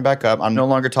can turn it back up. I'm no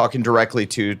longer talking directly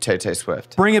to Tay-Tay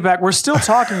Swift. Bring it back. We're still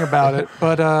talking about it,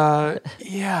 but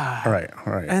yeah. All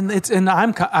right. And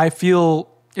I feel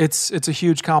it's a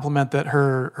huge compliment that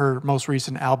her most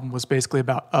recent album was basically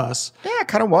about us. Yeah, it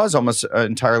kind of was almost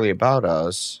entirely about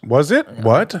us. Was it?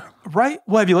 What? Right?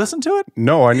 Well, have you listened to it?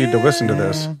 No, I need to listen to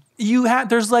this.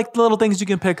 There's little things you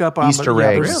can pick up on. Easter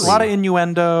eggs. There's a lot of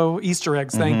innuendo, Easter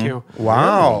eggs. Thank you.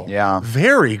 Wow. Really? Yeah.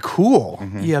 Very cool.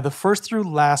 Yeah, the first through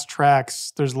last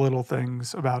tracks, there's little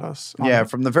things about us. Yeah,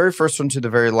 from the very first one to the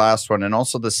very last one, and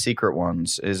also the secret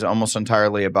ones is almost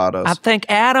entirely about us. I think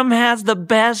Adam has the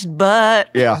best butt.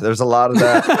 Yeah, there's a lot of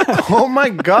that. Oh my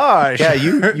gosh. Yeah,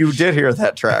 you did hear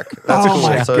that track. That's cool.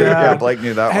 My So God. yeah, Blake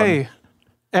knew that one. Hey,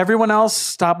 everyone else,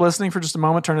 stop listening for just a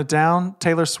moment. Turn it down.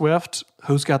 Taylor Swift,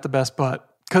 who's got the best butt?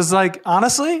 Because,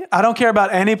 honestly, I don't care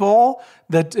about any poll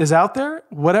that is out there.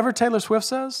 Whatever Taylor Swift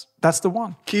says, that's the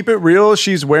one. Keep it real.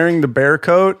 She's wearing the bear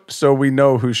coat, so we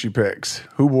know who she picks.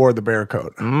 Who wore the bear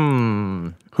coat?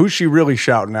 Who's she really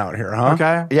shouting out here, huh?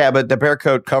 Okay. Yeah, but the bear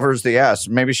coat covers the ass.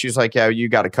 Maybe she's like, yeah, you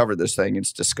got to cover this thing.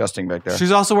 It's disgusting back there.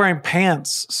 She's also wearing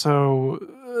pants, so...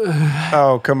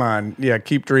 Oh, come on. Yeah,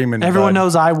 keep dreaming. Everyone bud.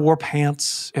 knows I wore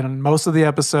pants in most of the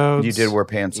episodes. You did wear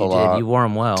pants a You lot. did. You wore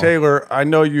them well. Taylor, I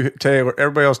know you, Taylor.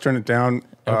 Everybody else turn it down.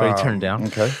 Everybody turn it down.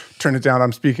 Okay. Turn it down.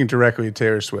 I'm speaking directly to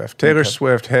Taylor Swift. Taylor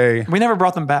Swift, hey. We never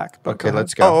brought them back. But Okay,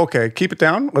 let's go. Oh, okay. Keep it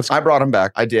down. I brought them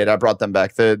back. I did. I brought them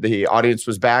back. The audience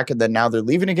was back, and then now they're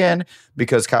leaving again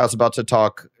because Kyle's about to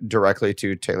talk directly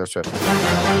to Taylor Swift.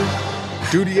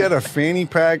 Dude, he had a fanny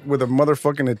pack with a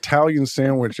motherfucking Italian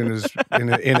sandwich in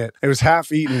it. It was half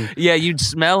eaten. Yeah, you'd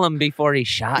smell him before he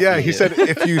shot you. Yeah, he said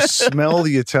if you smell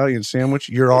the Italian sandwich,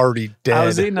 you're already dead. I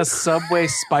was eating a Subway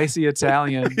spicy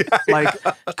Italian,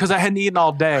 because I hadn't eaten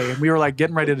all day, and we were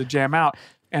getting ready to jam out.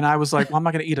 And I was like, well, I'm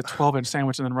not going to eat a 12-inch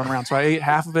sandwich and then run around. So I ate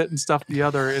half of it and stuffed the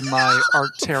other in my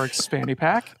Arc'teryx fanny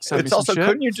pack. It's also,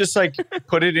 couldn't you just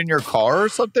put it in your car or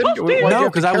something? No,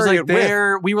 because I was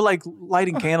there. We were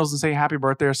lighting candles and saying happy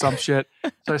birthday or some shit.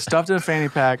 So I stuffed it in a fanny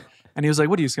pack. And he was like,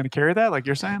 what are you just going to carry that? Like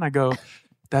you're saying? I go,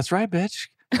 that's right, bitch.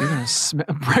 You're going to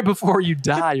right before you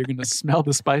die, you're going to smell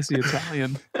the spicy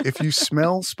Italian. If you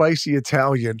smell spicy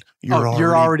Italian,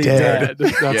 you're already dead.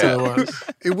 That's what it was.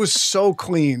 It was so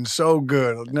clean, so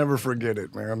good. I'll never forget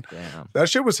it, man. Damn. That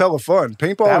shit was hella fun.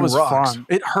 Paintball That and was rocks. fun.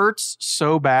 It hurts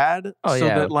so bad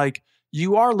that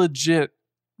you are legit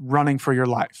running for your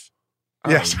life.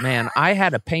 Yes. Oh, man, I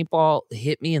had a paintball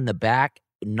hit me in the back,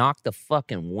 knocked the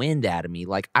fucking wind out of me.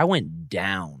 I went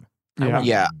down. I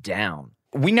went down.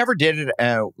 We never did it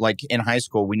in high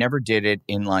school. We never did it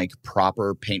in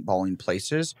proper paintballing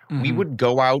places. Mm-hmm. We would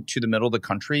go out to the middle of the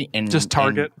country and just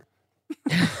target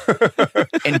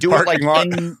and do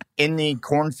it in the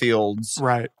cornfields.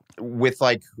 Right. With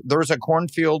there was a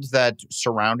cornfield that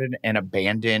surrounded an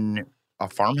abandoned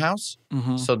farmhouse.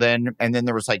 Mm-hmm. So then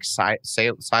there was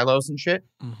silos and shit,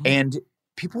 and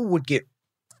people would get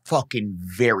fucking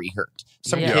very hurt.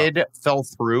 Some kid fell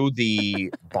through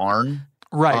the barn.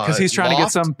 Right, because he's trying to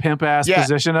get some pimp ass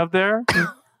position up there.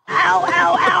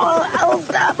 Ow,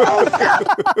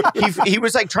 stop. He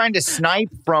was like trying to snipe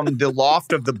from the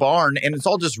loft of the barn, and it's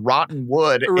all just rotten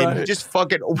wood. And he just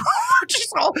fucking,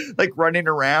 just all like running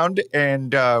around.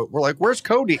 And we're like, where's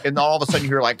Cody? And then all of a sudden you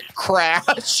hear like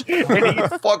crash, and he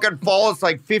fucking falls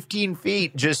like 15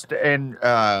 feet and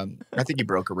I think he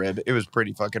broke a rib. It was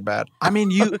pretty fucking bad. I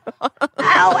mean, you.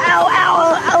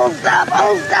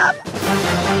 Stop.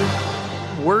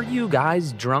 Were you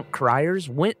guys drunk criers?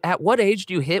 At what age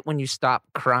do you hit when you stop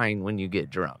crying when you get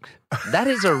drunk? That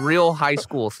is a real high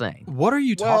school thing. What are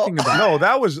you talking about? No,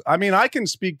 that was, I mean, I can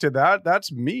speak to that.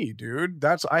 That's me, dude.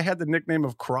 I had the nickname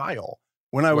of Kryl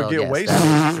when I would get wasted.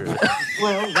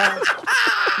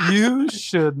 You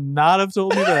should not have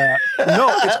told me that.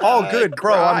 No, it's all good,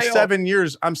 bro. I'm 7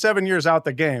 years out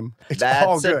the game. It's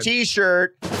all good. That's a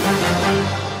t-shirt.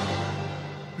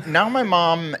 Now my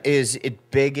mom is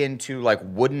big into like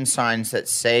wooden signs that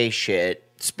say shit,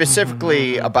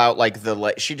 specifically about like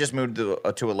she just moved to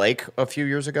a lake a few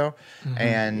years ago,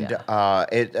 and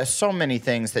so many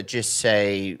things that just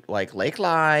say like lake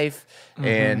life,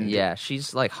 and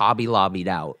she's like Hobby Lobbied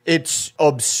out. It's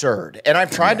absurd, and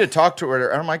I've tried to talk to her,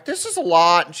 and I'm like, this is a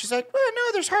lot, and she's like, well,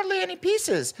 no, there's hardly any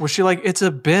pieces. Was she like, it's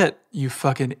a bit, you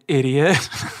fucking idiot?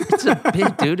 It's a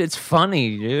bit, dude. It's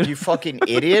funny, dude. You fucking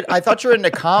idiot. I thought you were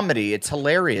into comedy. It's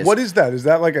hilarious. What is that? Is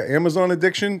that like an Amazon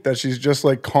addiction that she's just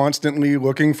like constantly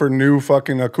looking for new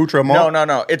fucking accoutrement?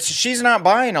 No. She's not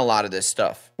buying a lot of this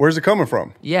stuff. Where's it coming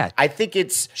from? Yeah. I think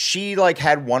she like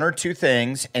had one or two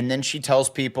things, and then she tells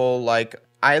people like,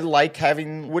 I like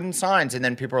having wooden signs. And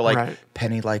then people are like,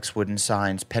 Penny likes wooden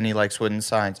signs. Penny likes wooden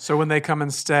signs. So when they come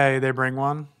and stay, they bring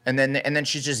one? And then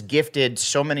she's just gifted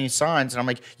so many signs. And I'm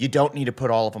like, you don't need to put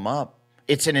all of them up.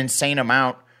 It's an insane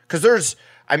amount. Because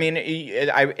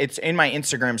it's in my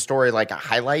Instagram story, like a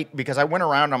highlight, because I went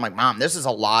around and I'm like, Mom, this is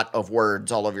a lot of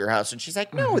words all over your house. And she's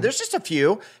like, no, there's just a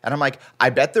few. And I'm like, I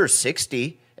bet there's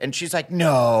 60. And she's like,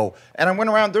 no. And I went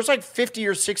around, there's like 50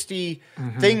 or 60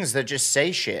 things that just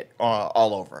say shit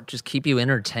all over. Just keep you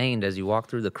entertained as you walk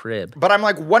through the crib. But I'm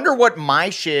like, wonder what my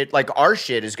shit, like our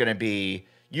shit is going to be.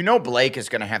 You know Blake is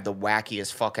going to have the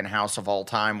wackiest fucking house of all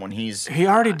time when he's... He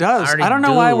already does. I don't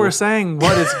know why we're saying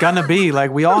what it's going to be.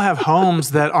 Like, we all have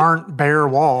homes that aren't bare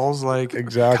walls. Like,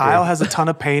 exactly. Kyle has a ton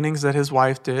of paintings that his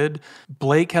wife did.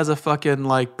 Blake has a fucking,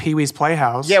 like, Pee-wee's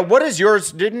Playhouse. Yeah, what is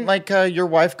yours? Didn't, like, your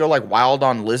wife go, like, wild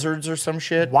on lizards or some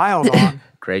shit? Wild on.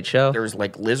 Great show. There was,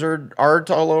 like, lizard art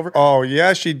all over. Oh,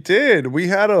 yeah, she did. We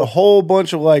had a whole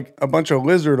bunch of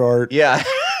lizard art. Yeah.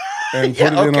 And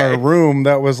put it in our room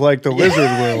that was like the lizard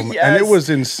room. Yes. And it was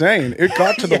insane. It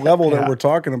got to the level that we're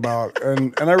talking about.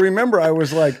 And I remember I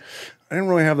was like, I didn't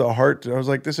really have the heart. I was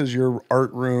like, this is your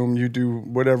art room. You do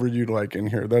whatever you like in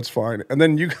here. That's fine. And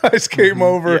then you guys came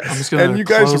over and you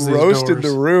guys roasted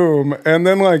the room. And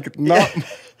then like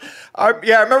I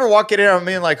remember walking in and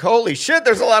being like, holy shit,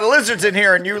 there's a lot of lizards in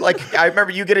here. And you like, I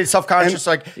remember you getting self-conscious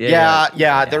like,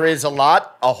 there is a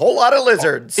whole lot of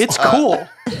lizards. It's cool.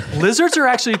 Lizards are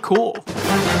actually cool.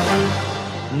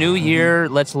 New year,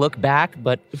 let's look back.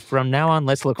 But from now on,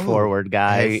 let's look forward,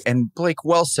 guys. Hey, and Blake,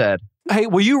 well said. Hey,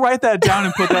 will you write that down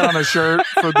and put that on a shirt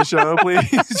for the show,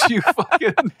 please? You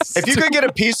fucking... If you could get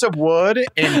a piece of wood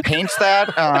and paint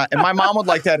that, and my mom would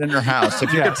like that in her house.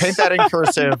 If you could paint that in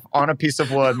cursive on a piece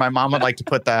of wood, my mom would like to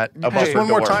put that above her door. One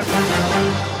more time.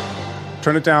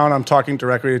 Turn it down. I'm talking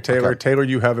directly to Taylor. Okay. Taylor,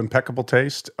 you have impeccable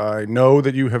taste. I know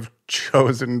that you have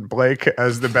chosen Blake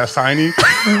as the best Heine,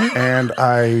 and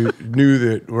I knew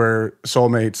that we're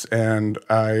soulmates, and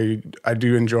I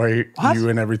do enjoy you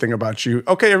and everything about you.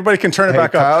 Okay, everybody can turn it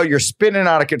back up. Kyle, you're spinning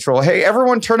out of control. Hey,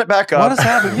 everyone turn it back up. What is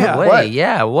happening? Yeah.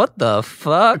 Wait, what the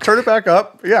fuck? Turn it back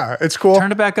up. Yeah, it's cool.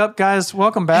 Turn it back up, guys.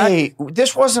 Welcome back. Hey,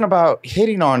 this wasn't about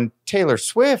hitting on Taylor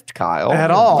Swift, Kyle.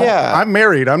 At all. Yeah. I'm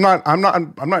married. I'm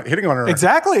not hitting on her.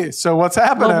 Exactly. So what's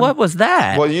happening? Well, what was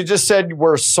that? Well, you just said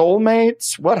we're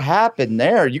soulmates. What happened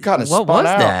there? You kind of spun out. What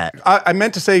was that? I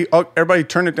meant to say, everybody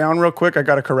turn it down real quick. I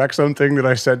got to correct something that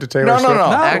I said to Taylor Swift.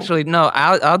 No. Actually, no,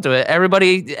 I'll do it.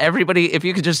 Everybody, if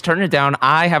you could just turn it down.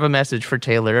 I have a message for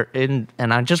Taylor, and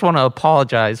I just want to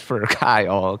apologize for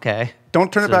Kyle, okay?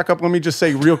 Don't turn it back up. Let me just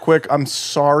say real quick, I'm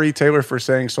sorry, Taylor, for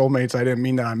saying soulmates. I didn't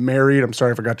mean that I'm married. I'm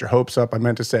sorry if I got your hopes up. I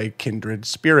meant to say kindred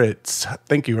spirits.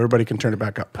 Thank you. Everybody can turn it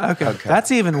back up. Okay. That's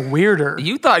even weirder.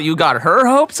 You thought you got her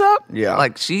hopes up? Yeah.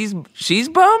 Like she's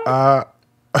bummed?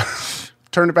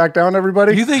 Turn it back down,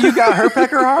 everybody. You think you got her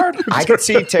pecker hard? I could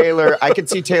see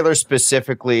Taylor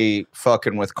specifically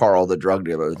fucking with Carl, the drug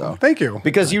dealer, though. Thank you.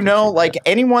 Because like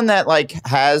anyone that like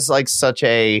has like such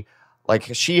a Like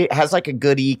she has like a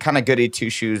kind of goody two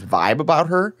shoes vibe about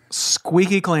her.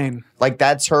 Squeaky clean. Like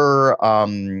that's her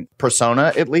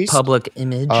persona, at least. Public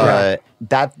image.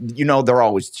 That, they're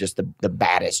always just the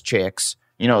baddest chicks.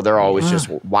 They're always just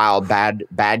wild,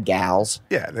 bad gals.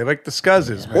 Yeah, they like the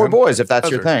scuzzes, man. Or boys, if that's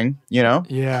your thing,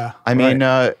 Yeah. I mean,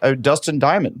 Dustin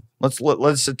Diamond.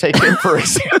 Let's take him for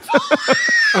example.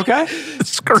 Okay.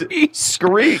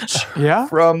 Screech. Yeah.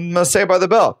 From Saved by the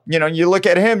Bell. You look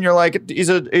at him, you're like, he's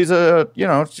a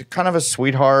kind of a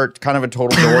sweetheart, kind of a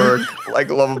total dork, like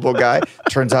lovable guy.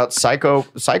 Turns out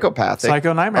psychopathic.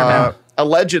 Psycho nightmare man.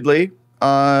 Allegedly.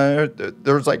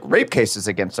 There's like rape cases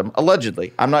against him,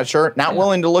 allegedly. I'm not sure. Not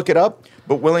willing to look it up,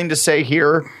 but willing to say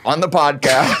here on the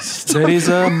podcast that he's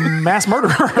a mass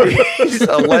murderer. He's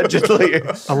allegedly.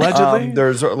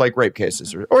 There's like rape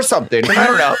cases or something. I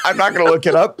don't know. I'm not going to look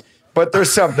it up, but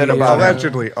there's something about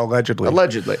allegedly.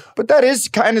 But that is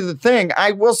kind of the thing.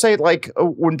 I will say, like,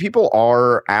 when people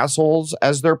are assholes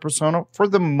as their persona, for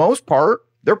the most part,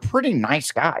 they're pretty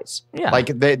nice guys. Yeah. Like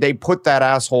they put that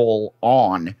asshole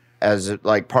on as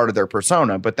like part of their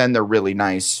persona, but then they're really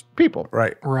nice people.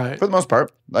 Right. Right. For the most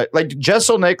part. Like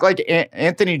Jeselnik, like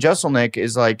Anthony Jeselnik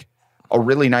is like a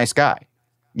really nice guy.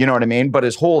 You know what I mean? But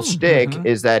his whole shtick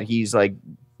is that he's like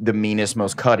the meanest,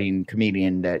 most cutting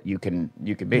comedian that you can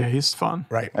be. Yeah, he's fun.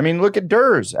 Right. I mean, look at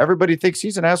Durs. Everybody thinks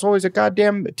he's an asshole. He's a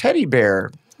goddamn teddy bear.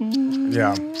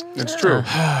 Yeah, it's true.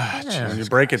 When you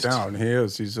break it down,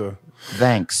 he's a...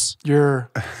 Thanks.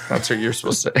 That's what you're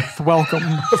supposed to say. Welcome.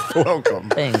 Welcome.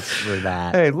 Thanks for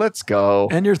that. Hey, let's go.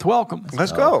 And you're welcome.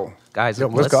 Let's go. Guys,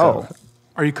 let's go.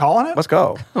 Are you calling it? Let's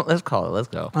go. Let's call it. Let's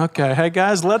go. Okay. Hey,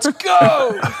 guys, let's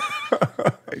go.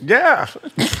 Yeah.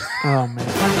 Oh, man.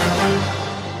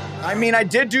 I mean, I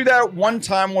did do that one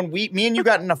time when me and you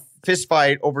got in a fist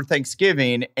fight over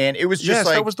Thanksgiving, and it was just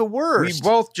like... that was the worst. We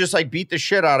both just like beat the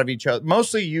shit out of each other.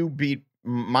 Mostly you beat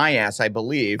my ass, I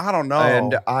believe. I don't know.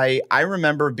 And I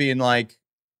remember being like,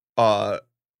 why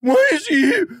is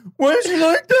he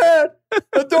like that?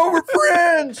 I thought we're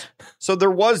friends. So there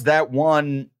was that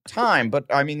one time, but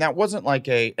I mean, that wasn't like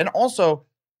and also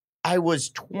I was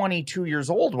 22 years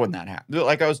old when that happened.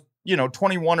 Like I was,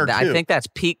 21 or 2. I think that's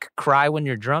peak cry when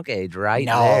you're drunk age, right?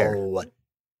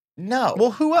 No.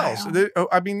 Well, who else?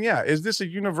 I mean, yeah. Is this a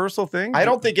universal thing? I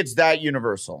don't think it's that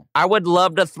universal. I would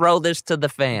love to throw this to the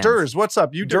fans. Durs, what's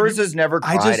up? Durs has never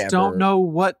cried I just ever. don't know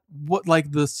what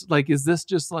like this, like, is this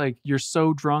just like you're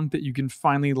so drunk that you can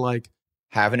finally like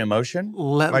have an emotion?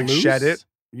 Let like loose? shed it?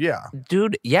 Yeah.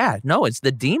 Dude, yeah. No, it's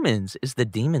the demons. It's the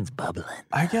demons bubbling.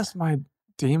 I guess my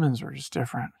demons are just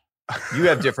different. You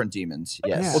have different demons,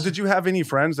 yes. Yeah. Well, did you have any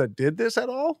friends that did this at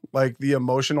all? Like the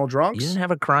emotional drunks? You didn't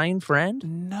have a crying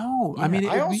friend? No. Yeah, I mean,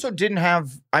 I also didn't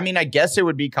have, I mean, I guess it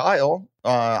would be Kyle.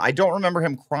 I don't remember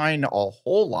him crying a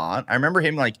whole lot. I remember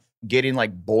him like getting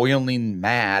like boiling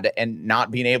mad and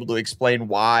not being able to explain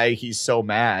why he's so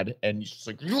mad. And he's just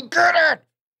like, you get it.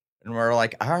 And we're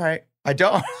like, all right. I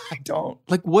don't.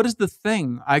 Like, what is the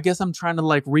thing? I guess I'm trying to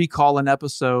like recall an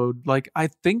episode. Like, I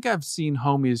think I've seen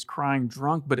homies crying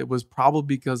drunk, but it was probably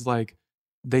because like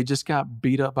they just got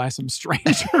beat up by some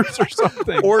strangers or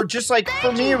something. Or just like,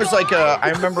 for me, it was like,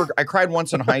 I remember I cried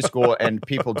once in high school and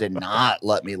people did not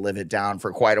let me live it down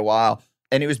for quite a while.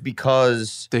 And it was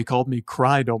because they called me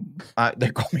Crydom.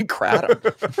 They called me Cradum.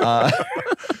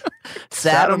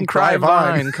 Saddam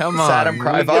Cryvine. Come on. Saddam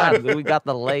Cryvine. We got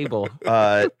the label.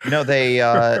 No,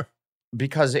 they,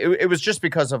 because it was just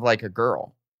because of like a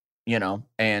girl,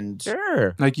 and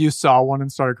sure. Like you saw one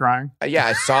and started crying? Yeah,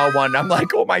 I saw one. I'm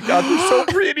like, oh my God, they're so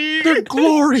pretty. They're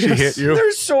glorious. She hit you.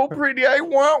 They're so pretty. I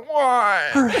want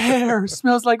one. Her hair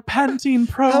smells like Pantene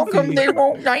Pro. How come they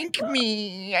won't like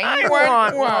me? I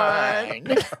want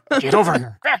one. Get over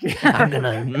here. I'm going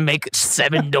to make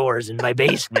 7 doors in my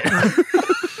basement.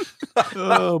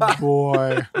 Oh,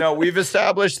 boy. No, we've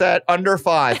established that under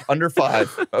 5.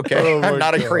 Okay. Oh I'm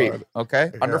not a God. creep.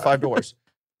 Okay. Under 5 doors.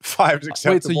 5's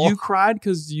acceptable. Wait, so you cried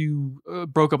because you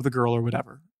broke up with a girl or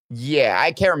whatever? Yeah,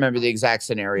 I can't remember the exact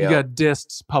scenario. You got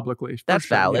dissed publicly. for That's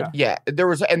sure, valid. Yeah,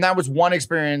 that was one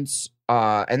experience,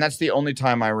 and that's the only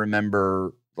time I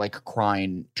remember like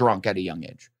crying drunk at a young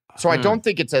age. So I don't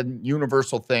think it's a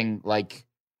universal thing. Like,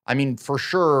 I mean, for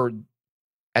sure,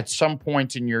 at some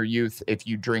point in your youth, if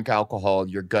you drink alcohol,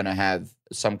 you're gonna have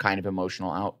some kind of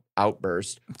emotional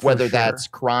outburst, whether that's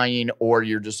crying or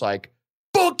you're just like,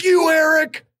 "Fuck you,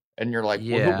 Eric," and you're like,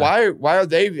 Yeah. well, why are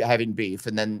they having beef?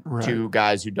 And then two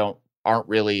guys who aren't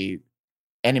really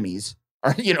enemies,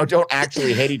 or don't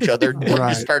actually hate each other, Right.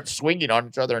 just start swinging on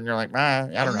each other, and you're like, I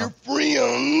don't know.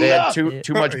 They had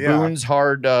too much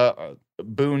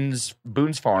Boone's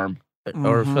Boone's Farm.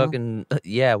 Or fucking,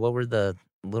 what were the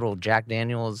little Jack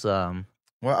Daniels.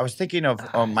 Well, I was thinking of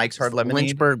Mike's Hard Lemonade.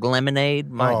 Lynchburg Lemonade.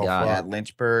 My God. Yeah,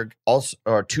 Lynchburg. Also,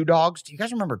 or Two Dogs. Do you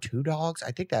guys remember Two Dogs?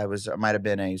 I think that might have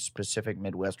been a specific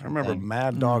Midwestern I remember thing.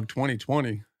 Mad Dog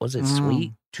 2020. Was it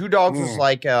sweet? Two Dogs was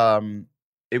like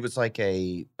it was like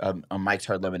a Mike's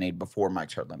Hard Lemonade before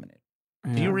Mike's Hard Lemonade.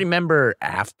 Do you remember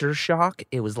Aftershock?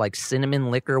 It was like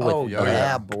cinnamon liquor with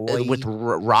boy. with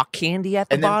rock candy at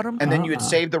the bottom. And then you would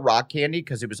save the rock candy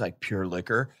because it was like pure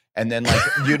liquor. And then like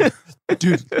you'd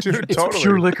dude, It's totally.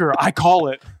 pure liquor. I call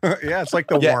it. Yeah, it's like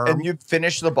the worm. and you'd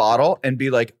finish the bottle and be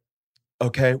like,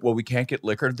 okay, well, we can't get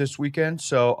liquor this weekend,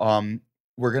 so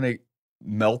we're gonna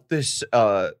melt this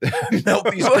melt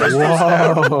these crystals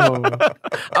down.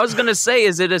 I was gonna say,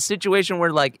 is it a situation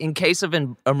where, like, in case of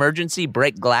an emergency,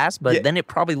 break glass, but then it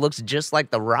probably looks just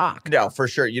like the rock? No, for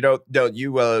sure. We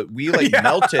like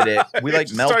melted it. We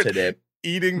like melted it.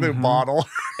 Eating the bottle.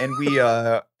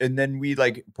 And then we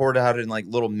like poured it out in like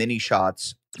little mini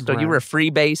shots. So you were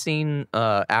freebasing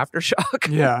Aftershock?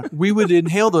 Yeah, we would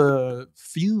inhale the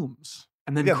fumes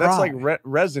and then cry. That's like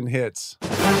resin hits.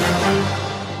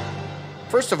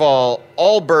 First of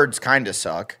all birds kind of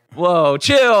suck. Whoa,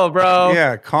 chill, bro.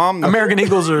 Yeah, calm. American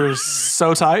Eagles are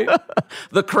so tight.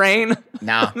 The crane?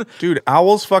 Nah. Dude,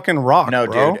 owls fucking rock, No,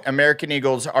 bro. dude. American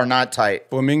Eagles are not tight.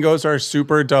 Flamingos are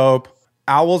super dope.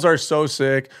 Owls are so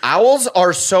sick. Owls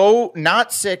are so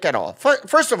not sick at all.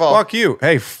 First of all, Fuck you.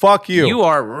 Hey, fuck you. You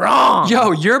are wrong.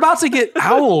 Yo, you're about to get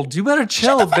owled. You better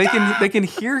chill. They can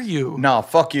hear you. No,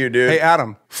 fuck you, dude. Hey,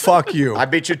 Adam, fuck you. I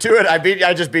beat you to it.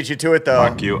 I just beat you to it, though.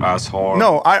 Fuck you, asshole.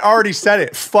 No, I already said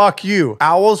it. Fuck you.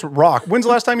 Owls rock. When's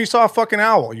the last time you saw a fucking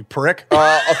owl, you prick?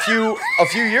 A few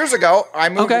years ago,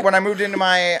 when I moved into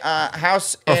my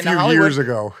house A in few Hollywood. years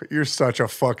ago. You're such a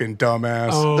fucking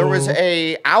dumbass. There was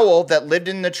a owl that lived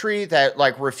in the tree that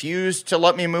like refused to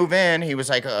let me move in. He was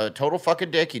like a total fucking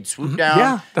dick. He'd swoop down.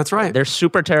 Yeah, that's right. They're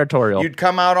super territorial. You'd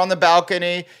come out on the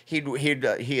balcony. He'd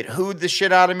hooed the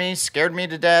shit out of me, scared me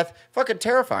to death. Fucking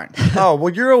terrifying. Oh,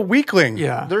 well, you're a weakling.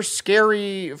 Yeah. They're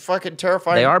scary, fucking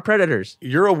terrifying. They are predators.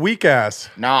 You're a weak ass.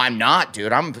 No, I'm not,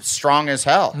 dude. I'm strong as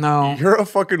hell. No. You're a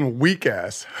fucking weak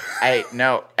ass.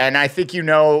 No, and I think you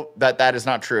know that is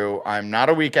not true. I'm not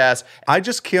a weak ass. I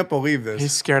just can't believe this.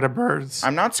 He's scared of birds.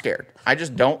 I'm not scared. I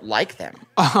just don't like them.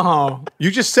 Oh.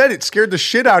 You just said it scared the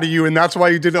shit out of you, and that's why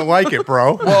you didn't like it,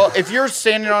 bro. Well, if you're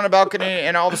standing on a balcony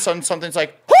and all of a sudden something's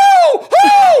like, whoo,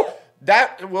 whoo,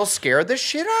 that will scare the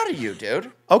shit out of you,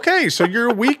 dude. Okay, so you're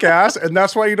a weak ass, and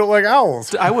that's why you don't like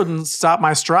owls. I wouldn't stop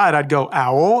my stride. I'd go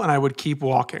owl, and I would keep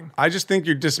walking. I just think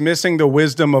you're dismissing the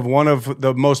wisdom of one of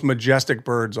the most majestic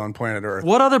birds on planet Earth.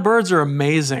 What other birds are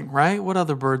amazing, right? What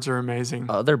other birds are amazing?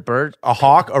 Other birds? A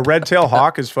hawk, a red-tailed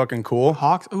hawk is fucking cool.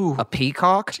 Hawks? Ooh. A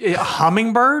peacock?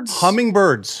 Hummingbirds?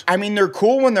 Hummingbirds. I mean, they're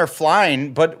cool when they're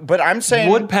flying, but I'm saying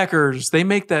Woodpeckers. They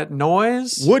make that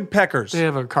noise. Woodpeckers. They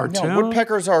have a cartoon. No,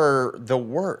 woodpeckers are the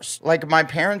worst. Like my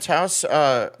parents' house,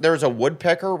 there was a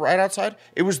woodpecker right outside.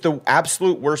 It was the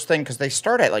absolute worst thing because they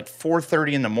start at like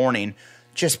 4:30 in the morning,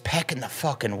 just pecking the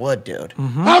fucking wood, dude.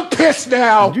 I'm pissed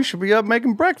now. You should be up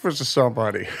making breakfast for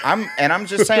somebody. I'm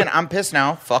just saying, I'm pissed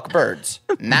now. Fuck birds.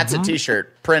 And that's a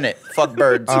t-shirt. Print it. Fuck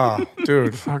birds. Oh,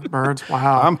 dude. Fuck birds.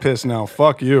 Wow. I'm pissed now.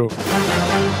 Fuck you.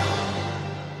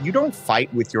 You don't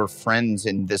fight with your friends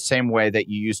in the same way that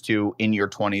you used to in your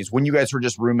 20s when you guys were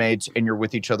just roommates and you're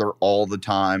with each other all the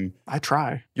time. I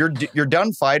try. You're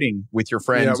done fighting with your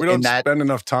friends. Yeah, we don't in that, spend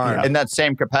enough time. in that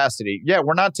same capacity. Yeah,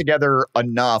 we're not together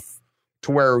enough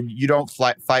to where you don't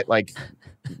fight like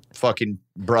fucking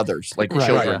brothers, like Right.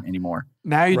 children anymore.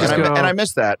 Now you just and go. I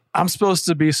miss that. I'm supposed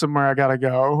to be somewhere. I gotta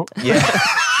go. Yeah.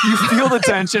 You feel the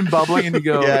tension bubbling, and you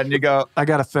go. Yeah, and you go, I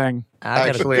got a thing.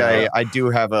 actually, I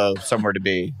do have somewhere to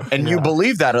be. And you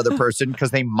believe that other person because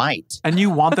they might. And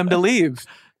you want them to leave.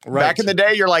 Right. Back in the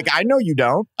day, you're like, I know you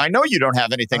don't. I know you don't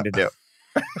have anything to do.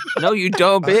 No, you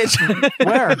don't, bitch.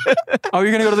 Where? Oh,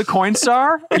 you're gonna go to the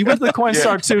Coinstar? You went to the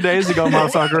Coinstar 2 days ago,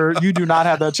 motherfucker. You do not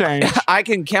have that change. I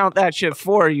can count that shit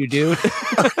for you, dude.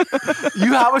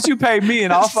 How much you pay me,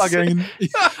 and I'll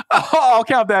I'll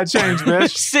count that change,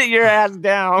 bitch. Sit your ass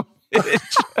down.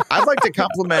 I'd like to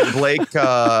compliment Blake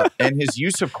and his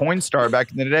use of Coinstar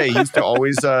back in the day. He used to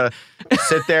always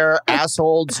sit there,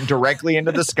 assholes directly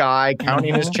into the sky,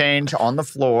 counting his change on the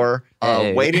floor,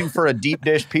 waiting for a deep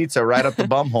dish pizza right up the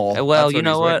bumhole. Well, you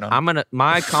know what?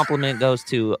 My compliment goes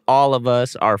to all of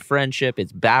us. Our friendship,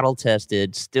 it's battle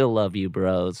tested. Still love you,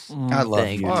 bros. I love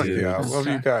Thank you, Fuck dude. yeah, I love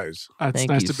you guys. It's Thank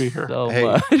nice you to be here. so Hey,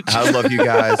 much. I love you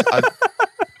guys.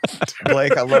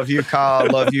 Blake, I love you. Kyle, I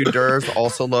love you. Durs,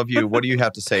 also love you. What do you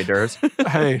have to say, Durs?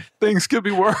 Hey, things could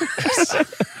be worse.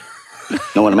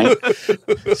 Know what I mean?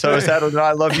 So is that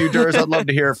I love you, Durs? I'd love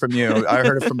to hear from you. I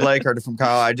heard it from Blake, heard it from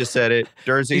Kyle. I just said it.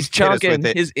 Dursy, He's hit us chunking. with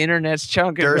it. His internet's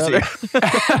chunking, Dursy,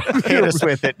 brother. hit us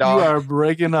with it, dog. You are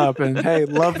breaking up, and hey,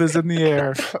 love is in the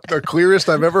air. The clearest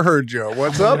I've ever heard, Joe.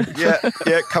 What's up? Yeah,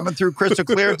 coming through crystal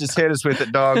clear. Just hit us with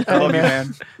it, dog. I love you,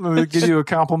 man. Let me give you a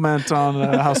compliment on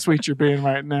how sweet you're being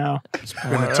right now. It's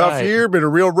been a tough year, been a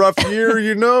real rough year,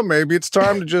 Maybe it's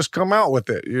time to just come out with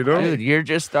it, Dude, you're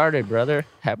just started, brother.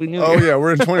 Happy New Year. Oh, yeah,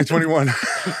 we're in 2021.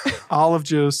 Olive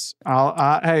juice.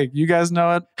 Hey, you guys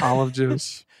know it. Olive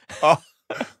juice. Oh,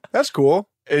 that's cool.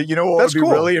 You know what That's would be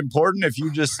cool. really important if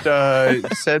you just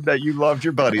said that you loved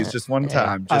your buddies just one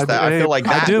time. I feel like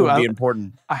that would be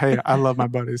important. Hey, I love my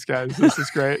buddies, guys. This is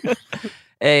great.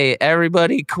 Hey,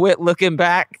 everybody, quit looking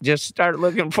back. Just start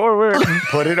looking forward.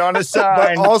 Put it on a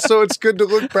sign. But also, it's good to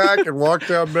look back and walk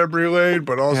down memory lane,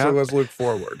 but also let's look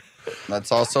forward.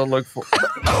 Let's also look for.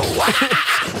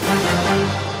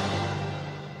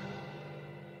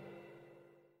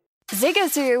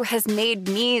 Zigazoo has made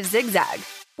me zigzag.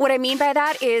 What I mean by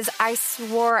that is I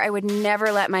swore I would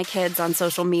never let my kids on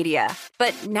social media,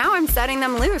 but now I'm setting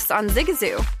them loose on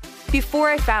Zigazoo. Before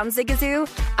I found Zigazoo,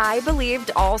 I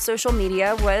believed all social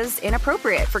media was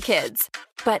inappropriate for kids.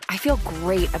 But I feel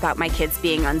great about my kids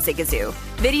being on Zigazoo.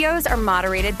 Videos are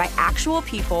moderated by actual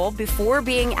people before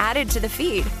being added to the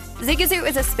feed. Zigazoo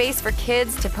is a space for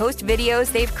kids to post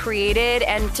videos they've created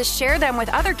and to share them with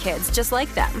other kids just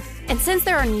like them. And since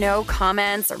there are no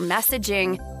comments or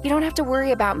messaging, you don't have to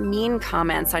worry about mean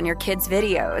comments on your kids'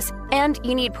 videos. And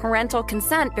you need parental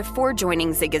consent before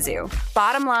joining Zigazoo.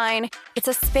 Bottom line, it's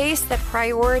a space that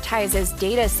prioritizes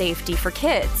data safety for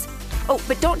kids. Oh,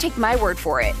 but don't take my word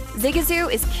for it.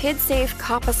 Zigazoo is KidSafe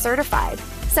COPPA certified.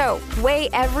 So, weigh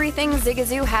everything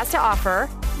Zigazoo has to offer.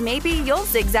 Maybe you'll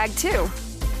zigzag too.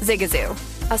 Zigazoo,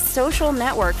 a social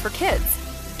network for kids.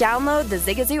 Download the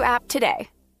Zigazoo app today.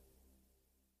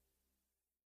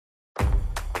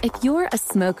 If you're a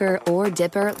smoker or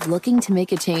dipper looking to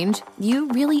make a change, you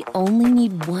really only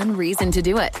need one reason to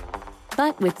do it.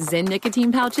 But with Zyn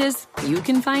nicotine pouches, you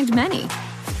can find many.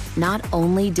 Not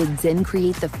only did Zyn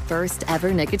create the first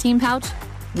ever nicotine pouch,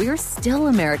 we're still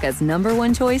America's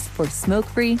 #1 choice for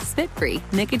smoke-free, spit-free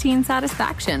nicotine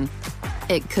satisfaction.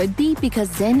 It could be because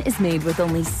Zyn is made with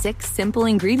only 6 simple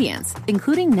ingredients,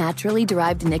 including naturally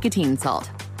derived nicotine salt.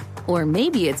 Or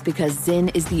maybe it's because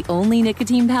Zyn is the only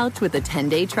nicotine pouch with a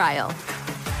 10-day trial.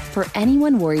 For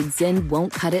anyone worried Zyn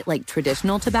won't cut it like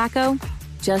traditional tobacco,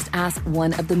 just ask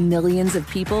one of the millions of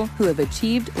people who have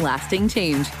achieved lasting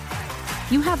change.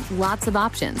 You have lots of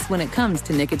options when it comes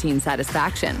to nicotine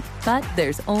satisfaction, but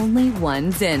there's only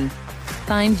one Zyn.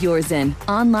 Find your Zyn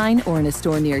online or in a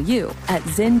store near you at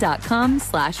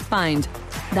zyn.com/find.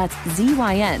 That's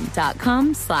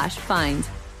ZYN.com/find.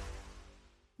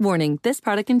 Warning, this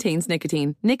product contains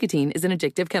nicotine. Nicotine is an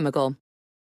addictive chemical.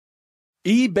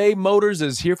 eBay Motors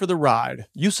is here for the ride.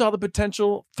 You saw the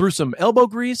potential. Through some elbow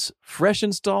grease, fresh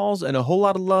installs, and a whole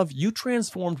lot of love, you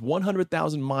transformed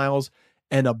 100,000 miles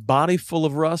and a body full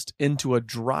of rust into a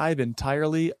drive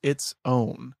entirely its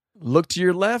own. Look to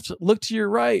your left, look to your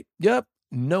right. Yep,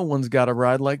 no one's got a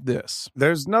ride like this.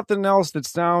 There's nothing else that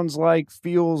sounds like,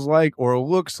 feels like, or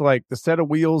looks like the set of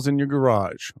wheels in your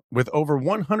garage. With over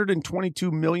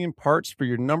 122 million parts for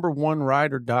your #1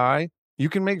 ride or die, you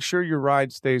can make sure your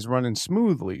ride stays running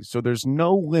smoothly, so there's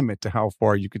no limit to how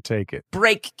far you could take it.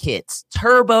 Brake kits,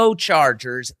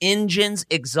 turbochargers, engines,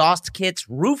 exhaust kits,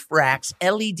 roof racks,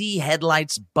 LED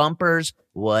headlights, bumpers,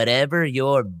 whatever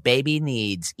your baby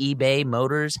needs, eBay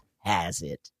Motors has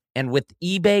it. And with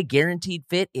eBay Guaranteed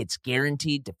Fit, it's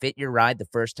guaranteed to fit your ride the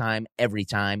first time, every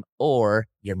time, or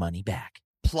your money back.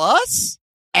 Plus,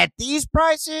 at these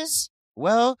prices,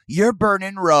 well, you're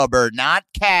burning rubber, not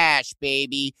cash,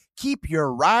 baby. Keep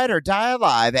your ride or die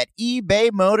alive at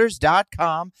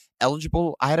ebaymotors.com.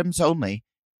 Eligible items only.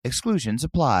 Exclusions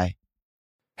apply.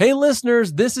 Hey,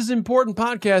 listeners, this is Important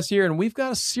Podcast here, and we've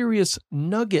got a serious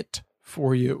nugget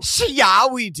for you. Yeah,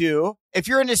 we do. If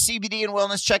you're into CBD and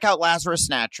wellness, check out Lazarus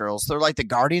Naturals. They're like the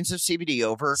guardians of CBD,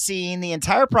 overseeing the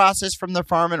entire process from the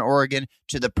farm in Oregon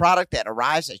to the product that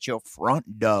arrives at your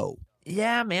front door.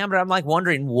 Yeah, man, but I'm like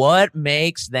wondering what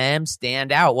makes them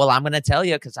stand out. Well, I'm going to tell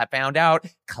you because I found out: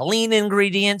 clean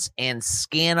ingredients and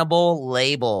scannable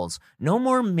labels. No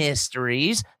more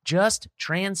mysteries, just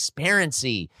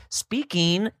transparency.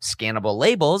 Speaking scannable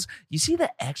labels, you see the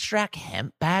extract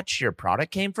hemp batch your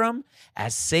product came from?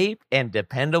 As safe and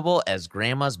dependable as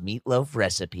grandma's meatloaf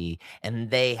recipe.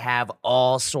 And they have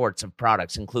all sorts of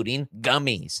products, including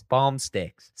gummies, balm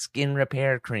sticks, skin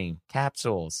repair cream,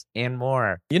 capsules, and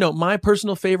more. You know, my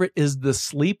personal favorite is the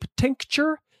sleep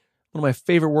tincture. one of my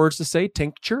favorite words to say,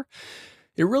 tincture.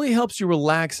 It really helps you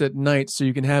relax at night so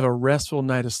you can have a restful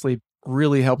night of sleep.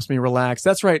 Really helps me relax.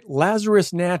 That's right,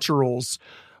 Lazarus Naturals,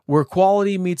 where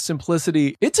quality meets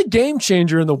simplicity. It's a game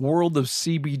changer in the world of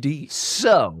CBD.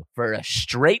 So, for a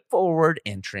straightforward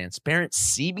and transparent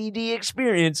CBD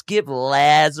experience, give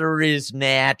Lazarus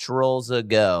Naturals a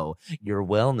go. Your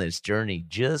wellness journey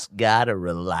just got a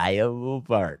reliable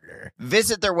partner.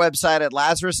 Visit their website at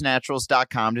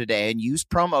LazarusNaturals.com today and use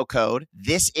promo code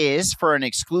THISIS for an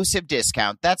exclusive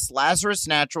discount. That's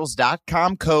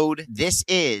LazarusNaturals.com code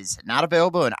THISIS. Not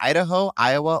available in Idaho,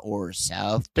 Iowa, or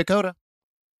South Dakota.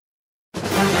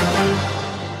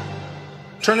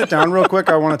 Turn it down real quick.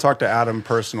 I want to talk to Adam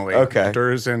personally. Okay.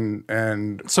 Durs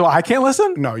and So I can't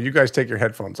listen? no, you guys take your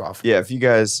headphones off. Yeah, if you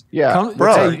guys, yeah, Come,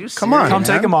 Bro, hey, come on, Come man.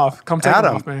 take them off. Come take them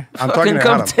Adam, off me. I'm talking to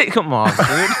Come Adam. take them off, dude.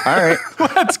 all right,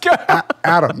 Let's go.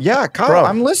 Adam, yeah, Kyle, Bro,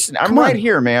 I'm listening. I'm come right on.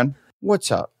 here, man.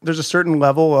 What's up? There's a certain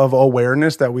level of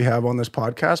awareness that we have on this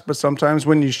podcast, but sometimes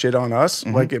when you shit on us,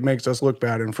 like it makes us look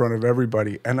bad in front of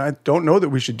everybody. And I don't know that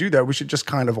we should do that. We should just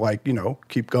kind of like,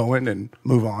 keep going and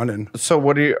move on. And So,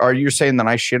 what are you saying that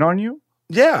I shit on you?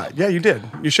 yeah, you did.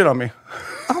 You shit on me.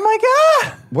 Oh my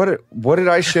God. What did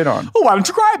I shit on? Oh, why don't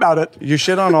you cry about it? You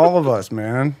shit on all of us,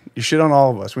 man. You shit on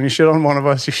all of us. When you shit on one of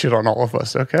us, you shit on all of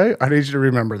us. Okay, I need you to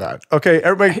remember that. Okay,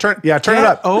 everybody, turn it up. Turn it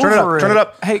up. Turn it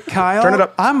up. Hey, Kyle. Turn it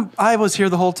up. I was here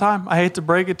the whole time. I hate to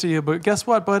break it to you, but guess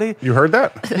what, buddy? You heard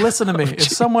that? Listen to me. If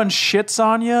someone shits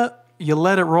on you, you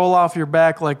let it roll off your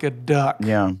back like a duck.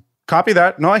 Yeah. Copy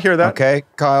that. No, I hear that. Okay,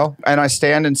 Kyle, and I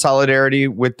stand in solidarity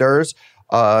with Durs.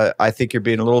 I think you're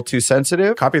being a little too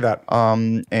sensitive. Copy that. Well,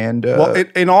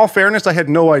 in all fairness, I had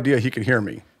no idea he could hear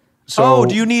me. So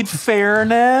do you need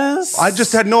fairness? I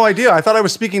just had no idea. I thought I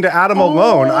was speaking to Adam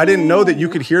alone. I didn't know that you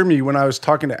could hear me when I was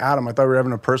talking to Adam. I thought we were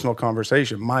having a personal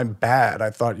conversation. My bad.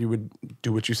 I thought you would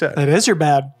do what you said. That is your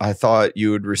bad. I thought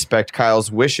you would respect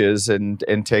Kyle's wishes and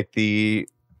take the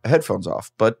headphones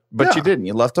off, but Yeah. you didn't.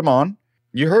 You left them on.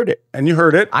 You heard it. And you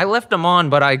heard it. I left them on,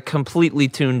 but I completely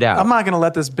tuned out. I'm not gonna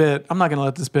let this bit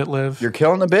live. You're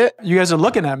killing the bit. You guys are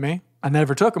looking at me. I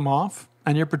never took them off,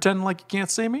 and you're pretending like you can't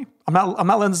see me. I'm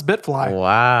not letting this bit fly.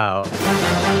 Wow.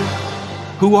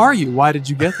 Who are you? Why did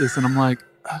you get this? And I'm like,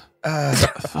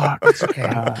 fuck. It's okay.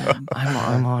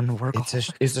 I'm on work.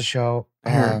 It's a show.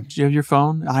 Here, do you have your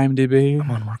phone? IMDb. I'm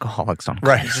on Workaholics on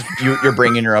Right. You're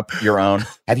bringing your own.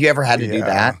 Have you ever had to do Yeah.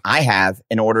 that? I have,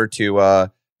 in order to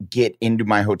get into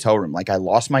my hotel room. Like I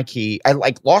lost my key. I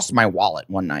lost my wallet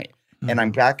one night, and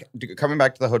I'm coming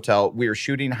back to the hotel. We were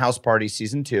shooting House Party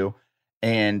season 2,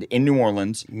 and in New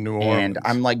Orleans. And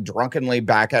I'm like drunkenly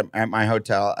back at my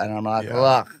hotel, and I'm like,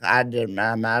 look, I'm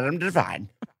divine.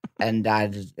 And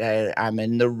I'm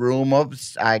in the room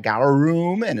I got a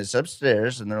room and it's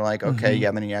upstairs. And they're like, okay, you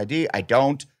have any ID? I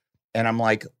don't. And I'm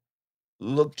like,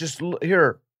 look,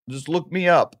 here, just look me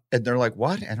up. And they're like,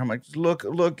 what? And I'm like,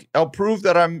 look, I'll prove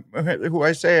that I'm who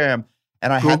I say I am.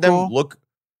 And I had them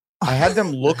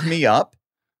look me up,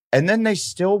 and then they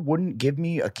still wouldn't give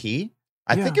me a key.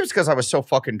 I think it was because I was so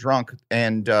fucking drunk,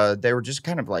 and they were just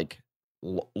kind of like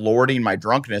lording my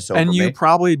drunkenness over me. And you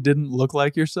probably didn't look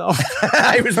like yourself.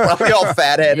 I was probably all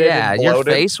fat-headed. Yeah, and your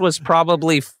bloated. face was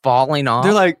probably falling off.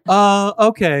 They're like,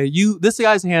 okay, this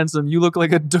guy's handsome. You look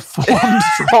like a deformed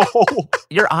troll.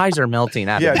 Your eyes are melting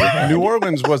out of your Yeah, head. New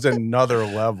Orleans was another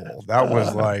level. That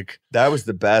was like That was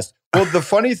the best. Well, the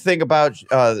funny thing about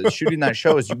shooting that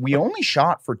show is we only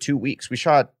shot for 2 weeks. We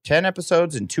shot 10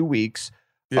 episodes in 2 weeks,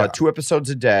 2 episodes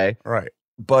a day. Right.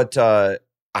 But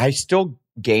I still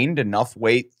gained enough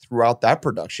weight throughout that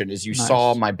production, as you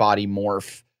saw my body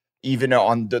morph, even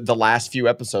on the last few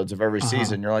episodes of every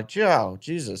season. You're like, Joe,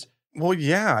 Jesus. Well,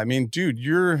 yeah. I mean, dude,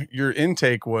 your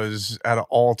intake was at an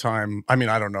all-time. I mean,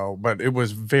 I don't know, but it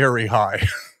was very high.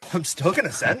 I'm still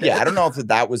gonna send it. Yeah, I don't know if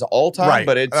that was all time, Right.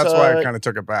 but it's That's why I kind of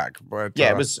took it back. But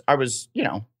yeah, I was,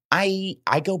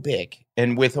 I go big,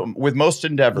 and with most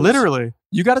endeavors, Literally.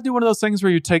 You got to do one of those things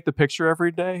where you take the picture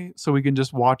every day so we can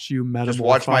just watch you metamorphosize. just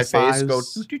watch my face go.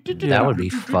 That would be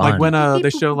fun. Like when they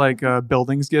show like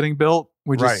buildings getting built,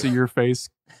 we just Right. see your face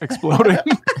exploding.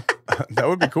 that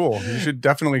would be cool. You should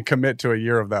definitely commit to a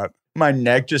year of that. My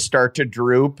neck just start to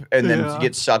droop and then Yeah.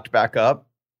 get sucked back up.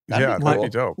 That'd Yeah, be that'd cool. be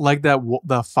dope. Like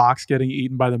the fox getting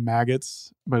eaten by the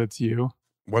maggots, but it's you.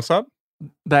 What's up?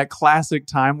 That classic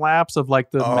time lapse of like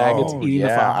the maggots eating the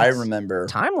Yeah, fox. I remember.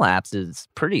 Time lapse is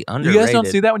pretty You underrated. guys don't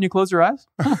see that when you close your eyes?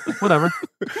 Huh, whatever.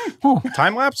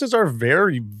 Time lapses are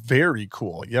very, very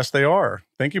cool. Yes, they are.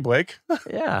 Thank you, Blake.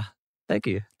 Yeah, thank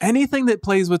you. Anything that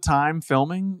plays with time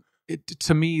filming it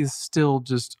to me is still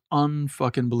just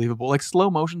unfucking believable. Like slow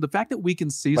motion, the fact that we can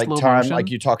see Like slow time, motion, like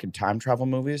you talking time travel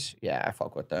movies? Yeah, I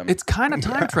fuck with them. it's kind of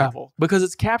time travel because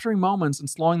it's capturing moments and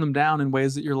slowing them down in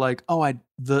ways that you're like, oh,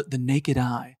 the naked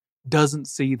eye doesn't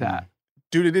see that.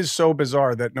 Dude, it is so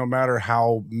bizarre that no matter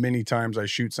how many times I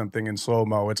shoot something in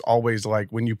slow-mo, it's always like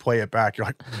when you play it back, you're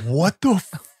like, what the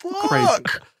fuck? Crazy.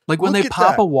 Like when Look they at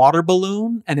pop that. a water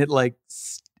balloon and it like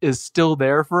is still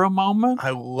there for a moment. I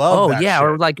love that shit.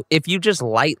 or like if you just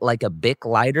light like a Bic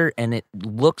lighter and it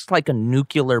looks like a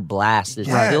nuclear blast. It's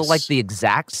still like the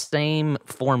exact same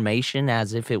formation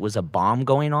as if it was a bomb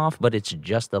going off, but it's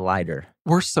just a lighter.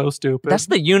 We're so stupid. That's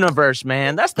the universe,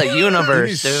 man. That's the It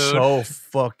universe, is dude. so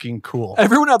fucking cool.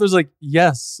 Everyone out there's like,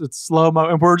 yes, it's slow mo,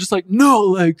 and we're just like,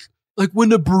 no, like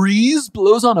when a breeze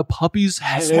blows on a puppy's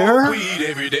hair,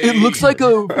 it looks like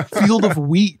a field of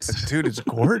wheat. Dude, it's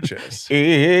gorgeous.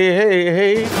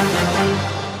 Hey.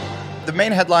 The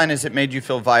main headline is it made you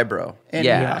feel vibro. And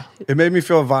It made me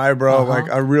feel vibro. Like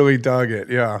I really dug it.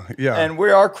 Yeah. And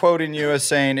we are quoting you as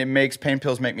saying it makes pain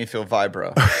pills make me feel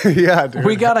vibro. Yeah, dude.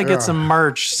 We gotta get some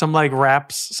merch, some like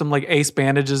wraps, some like ace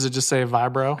bandages that just say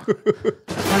vibro.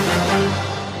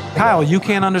 Kyle, you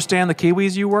can't understand the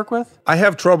Kiwis you work with? I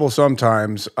have trouble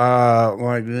sometimes.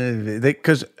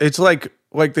 Because it's like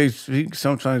they speak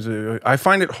sometimes. I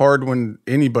find it hard when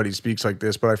anybody speaks like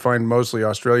this, but I find mostly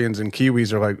Australians and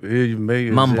Kiwis are like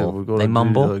Mumble. They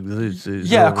mumble.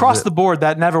 Yeah, across the board,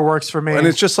 that never works for me. And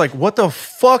it's just like, what the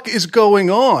fuck is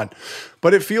going on?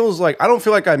 But it feels like I don't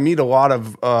feel like I meet a lot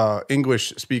of English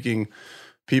speaking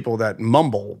people that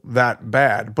mumble that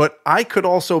bad. But I could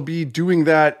also be doing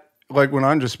that. Like when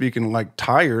I'm just speaking like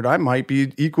tired, I might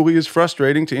be equally as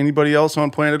frustrating to anybody else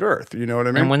on planet Earth. You know what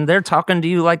I mean? And when they're talking to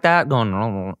you like that,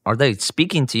 going, are they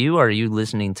speaking to you or are you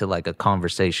listening to like a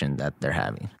conversation that they're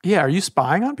having? Yeah, are you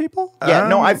spying on people? Yeah,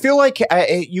 no, I feel like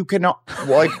you can,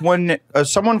 like when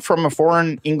someone from a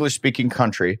foreign English-speaking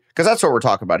country, because that's what we're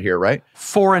talking about here, right?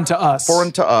 Foreign to us.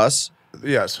 Foreign to us.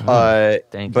 Yes. But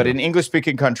an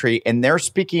English-speaking country, and they're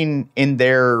speaking in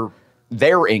their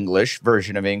English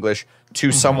version of English to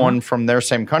someone from their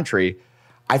same country,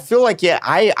 I feel like,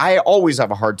 I always have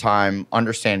a hard time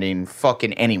understanding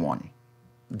fucking anyone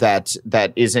that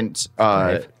isn't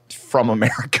from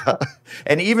America.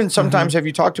 And even sometimes, have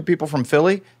you talked to people from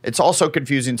Philly? It's also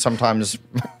confusing sometimes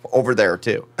over there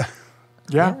too.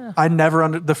 Yeah. I never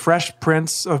the Fresh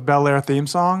Prince of Bel-Air theme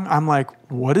song. I'm like,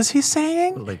 what is he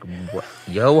saying? Like, what?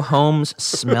 Yo, Holmes,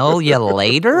 smell you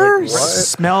later? Like,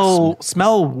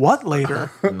 smell what later?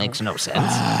 Makes no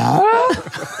sense.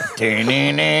 Blake,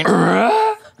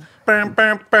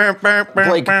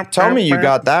 tell me you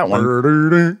got that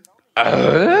one.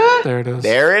 There it is.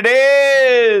 There it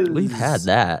is. We've had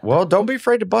that. Well, don't be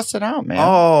afraid to bust it out, man.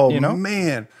 Oh,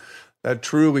 man. That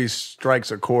truly strikes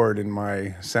a chord in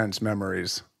my sense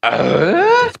memories.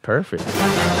 It's perfect.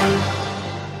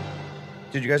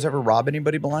 Did you guys ever rob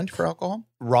anybody blind for alcohol?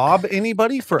 Rob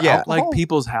anybody for alcohol? Like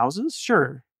people's houses?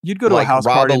 Sure. You'd go to a house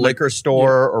rob party. Rob a liquor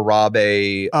store or rob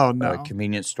a no.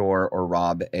 convenience store or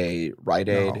rob a Rite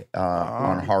Aid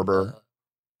on Harbor.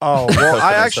 Oh, well,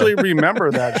 I actually remember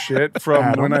that shit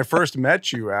from when I first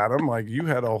met you, Adam. Like, you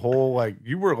had a whole, like,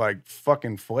 you were, like,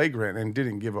 fucking flagrant and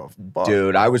didn't give a fuck.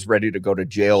 Dude, I was ready to go to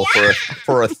jail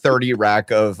for a 30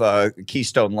 rack of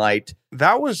Keystone Light.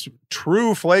 That was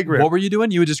true flagrant. What were you doing?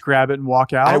 You would just grab it and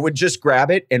walk out? I would just grab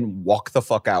it and walk the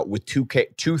fuck out with two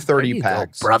 30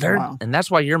 packs. Brother. Wow. And that's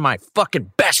why you're my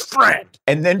fucking best friend.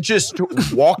 And then just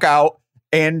walk out.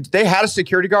 And they had a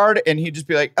security guard, and he'd just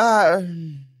be like,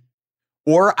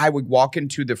 Or I would walk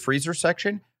into the freezer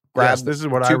section, grab this is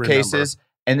what I two remember. cases,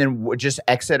 and then would just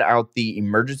exit out the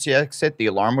emergency exit. The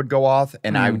alarm would go off,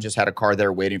 and I just had a car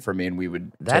there waiting for me, and we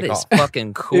would That take is off.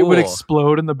 fucking cool. It would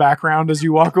explode in the background as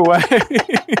you walk away.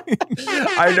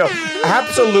 I know.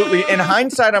 Absolutely. In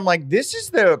hindsight, I'm like,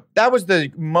 that was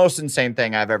the most insane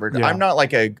thing I've ever done. Yeah. I'm not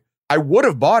like I would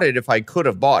have bought it if I could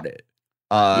have bought it.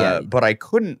 But I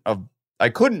couldn't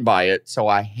buy it, so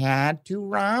I had to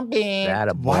rob it. That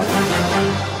a boy.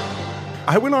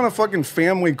 I went on a fucking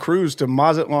family cruise to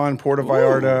Mazatlan, Puerto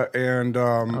Vallarta,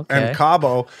 and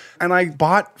Cabo, and I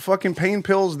bought fucking pain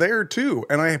pills there too.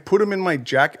 And I put them in my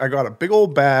jacket. I got a big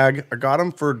old bag. I got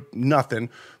them for nothing.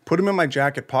 Put them in my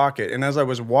jacket pocket. And as I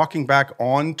was walking back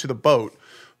onto the boat,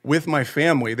 with my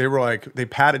family. They were like, they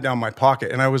patted down my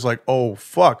pocket, and I was like, oh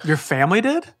fuck. Your family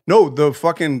did? No,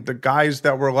 the guys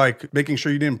that were like making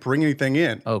sure you didn't bring anything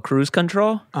in. Oh, cruise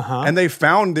control? Uh-huh. And they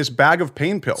found this bag of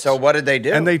pain pills. So what did they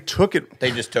do? And they took it.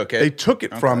 They just took it? They took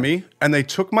it from me, and they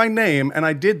took my name, and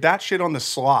I did that shit on the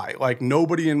sly. Like,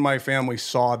 nobody in my family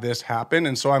saw this happen,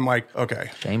 and so I'm like, okay.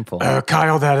 Shameful.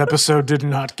 Kyle, that episode did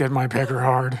not get my pecker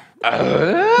hard.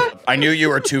 I knew you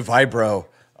were too vibro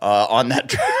on that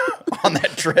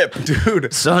trip.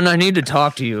 Dude. Son, I need to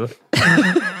talk to you.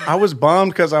 I was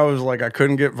bummed because I was like, I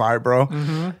couldn't get vibro.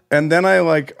 Mm-hmm. And then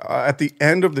I at the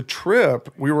end of the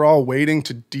trip, we were all waiting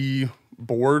to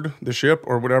deboard the ship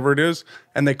or whatever it is.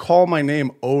 And they call my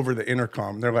name over the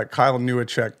intercom. They're like, Kyle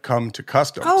Newacek, come to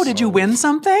customs. Oh, did you win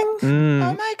something?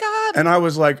 Oh my God. And I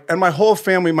was like, and my whole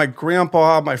family, my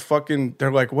grandpa,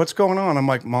 they're like, what's going on? I'm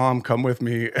like, Mom, come with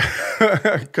me.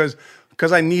 Because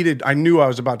I knew I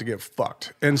was about to get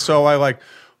fucked. And so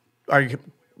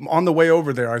on the way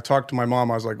over there, I talked to my mom.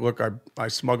 I was like, look, I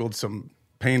smuggled some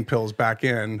pain pills back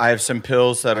in. I have some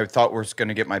pills that I thought were going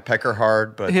to get my pecker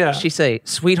hard, but Yeah. She say,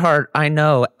 sweetheart, I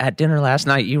know at dinner last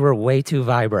night you were way too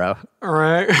vibro. All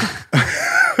right.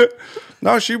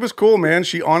 No, she was cool, man.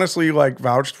 She honestly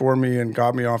vouched for me and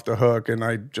got me off the hook, and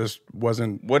I just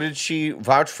wasn't. What did she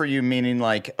vouch for you? Meaning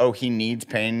like, oh, he needs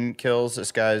pain kills.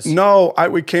 This guy's No,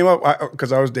 we came up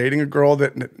because I was dating a girl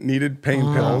that needed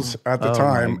pain pills at the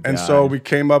time, and so we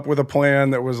came up with a plan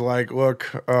that was like,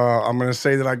 look, I'm going to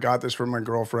say that I got this from my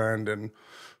girlfriend, and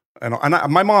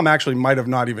my mom actually might have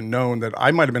not even known that I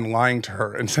might have been lying to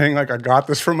her and saying like, I got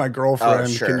this from my girlfriend. Oh,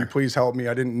 sure. Can you please help me?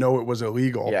 I didn't know it was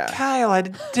illegal. Yeah. Kyle, I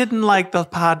didn't like the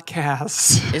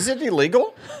podcast. Is it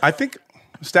illegal? I think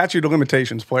statute of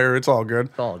limitations, player. It's all good.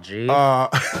 Oh, gee.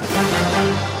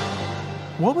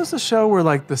 What was the show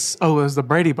where this? Oh, it was the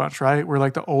Brady Bunch, right? Where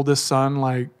the oldest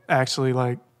son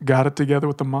actually got it together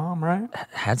with the mom, right?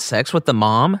 Had sex with the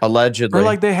mom? Allegedly.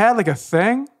 Or they had a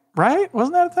thing, right?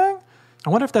 Wasn't that a thing? I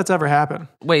wonder if that's ever happened.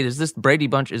 Wait, is this Brady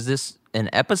Bunch? Is this an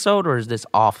episode or is this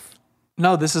off?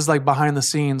 No, this is behind the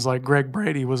scenes. Greg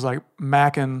Brady was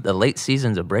macking. The late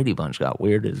seasons of Brady Bunch got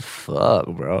weird as fuck,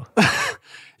 bro.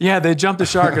 Yeah, they jumped the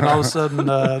shark, and all of a sudden,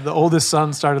 the oldest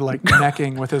son started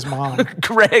necking with his mom.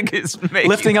 Greg is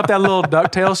lifting up that little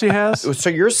ducktail she has. So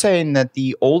you're saying that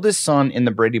the oldest son in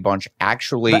the Brady Bunch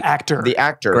actually, the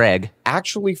actor, Greg,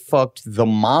 actually fucked the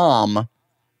mom.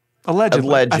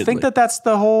 Allegedly. I think that's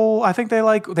the whole. I think they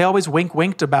always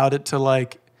winked about it to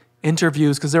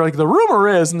interviews because they're the rumor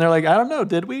is, and they're I don't know,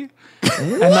 did we?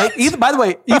 And by the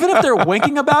way, even if they're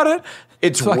winking about it,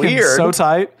 it's weird. So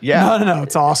tight. Yeah. No,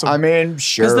 it's awesome. I mean,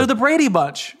 sure. Because they're the Brady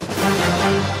Bunch.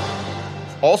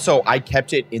 Also, I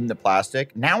kept it in the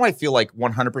plastic. Now I feel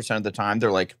 100% of the time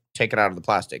they're take it out of the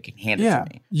plastic and hand it to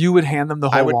me. You would hand them the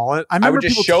whole wallet. I remember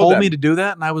people told me to do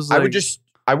that, and I was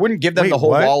I wouldn't give them the whole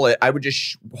wallet. I would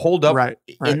just hold up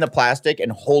in the plastic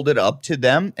and hold it up to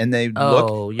them, and they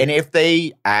look. Yeah. And if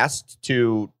they asked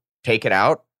to take it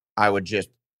out, I would just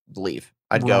leave.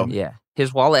 I'd go. Yeah.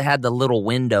 His wallet had the little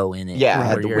window in it. Yeah, it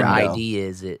had where the your window. ID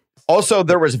is. Also,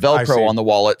 there was Velcro on the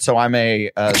wallet, so I'm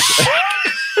a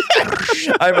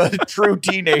I'm a true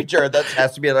teenager. That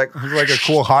has to be a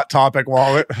cool Hot Topic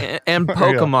wallet. And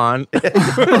Pokemon.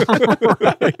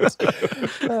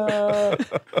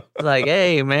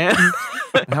 Hey, man,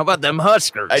 how about them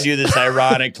Huskers? I do this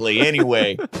ironically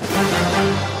anyway.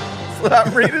 So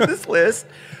I'm reading this list.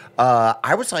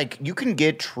 I was you can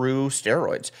get true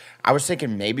steroids. I was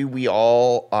thinking maybe we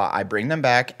all, I bring them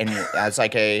back and as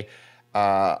a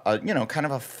kind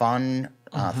of a fun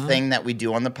thing that we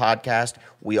do on the podcast.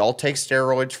 We all take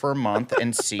steroids for a month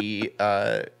and see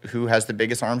who has the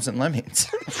biggest arms and lemmings.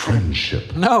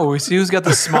 Friendship. No, we see who's got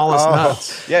the smallest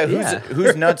nuts. Yeah,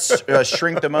 whose nuts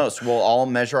shrink the most. We'll all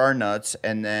measure our nuts,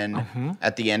 and then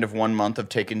at the end of 1 month of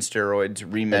taking steroids,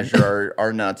 remeasure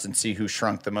our nuts and see who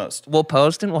shrunk the most. We'll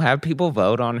post and we'll have people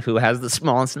vote on who has the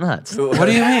smallest nuts. What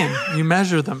do you mean? You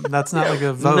measure them. That's not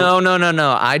a vote.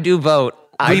 No. I do vote.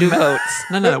 I do votes.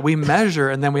 No. We measure,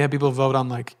 and then we have people vote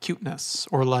on cuteness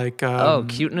or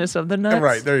cuteness of the nuts.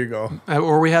 Right, there you go.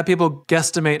 Or we have people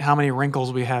guesstimate how many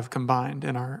wrinkles we have combined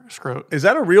in our scrot. Is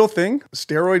that a real thing?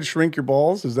 Steroids shrink your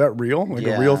balls? Is that real?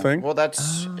 A real thing? Well,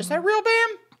 is that real,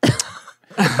 Bam?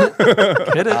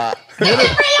 Hit it. Is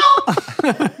it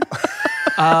real?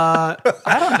 I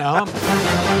don't know.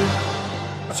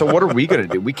 So what are we going to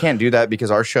do? We can't do that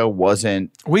because our show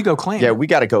wasn't. We go clean. Yeah, we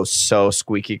got to go so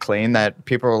squeaky clean that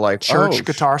people are like, church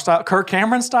guitar style, Kirk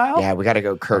Cameron style. Yeah, we got to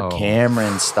go Kirk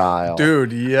Cameron style.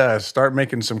 Dude, yeah, start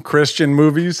making some Christian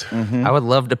movies. I would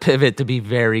love to pivot to be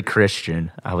very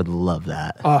Christian. I would love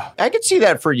that. I could see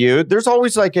that for you. There's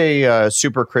always like a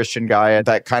super Christian guy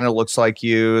that kind of looks like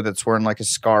you, that's wearing like a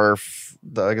scarf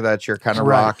that you're kind of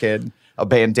rocking. A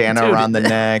bandana around the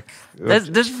neck. This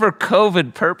is for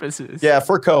COVID purposes. Yeah,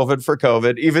 for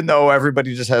COVID. Even though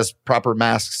everybody just has proper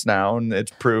masks now, and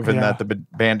it's proven that the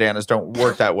bandanas don't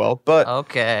work that well. But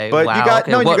but you got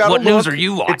you got what news are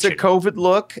you watching? It's a COVID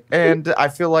look, and I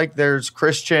feel like there's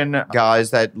Christian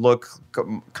guys that look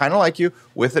kind of like you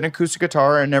with an acoustic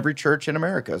guitar in every church in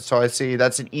America. So I see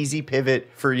that's an easy pivot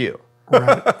for you.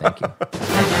 Right. Thank you.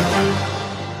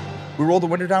 We roll the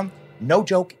window down. No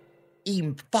joke.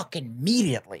 Fucking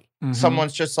immediately.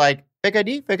 Someone's just like, fake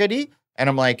ID. And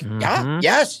I'm like,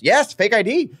 yes, fake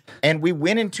ID. And we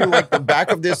went into like the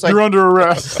back of this, like, you're under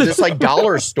arrest. This like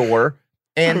dollar store.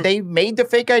 And they made the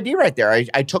fake ID right there.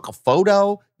 I took a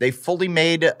photo. They fully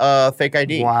made a fake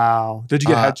ID. Wow. Did you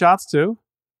get headshots too?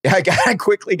 Yeah, I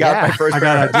quickly got my first. I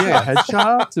got an idea.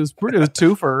 Headshots. It was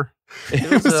twofer. It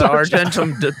was an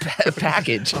Argentum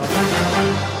package.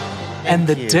 And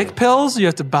the dick pills you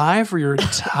have to buy for your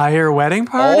entire wedding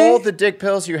party? All the dick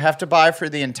pills you have to buy for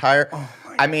the entire...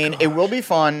 I mean, it will be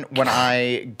fun when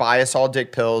I buy us all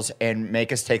dick pills and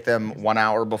make us take them 1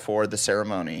 hour before the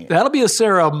ceremony. That'll be a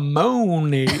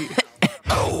ceremony.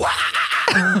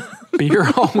 Be here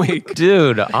all week.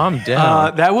 Dude, I'm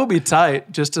down. That will be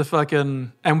tight. Just to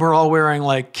fucking... And we're all wearing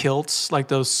like kilts, like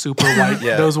those super white...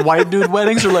 Those white dude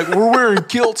weddings are like, we're wearing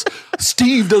kilts.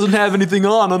 Steve doesn't have anything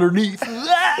on underneath.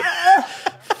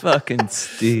 Fucking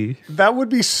Steve. That would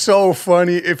be so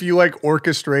funny if you like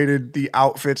orchestrated the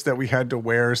outfits that we had to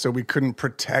wear so we couldn't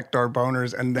protect our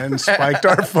boners and then spiked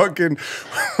our fucking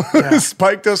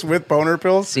spiked us with boner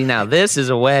pills. See, now this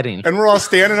is a wedding. And we're all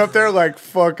standing up there like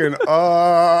fucking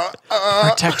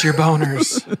protect your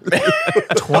boners.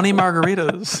 20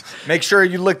 margaritas. Make sure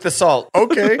you lick the salt.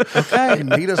 Okay. He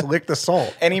made us lick the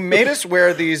salt. And he made us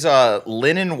wear these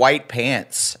linen white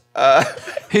pants.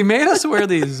 He made us wear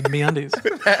these MeUndies.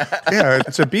 Yeah,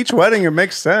 it's a beach wedding. It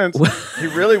makes sense. He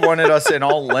really wanted us in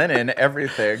all linen,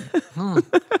 everything.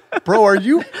 Bro, are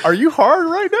you hard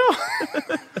right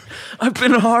now? I've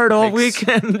been hard all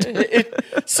weekend.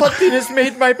 Something has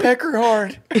made my pecker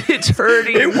hard. It's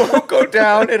hurting. It won't go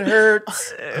down. It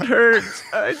hurts. It hurts.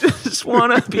 I just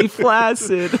want to be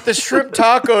flaccid. The shrimp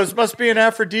tacos must be an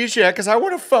aphrodisiac because I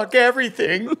want to fuck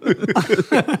everything.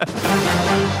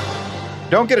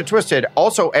 Don't get it twisted.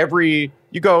 Also,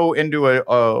 you go into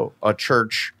a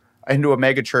church, into a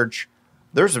mega church,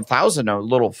 there's 1,000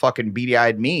 little fucking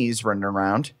beady-eyed me's running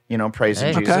around,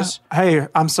 praising Jesus. Hey,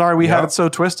 I'm sorry we had it so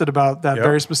twisted about that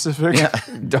very specific. Yeah,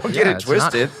 don't get it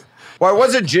twisted. Well, I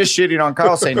wasn't just shitting on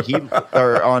Kyle saying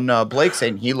on Blake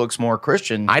saying he looks more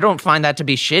Christian. I don't find that to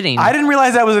be shitting. I didn't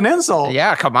realize that was an insult.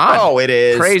 Yeah, come on. Oh, it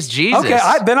is. Praise Jesus. Okay,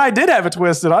 then I did have it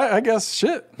twisted. I guess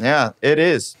shit. Yeah, it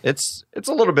is. It's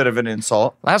a little bit of an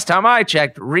insult. Last time I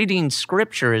checked, reading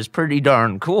scripture is pretty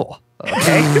darn cool.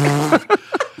 Okay.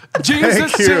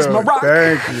 Jesus is my rock.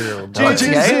 Thank you.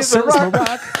 Jesus is my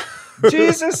rock.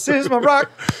 Jesus is my rock.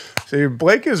 See,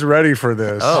 Blake is ready for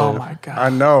this. Oh my God. I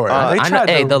know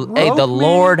it. The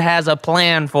Lord has a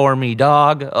plan for me,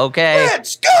 dog. Okay.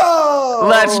 Let's go.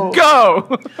 Let's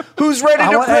go. Who's ready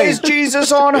to praise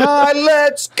Jesus on high?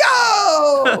 Let's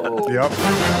go. Yep.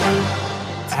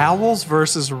 Owls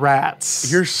versus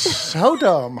rats. You're so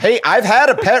dumb. Hey, I've had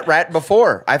a pet rat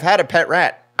before.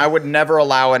 I would never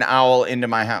allow an owl into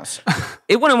my house.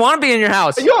 It wouldn't want to be in your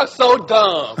house. You are so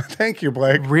dumb. Thank you,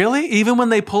 Blake. Really? Even when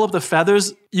they pull up the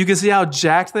feathers, you can see how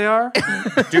jacked they are?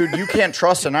 Dude, you can't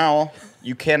trust an owl.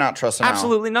 You cannot trust an owl.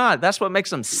 Absolutely not. That's what makes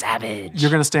them savage.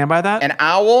 You're going to stand by that? An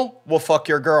owl will fuck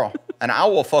your girl.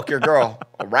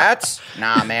 Rats?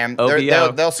 Nah, man.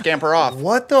 They'll scamper off.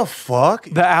 What the fuck?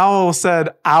 The owl said,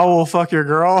 "I will fuck your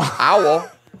girl."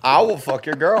 I will fuck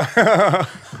your girl.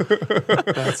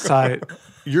 That's tight.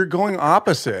 You're going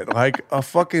opposite. Like a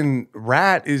fucking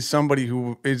rat is somebody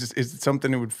who is something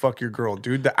that would fuck your girl,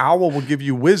 dude. The owl will give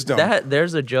you wisdom.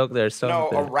 There's a joke there. No,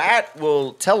 a rat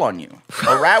will tell on you.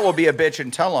 A rat will be a bitch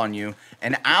and tell on you.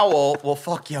 An owl will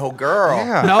fuck your girl.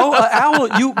 Yeah. No, an owl,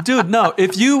 no.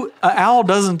 An owl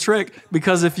doesn't trick,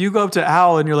 because if you go up to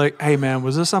owl and you're like, "Hey man,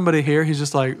 was there somebody here?" He's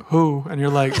just like, "Who?" And you're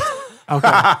like, "Okay,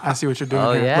 I see what you're doing."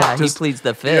 Oh here. yeah, Look, he pleads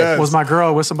the fifth. Yes. Was my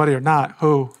girl with somebody or not?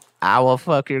 Who? I will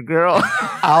fuck your girl.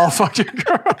 I'll fuck your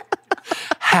girl.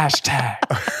 Hashtag.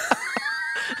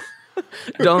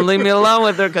 Don't leave me alone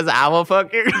with her because I will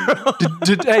fuck your girl.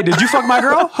 Did you fuck my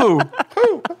girl? Who?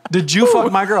 Did you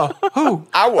fuck my girl? Who?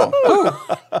 Owl. Who?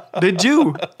 Did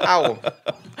you? Owl.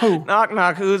 Who? Knock,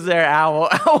 knock. Who's there? Owl.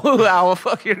 Owl,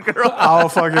 fuck your girl. I'll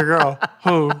fuck your girl.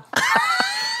 Who?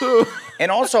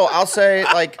 And also, I'll say,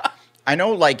 like, I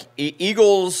know, like,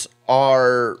 eagles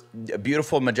are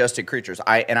beautiful, majestic creatures.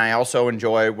 I also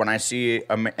enjoy when I see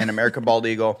an American bald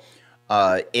eagle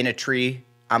in a tree.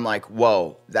 I'm like,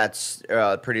 whoa, that's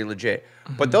pretty legit.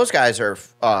 But those guys are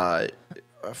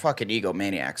fucking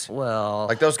egomaniacs. Well,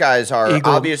 like those guys are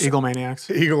obvious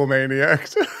egomaniacs.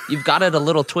 Egomaniacs. You've got it a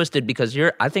little twisted because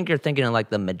I think you're thinking of like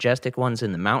the majestic ones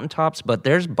in the mountaintops, but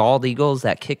there's bald eagles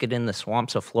that kick it in the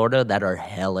swamps of Florida that are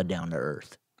hella down to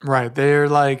earth. Right, they're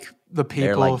like the people.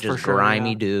 They're like for just sure,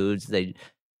 grimy yeah. dudes. They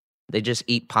just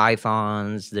eat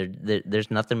pythons. There's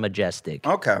nothing majestic.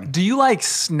 Okay. Do you like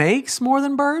snakes more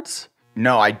than birds?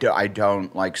 No, I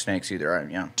don't like snakes either.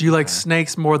 Yeah. Do you like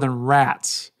snakes more than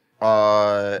rats?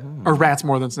 Or rats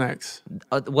more than snakes?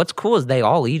 What's cool is they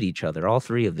all eat each other, all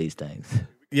three of these things.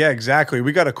 Yeah, exactly.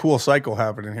 We got a cool cycle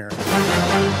happening here.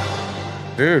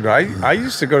 Dude, I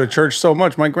used to go to church so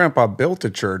much. My grandpa built a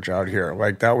church out here.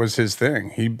 Like, that was his thing.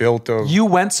 He built a... You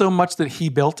went so much that he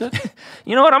built it?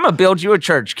 You know what? I'm going to build you a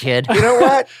church, kid. You know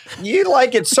what? You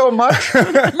like it so much.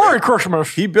 Merry Christmas.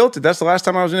 He built it. That's the last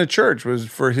time I was in a church, was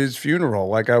for his funeral.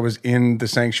 Like, I was in the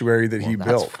sanctuary that he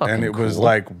built. And it was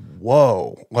like,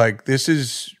 whoa. Like, this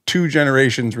is 2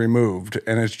 generations removed.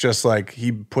 And it's just like,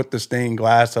 he put the stained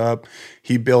glass up.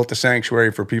 He built a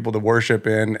sanctuary for people to worship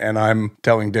in. And I'm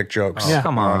telling dick jokes. Yeah.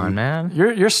 Come on, man.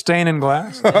 You're staining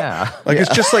glass. Yeah.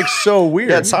 It's just like so weird.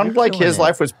 Yeah, it sounded like his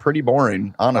life was pretty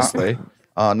boring, honestly.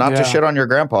 Not to shit on your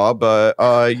grandpa, but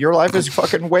your life is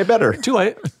fucking way better. Too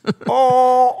late.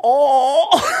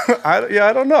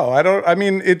 I don't know. I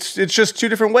mean, it's just 2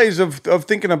 different ways of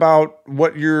thinking about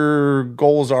what your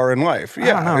goals are in life.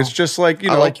 Yeah, it's just like,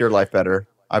 I like your life better.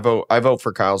 I vote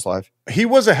for Kyle's life. He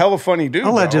was a hella funny dude.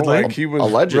 Allegedly. Like, he was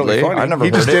Allegedly. really funny. I never he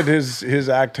just heard did his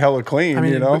act hella clean, I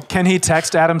mean, you know? can he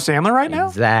text Adam Sandler right now?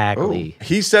 Exactly.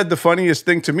 He said the funniest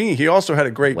thing to me. He also had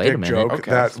a great Wait a dick minute. joke Okay.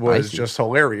 that was Spicy. just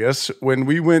hilarious. When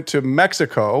we went to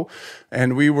Mexico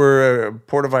and we were at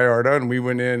Puerto Vallarta and we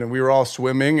went in and we were all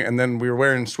swimming and then we were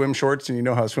wearing swim shorts, and you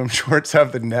know how swim shorts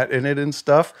have the net in it and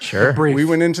stuff. Sure. Brief. We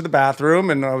went into the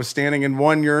bathroom and I was standing in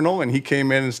one urinal and he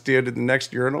came in and stood at the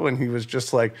next urinal and he was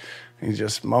just like, he's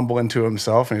just mumbling to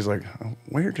himself and he's like,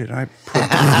 where did I put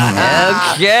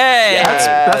Okay.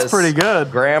 That's pretty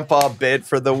good. Grandpa bid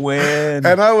for the win.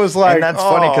 And I was like, and that's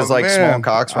funny because oh, like man. small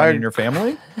cocks run in your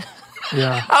family.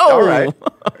 Yeah. Oh, All right.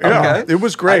 Yeah, Okay. it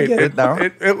was great. I get it now.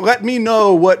 It let me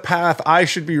know what path I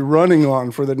should be running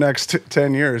on for the next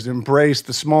 10 years. Embrace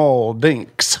the small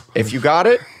dinks. If you got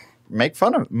it, make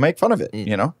fun of it.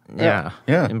 You know. Yeah.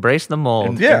 Yeah. Embrace the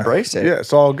mold. Yeah, Embrace it. Yeah,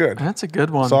 it's all good. That's a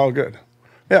good one. It's all good.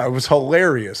 Yeah, it was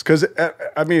hilarious because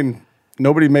I mean,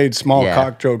 nobody made small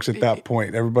cock jokes at that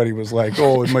point. Everybody was like,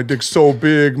 "Oh, my dick's so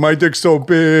big. My dick's so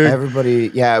big."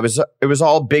 Everybody, it was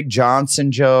all Big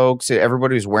Johnson jokes.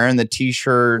 Everybody was wearing the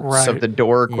T-shirts of the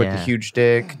dork with the huge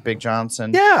dick, Big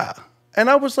Johnson. Yeah, and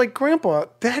I was like, "Grandpa,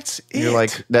 that's it." You're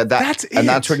like that's it. And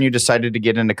that's when you decided to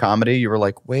get into comedy. You were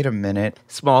like, "Wait a minute,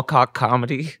 Small cock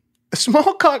comedy.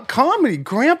 Small cock comedy,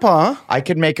 Grandpa. I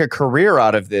could make a career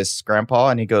out of this, Grandpa."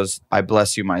 And he goes, "I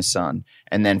bless you, my son."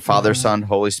 And then Father, Son,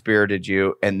 Holy Spirited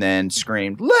you, and then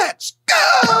screamed, "Let's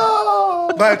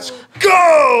go! Let's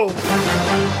go!"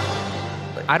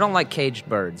 I don't like caged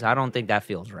birds. I don't think that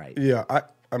feels right. Yeah,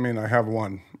 I mean, I have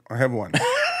one.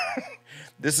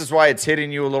 This is why it's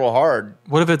hitting you a little hard.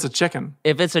 What if it's a chicken?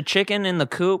 If it's a chicken in the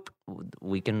coop,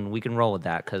 we can roll with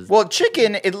that because Well,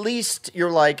 chicken, at least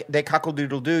you're like, they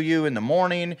cockle-doodle-doo you in the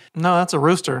morning. No, that's a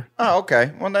rooster. Oh,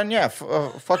 okay. Well, then, yeah,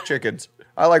 fuck chickens.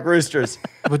 I like roosters.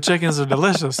 But chickens are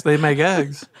delicious. They make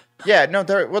eggs. Yeah, no,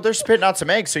 they're spitting out some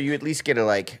eggs, so you at least get to,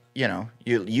 like, you know,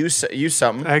 you use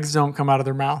something. Eggs don't come out of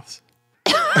their mouths.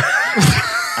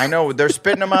 I know, they're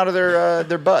spitting them out of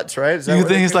their butts, right? Is that You what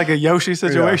think they it's do? like a Yoshi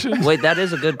situation? Wait, that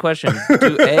is a good question.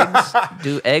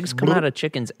 Do eggs come out of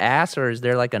chicken's ass, or is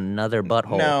there like another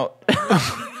butthole? No.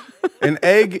 An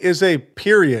egg is a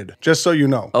period, just so you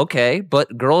know. Okay,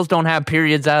 but girls don't have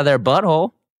periods out of their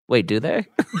butthole. Wait, do they?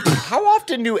 How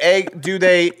often do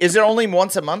they, is it only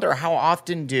once a month, or how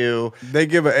often do They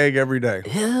give an egg every day.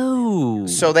 Ew.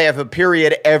 So they have a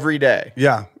period every day?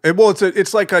 Yeah.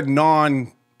 It's like a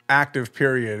non-active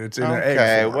period. It's in an egg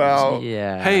Okay, form. well,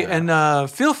 Yeah. Hey, and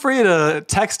feel free to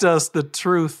text us the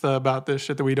truth about this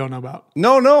shit that we don't know about.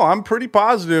 No, I'm pretty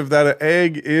positive that an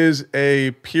egg is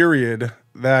a period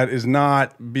that is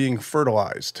not being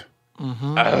fertilized.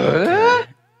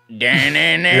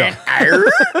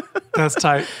 That's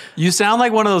tight. You sound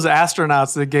like one of those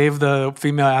astronauts that gave the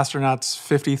female astronauts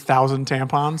 50,000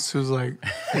 tampons. Who's like,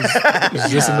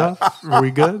 is this enough? Are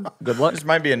we good? Good luck. This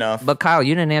might be enough. But Kyle,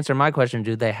 you didn't answer my question.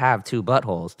 Do they have two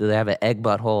buttholes? Do they have an egg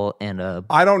butthole and a...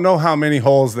 I don't know how many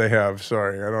holes they have.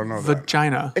 Sorry, I don't know that.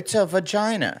 Vagina. It's a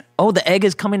vagina. Oh, the egg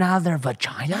is coming out of their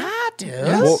vagina? Yeah, dude.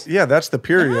 Yes. Well, yeah, that's the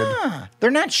period. Yeah. They're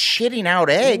not shitting out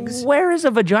eggs. Where is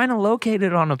a vagina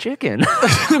located on a chicken?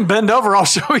 Bend over, I'll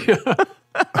show you.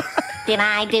 Did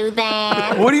I do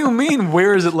that? What do you mean,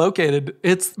 where is it located?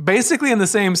 It's basically in the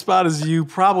same spot as you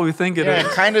probably think it is.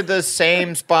 Kind of the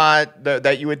same spot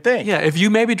that you would think. Yeah, if you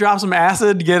maybe drop some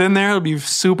acid, get in there, it'll be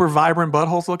super vibrant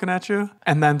buttholes looking at you,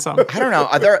 and then some. I don't know.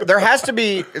 There has to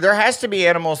be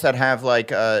animals that have like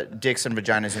dicks and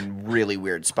vaginas in really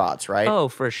weird spots, right? Oh,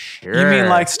 for sure. You mean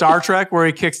like Star Trek, where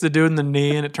he kicks the dude in the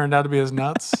knee and it turned out to be his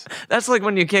nuts? That's like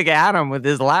when you kick Adam with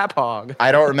his lap hog.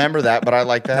 I don't remember that, but I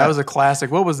like that. That was a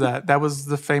classic. What was that? That was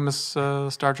the famous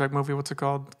Star Trek movie. What's it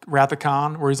called? Wrath of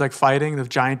Khan, where he's like fighting the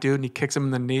giant dude and he kicks him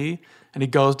in the knee and he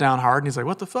goes down hard and he's like,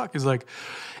 "What the fuck?" He's like,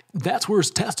 "That's where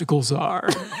his testicles are."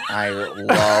 I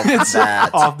love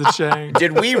that. Off the chain.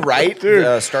 Did we write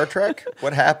Star Trek?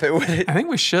 What happened with it? I think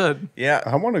we should. Yeah.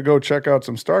 I want to go check out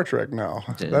some Star Trek now.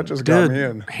 That just got me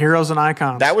in. Heroes and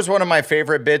icons. That was one of my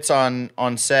favorite bits on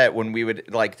set when we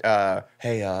would like,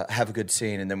 hey, have a good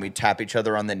scene, and then we'd tap each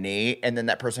other on the knee, and then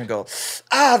that person would go,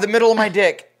 the middle of my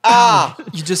dick.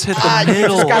 You just hit the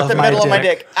middle. You just got the middle of my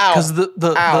dick. Ow. Because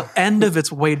the end of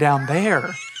it's way down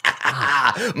there.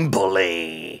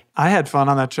 Bully. I had fun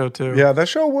on that show too. Yeah, that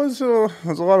show was a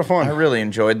lot of fun. I really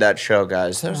enjoyed that show,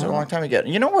 guys. That was a long time ago.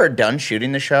 You know, we're done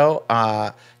shooting the show.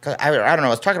 'Cause I don't know. I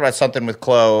was talking about something with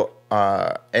Chloe,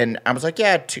 and I was like,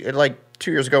 yeah, 2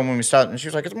 years ago when we started, and she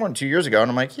was like, it's more than 2 years ago.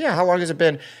 And I'm like, yeah, how long has it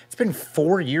been? It's been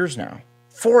 4 years now.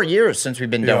 4 years since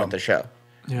we've been done with the show.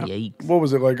 Yeah. Yikes. What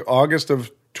was it, like August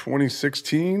of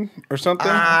 2016 or something?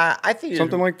 I think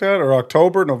something like that, or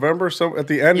October, November. So at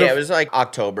the end, it was like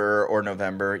October or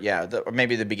November. Yeah, or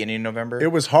maybe the beginning of November.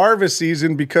 It was harvest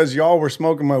season because y'all were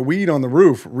smoking my weed on the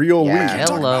roof, real weed.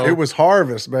 Hello. It was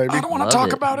harvest, baby. I don't want to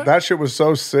talk about it. That shit was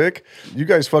so sick. You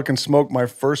guys fucking smoked my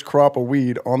first crop of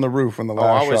weed on the roof in the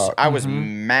last shot. I was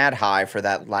mad high for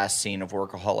that last scene of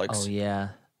Workaholics. Oh, yeah.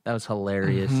 That was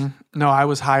hilarious. No, I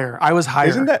was higher.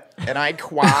 Isn't that? And I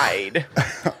cried.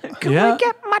 Yeah.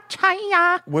 Get much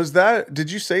higher. Was that? Did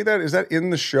you say that? Is that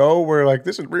in the show where like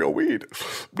this is real weed?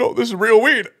 No, this is real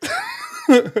weed.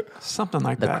 Something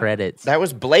like The that. credits. That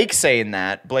was Blake saying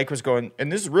that. Blake was going,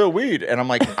 and this is real weed. And I'm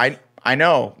like, I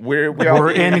know. We're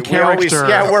in character.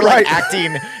 We're like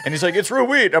acting. And he's like, it's real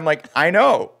weed. I'm like, I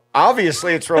know.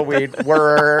 Obviously, it's real weed.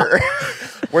 We're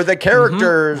the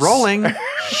characters. Rolling.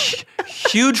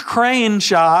 Huge crane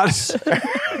shots.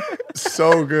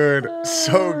 So good.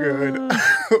 So good.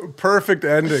 Perfect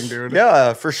ending, dude.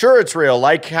 Yeah, for sure it's real.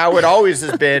 Like how it always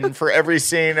has been for every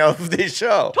scene of the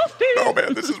show. Oh,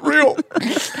 man, this is real.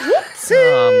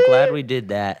 I'm glad we did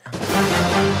that.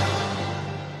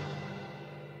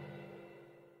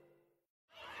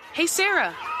 Hey,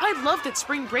 Sarah, I love that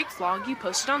spring break vlog you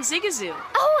posted on Zigazoo.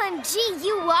 OMG,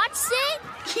 you watched it?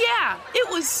 Yeah, it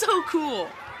was so cool.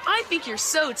 I think you're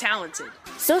so talented.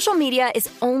 Social media is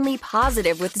only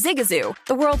positive with Zigazoo,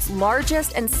 the world's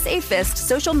largest and safest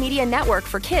social media network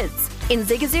for kids. In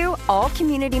Zigazoo, all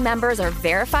community members are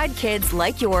verified kids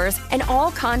like yours, and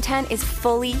all content is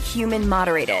fully human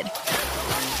moderated.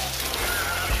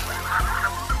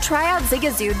 Try out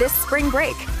Zigazoo this spring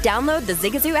break. Download the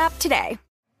Zigazoo app today.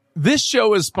 This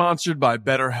show is sponsored by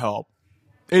BetterHelp.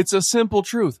 It's a simple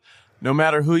truth. No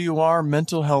matter who you are,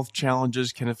 mental health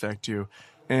challenges can affect you,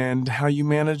 and how you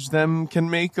manage them can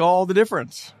make all the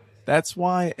difference. That's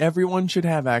why everyone should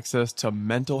have access to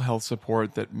mental health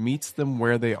support that meets them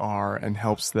where they are and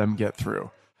helps them get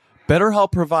through.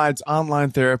 BetterHelp provides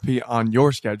online therapy on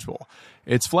your schedule.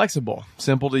 It's flexible,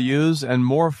 simple to use, and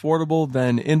more affordable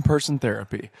than in-person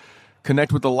therapy.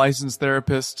 Connect with a licensed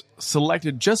therapist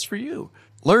selected just for you.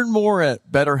 Learn more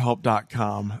at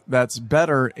BetterHelp.com. That's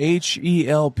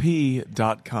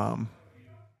BetterHelp.com.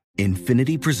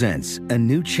 Infinity presents a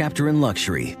new chapter in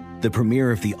luxury, the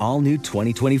premiere of the all-new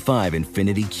 2025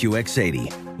 Infinity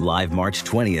QX80, live March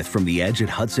 20th from the Edge at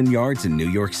Hudson Yards in New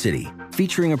York City,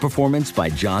 featuring a performance by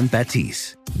John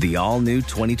Batiste. The all-new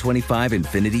 2025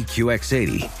 Infinity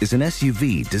QX80 is an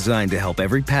SUV designed to help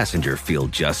every passenger feel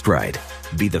just right.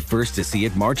 Be the first to see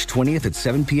it March 20th at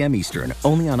 7 p.m. Eastern,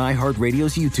 only on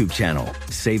iHeartRadio's YouTube channel.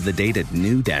 Save the date at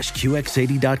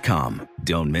new-QX80.com.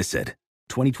 Don't miss it.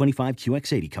 2025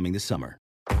 QX80 coming this summer.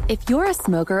 If you're a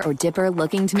smoker or dipper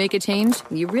looking to make a change,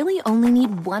 you really only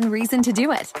need one reason to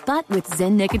do it. But with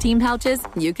Zyn nicotine pouches,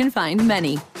 you can find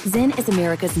many. Zyn is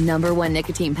America's #1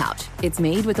 nicotine pouch. It's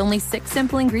made with only 6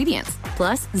 simple ingredients.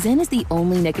 Plus, Zyn is the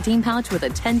only nicotine pouch with a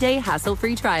 10-day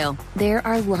hassle-free trial. There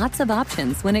are lots of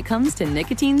options when it comes to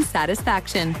nicotine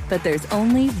satisfaction, but there's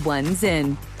only one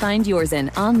Zyn. Find your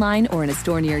Zyn online or in a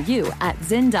store near you at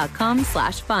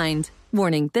zyn.com/find.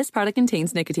 Warning, this product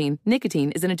contains nicotine.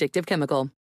 Nicotine is an addictive chemical.